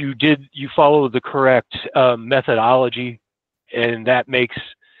you follow the correct methodology, and that makes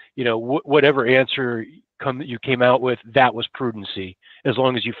whatever answer you came out with, that was prudency, as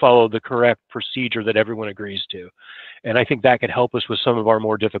long as you follow the correct procedure that everyone agrees to. And I think that could help us with some of our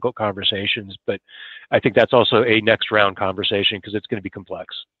more difficult conversations, but I think that's also a next round conversation because it's going to be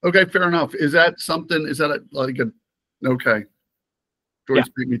complex. Okay, fair enough. Is that okay.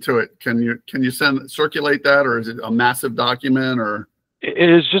 George, beat me to it. Can you circulate that, or is it a massive document, or?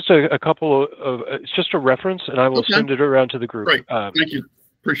 It is just a couple of, it's just a reference, and I will send it around to the group. Great, thank you.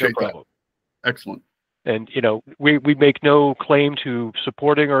 Appreciate that. Excellent. And we make no claim to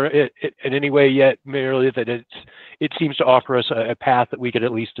supporting or it in any way yet, merely that it seems to offer us a path that we could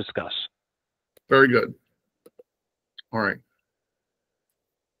at least discuss. Very good. All right.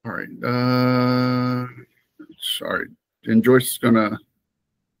 All right. Sorry. And Joyce is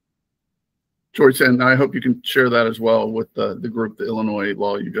Joyce, and I hope you can share that as well with the group, the Illinois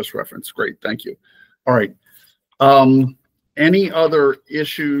law you just referenced. Great. Thank you. All right. Any other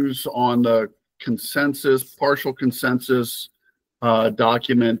issues on the partial consensus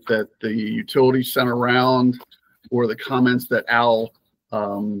document that the utility sent around, or the comments that Al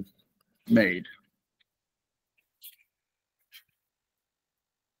made?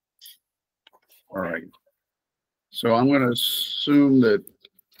 All right. So I'm going to assume that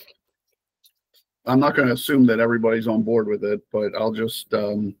I'm not going to assume that everybody's on board with it, but I'll just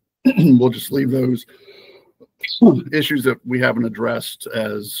we'll just leave those issues that we haven't addressed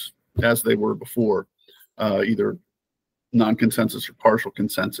as they were before, either non-consensus or partial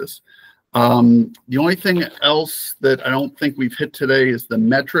consensus. The only thing else that I don't think we've hit today is the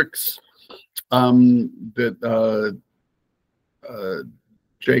metrics that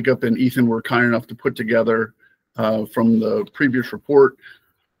Jacob and Ethan were kind enough to put together from the previous report.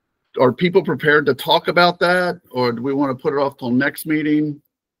 Are people prepared to talk about that, or do we want to put it off till next meeting?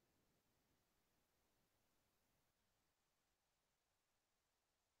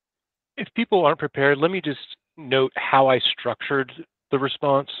 If people aren't prepared, let me just note how I structured the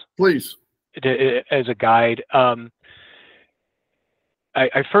response. Please. As a guide.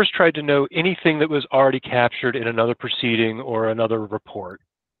 I first tried to know anything that was already captured in another proceeding or another report,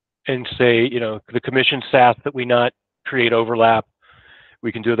 and say, the commission staff that we not create overlap.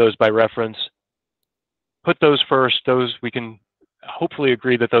 We can do those by reference. Put those first. Those we can hopefully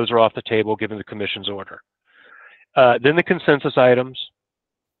agree that those are off the table given the commission's order. Then the consensus items,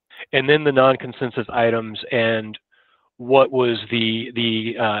 and then the non-consensus items, and what was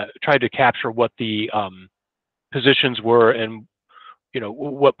tried to capture what the positions were, and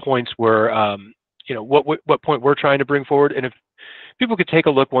what points were what point we're trying to bring forward. And if people could take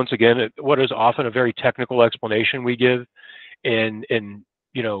a look once again at what is often a very technical explanation we give, and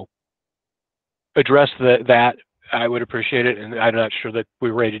address that, I would appreciate it. And I'm not sure that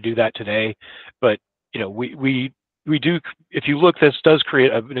we're ready to do that today, but we do. If you look, this does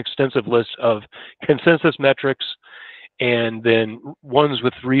create an extensive list of consensus metrics, and then ones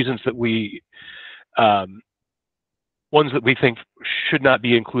with reasons that ones that we think should not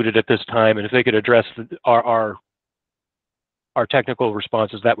be included at this time. And if they could address our technical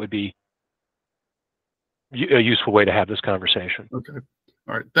responses, that would be a useful way to have this conversation. Okay.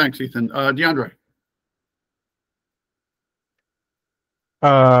 All right. Thanks, Ethan. DeAndre.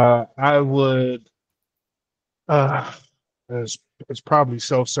 I would, it's probably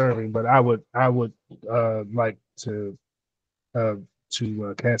self-serving, but I would like to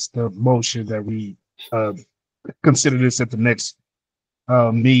cast the motion that we consider this at the next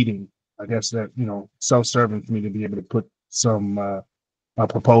meeting. I guess that, self-serving for me to be able to put some a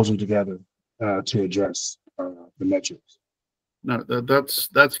proposal together to address the metrics. No, that's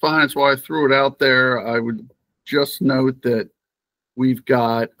fine. That's why I threw it out there. I would just note that we've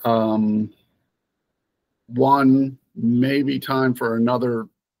got one maybe time for another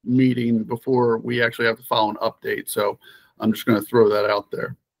meeting before we actually have to file an update. So I'm just going to throw that out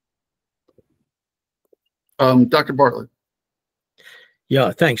there. Dr. Bartlett.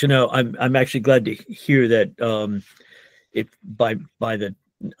 Yeah, thanks. I'm actually glad to hear that if by the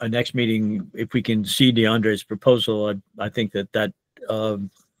next meeting, if we can see DeAndre's proposal, I think that'll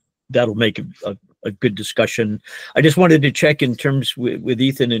make a good discussion. I just wanted to check in terms with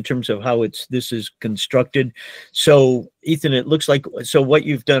Ethan in terms of how this is constructed. So Ethan, it looks like, so what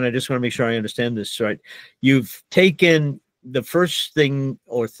you've done, I just want to make sure I understand this right. You've taken the first thing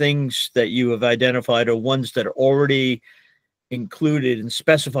or things that you have identified are ones that are already included and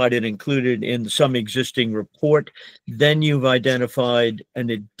specified and included in some existing report. Then you've identified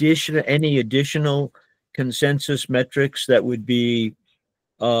any additional consensus metrics that would be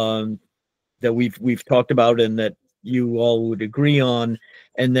that we've talked about and that you all would agree on,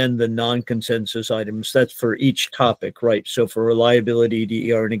 and then the non-consensus items. That's for each topic, right? So for reliability,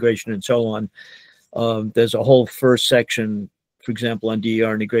 DER integration, and so on. There's a whole first section, for example, on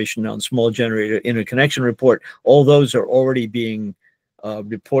DER integration, on small generator interconnection report. All those are already being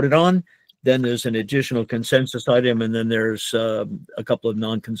reported on. Then there's an additional consensus item, and then there's a couple of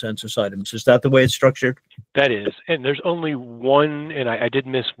non-consensus items. Is that the way it's structured? That is, and there's only one, and I did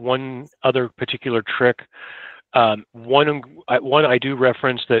miss one other particular trick. One I do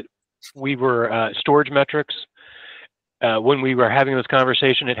reference that we were storage metrics. when we were having this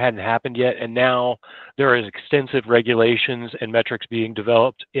conversation, it hadn't happened yet, and now there is extensive regulations and metrics being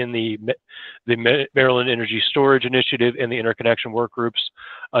developed in the Maryland Energy Storage Initiative and the interconnection work groups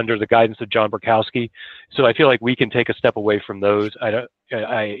under the guidance of John Burkowski. So I feel like we can take a step away from those.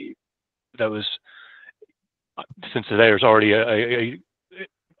 Since there's already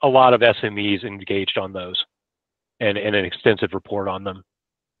a lot of SMEs engaged on those, and an extensive report on them,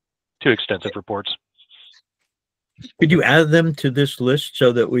 2 extensive reports. Could you add them to this list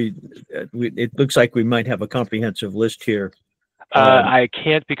so that it looks like we might have a comprehensive list here? I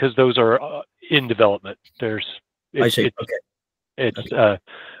can't, because those are in development. I see. Okay.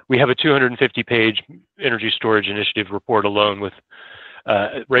 We have a 250-page energy storage initiative report alone with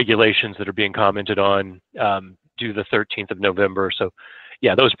regulations that are being commented on due the 13th of November. So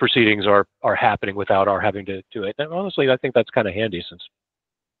yeah, those proceedings are happening without our having to do it. And honestly, I think that's kind of handy since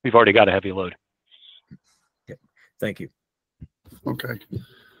we've already got a heavy load. Okay. Thank you. Okay.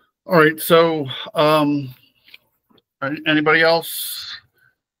 All right. So anybody else?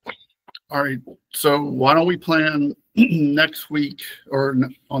 All right. So why don't we plan next week or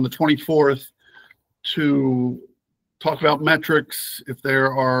on the 24th to talk about metrics, if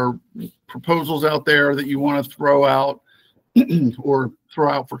there are proposals out there that you want to throw out or throw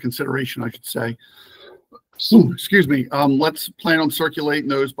out for consideration, I should say. Excuse me. Let's plan on circulating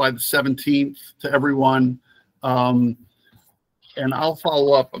those by the 17th to everyone. And I'll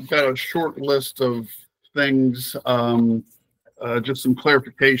follow up. I've got a short list of things, just some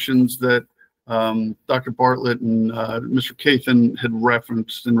clarifications that Dr. Bartlett and Mr. Cathan had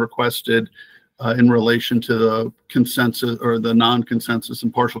referenced and requested in relation to the consensus or the non-consensus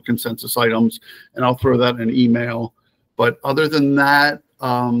and partial consensus items. And I'll throw that in an email. But other than that,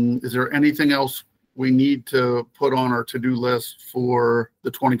 is there anything else we need to put on our to-do list for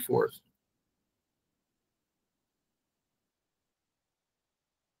the 24th?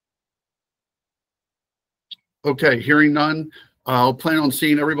 Okay, hearing none, I'll plan on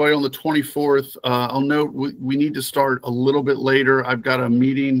seeing everybody on the 24th. I'll note we need to start a little bit later. I've got a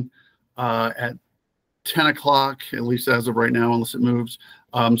meeting at 10 o'clock, at least as of right now, unless it moves.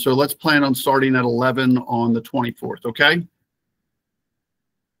 So let's plan on starting at 11 on the 24th, okay?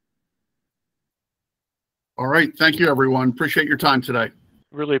 All right, thank you, everyone. Appreciate your time today.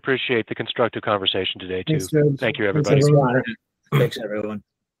 Really appreciate the constructive conversation today, too. Thanks, Judge. Thank you, Thanks, everybody. everyone. Thanks, everyone.